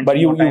inspired, you spend. But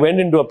you went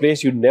into a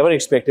place you never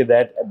expected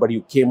that, but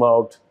you came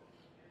out.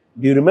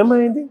 Do you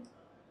remember anything?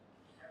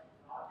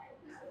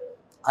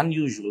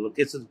 Unusual.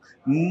 Okay, so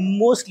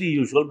mostly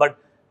usual, but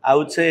I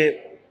would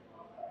say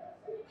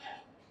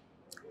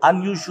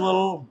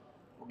unusual,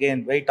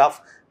 again, very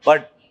tough.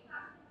 But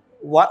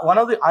one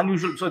of the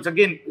unusual, so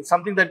it's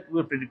something that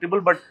were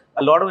predictable, but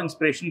a lot of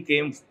inspiration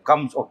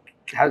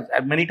has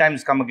many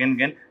times come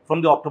again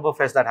from the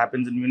Oktoberfest that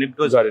happens in Munich,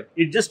 because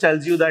it just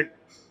tells you that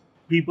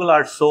people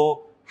are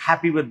so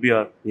happy with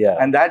beer,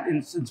 and that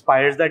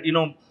inspires that,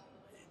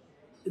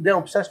 they're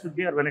obsessed with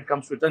beer when it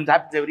comes to it, and it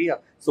happens every year.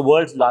 It's the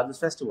world's largest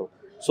festival,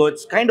 so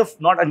it's kind of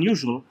not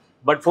unusual,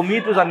 but for me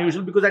it was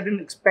unusual because I didn't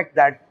expect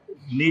that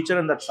nature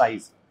and that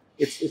size.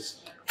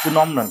 It's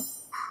phenomenal.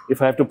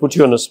 If I have to put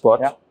you on a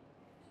spot,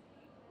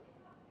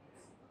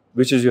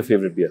 which is your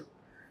favorite beer?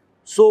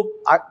 So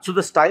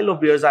the style of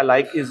beers I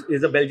like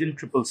is a Belgian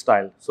triple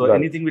style. So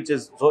anything which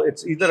is, so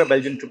it's either a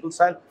Belgian triple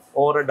style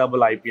or a double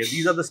IPA.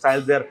 These are the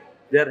styles. They're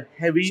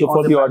heavy. So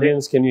for the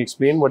audience, can you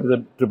explain what is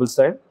the triple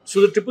style?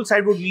 So the triple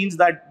style would means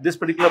that this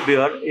particular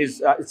beer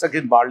is it's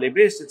again barley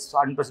based. It's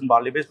 100%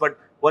 barley based. But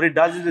what it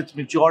does is it's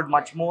matured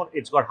much more.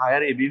 It's got higher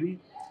ABV.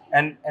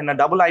 And a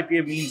double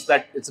IPA means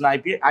that it's an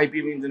IPA.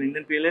 IPA means an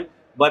Indian Pale Ale,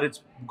 but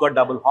it's got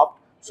double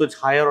hopped, so it's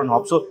higher on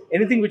hop. So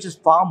anything which is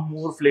far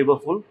more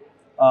flavorful,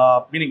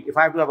 meaning if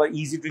I have to have an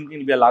easy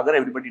drinking, it'll be a lager.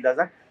 Everybody does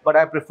that, but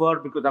I prefer,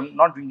 because I'm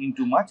not drinking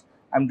too much,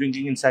 I'm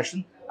drinking in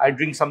session, I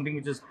drink something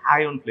which is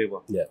high on flavor.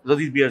 So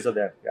these beers are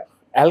there.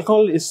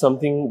 Alcohol is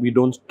something we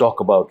don't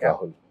talk about,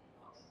 Rahul.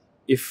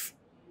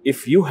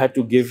 If you had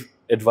to give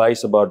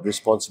advice about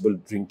responsible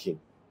drinking,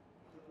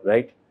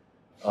 right?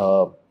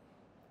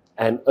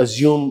 And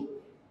assume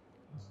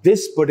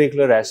this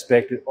particular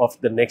aspect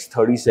of the next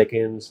 30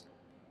 seconds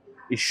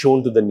is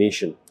shown to the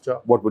nation,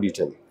 what would you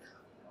tell me?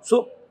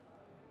 So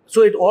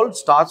it all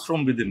starts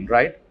from within,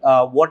 right?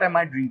 What am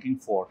I drinking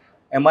for?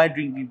 Am I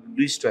drinking to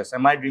de-stress?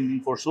 Am I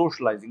drinking for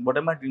socializing? What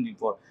am I drinking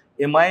for?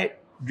 Am I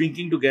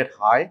drinking to get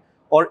high,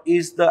 or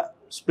is the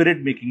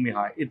spirit making me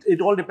high?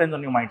 It all depends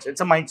on your mindset.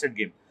 It's a mindset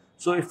game.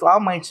 So if our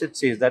mindset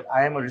says that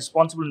I am a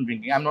responsible in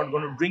drinking, I'm not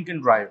going to drink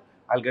and drive,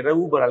 I'll get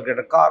an Uber, I'll get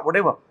a car,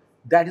 whatever.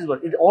 That is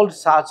what it all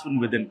starts from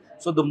within.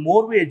 So the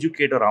more we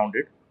educate around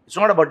it, it's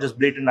not about just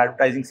blatant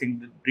advertising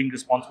saying drink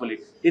responsibly.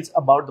 It's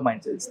about the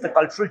mindset. It's the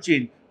cultural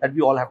change that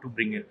we all have to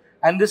bring in.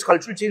 And this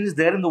cultural change is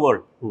there in the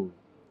world.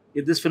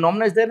 If this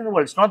phenomenon is there in the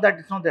world, it's not that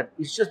it's not there.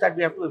 It's just that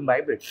we have to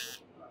imbibe it.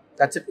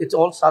 That's it. It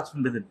all starts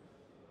from within.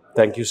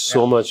 Thank you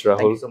so much, Rahul.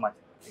 Thank you so much.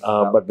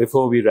 But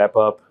before we wrap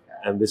up,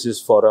 and this is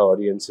for our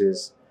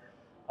audiences,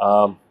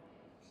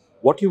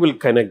 what you will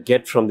kind of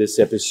get from this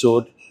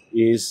episode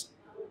is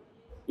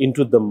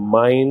into the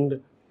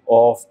mind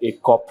of a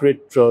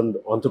corporate turned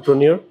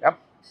entrepreneur.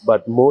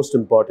 But most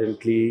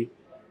importantly,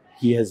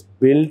 he has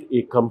built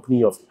a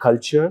company of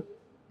culture.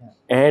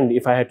 And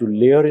if I had to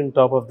layer in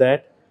top of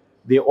that,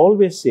 they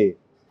always say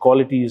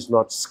quality is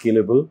not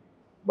scalable,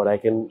 but I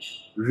can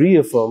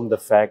reaffirm the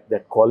fact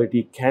that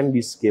quality can be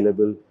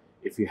scalable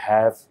if you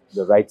have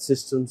the right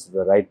systems,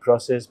 the right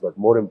process, but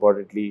more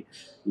importantly,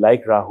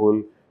 like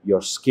Rahul,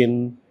 your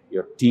skin,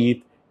 your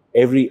teeth,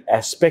 every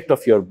aspect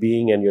of your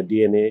being and your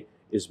DNA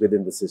is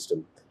within the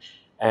system.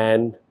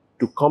 And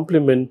to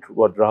complement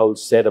what Rahul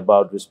said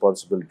about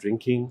responsible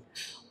drinking,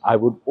 I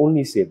would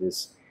only say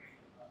this.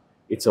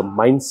 It's a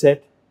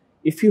mindset.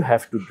 If you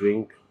have to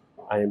drink,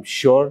 I am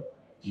sure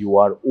you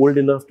are old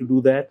enough to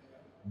do that,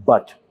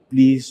 but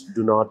please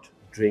do not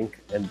drink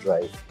and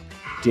drive.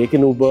 Take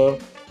an Uber,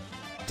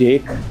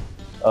 take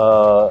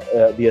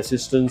the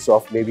assistance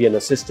of maybe an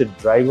assisted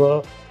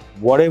driver,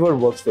 whatever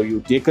works for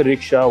you. Take a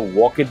rickshaw,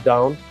 walk it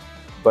down,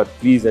 but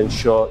please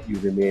ensure you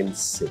remain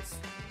safe.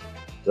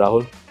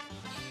 Rahul,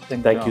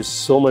 thank you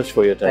so much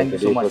for your time today.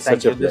 Thank you so much. It was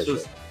such a pleasure. This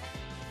was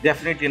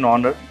definitely an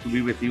honor to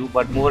be with you,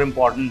 but more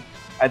important,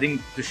 I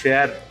think, to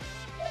share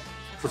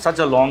for such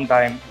a long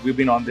time. We've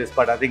been on this,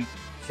 but I think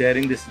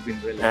sharing this has been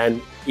brilliant.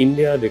 And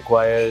India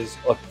requires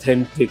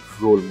authentic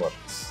role models.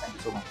 Thank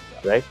you so much.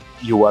 Right?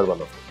 You are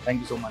one of them.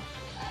 Thank you so much.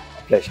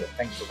 Pleasure.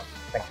 Thank you so much.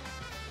 Thank you.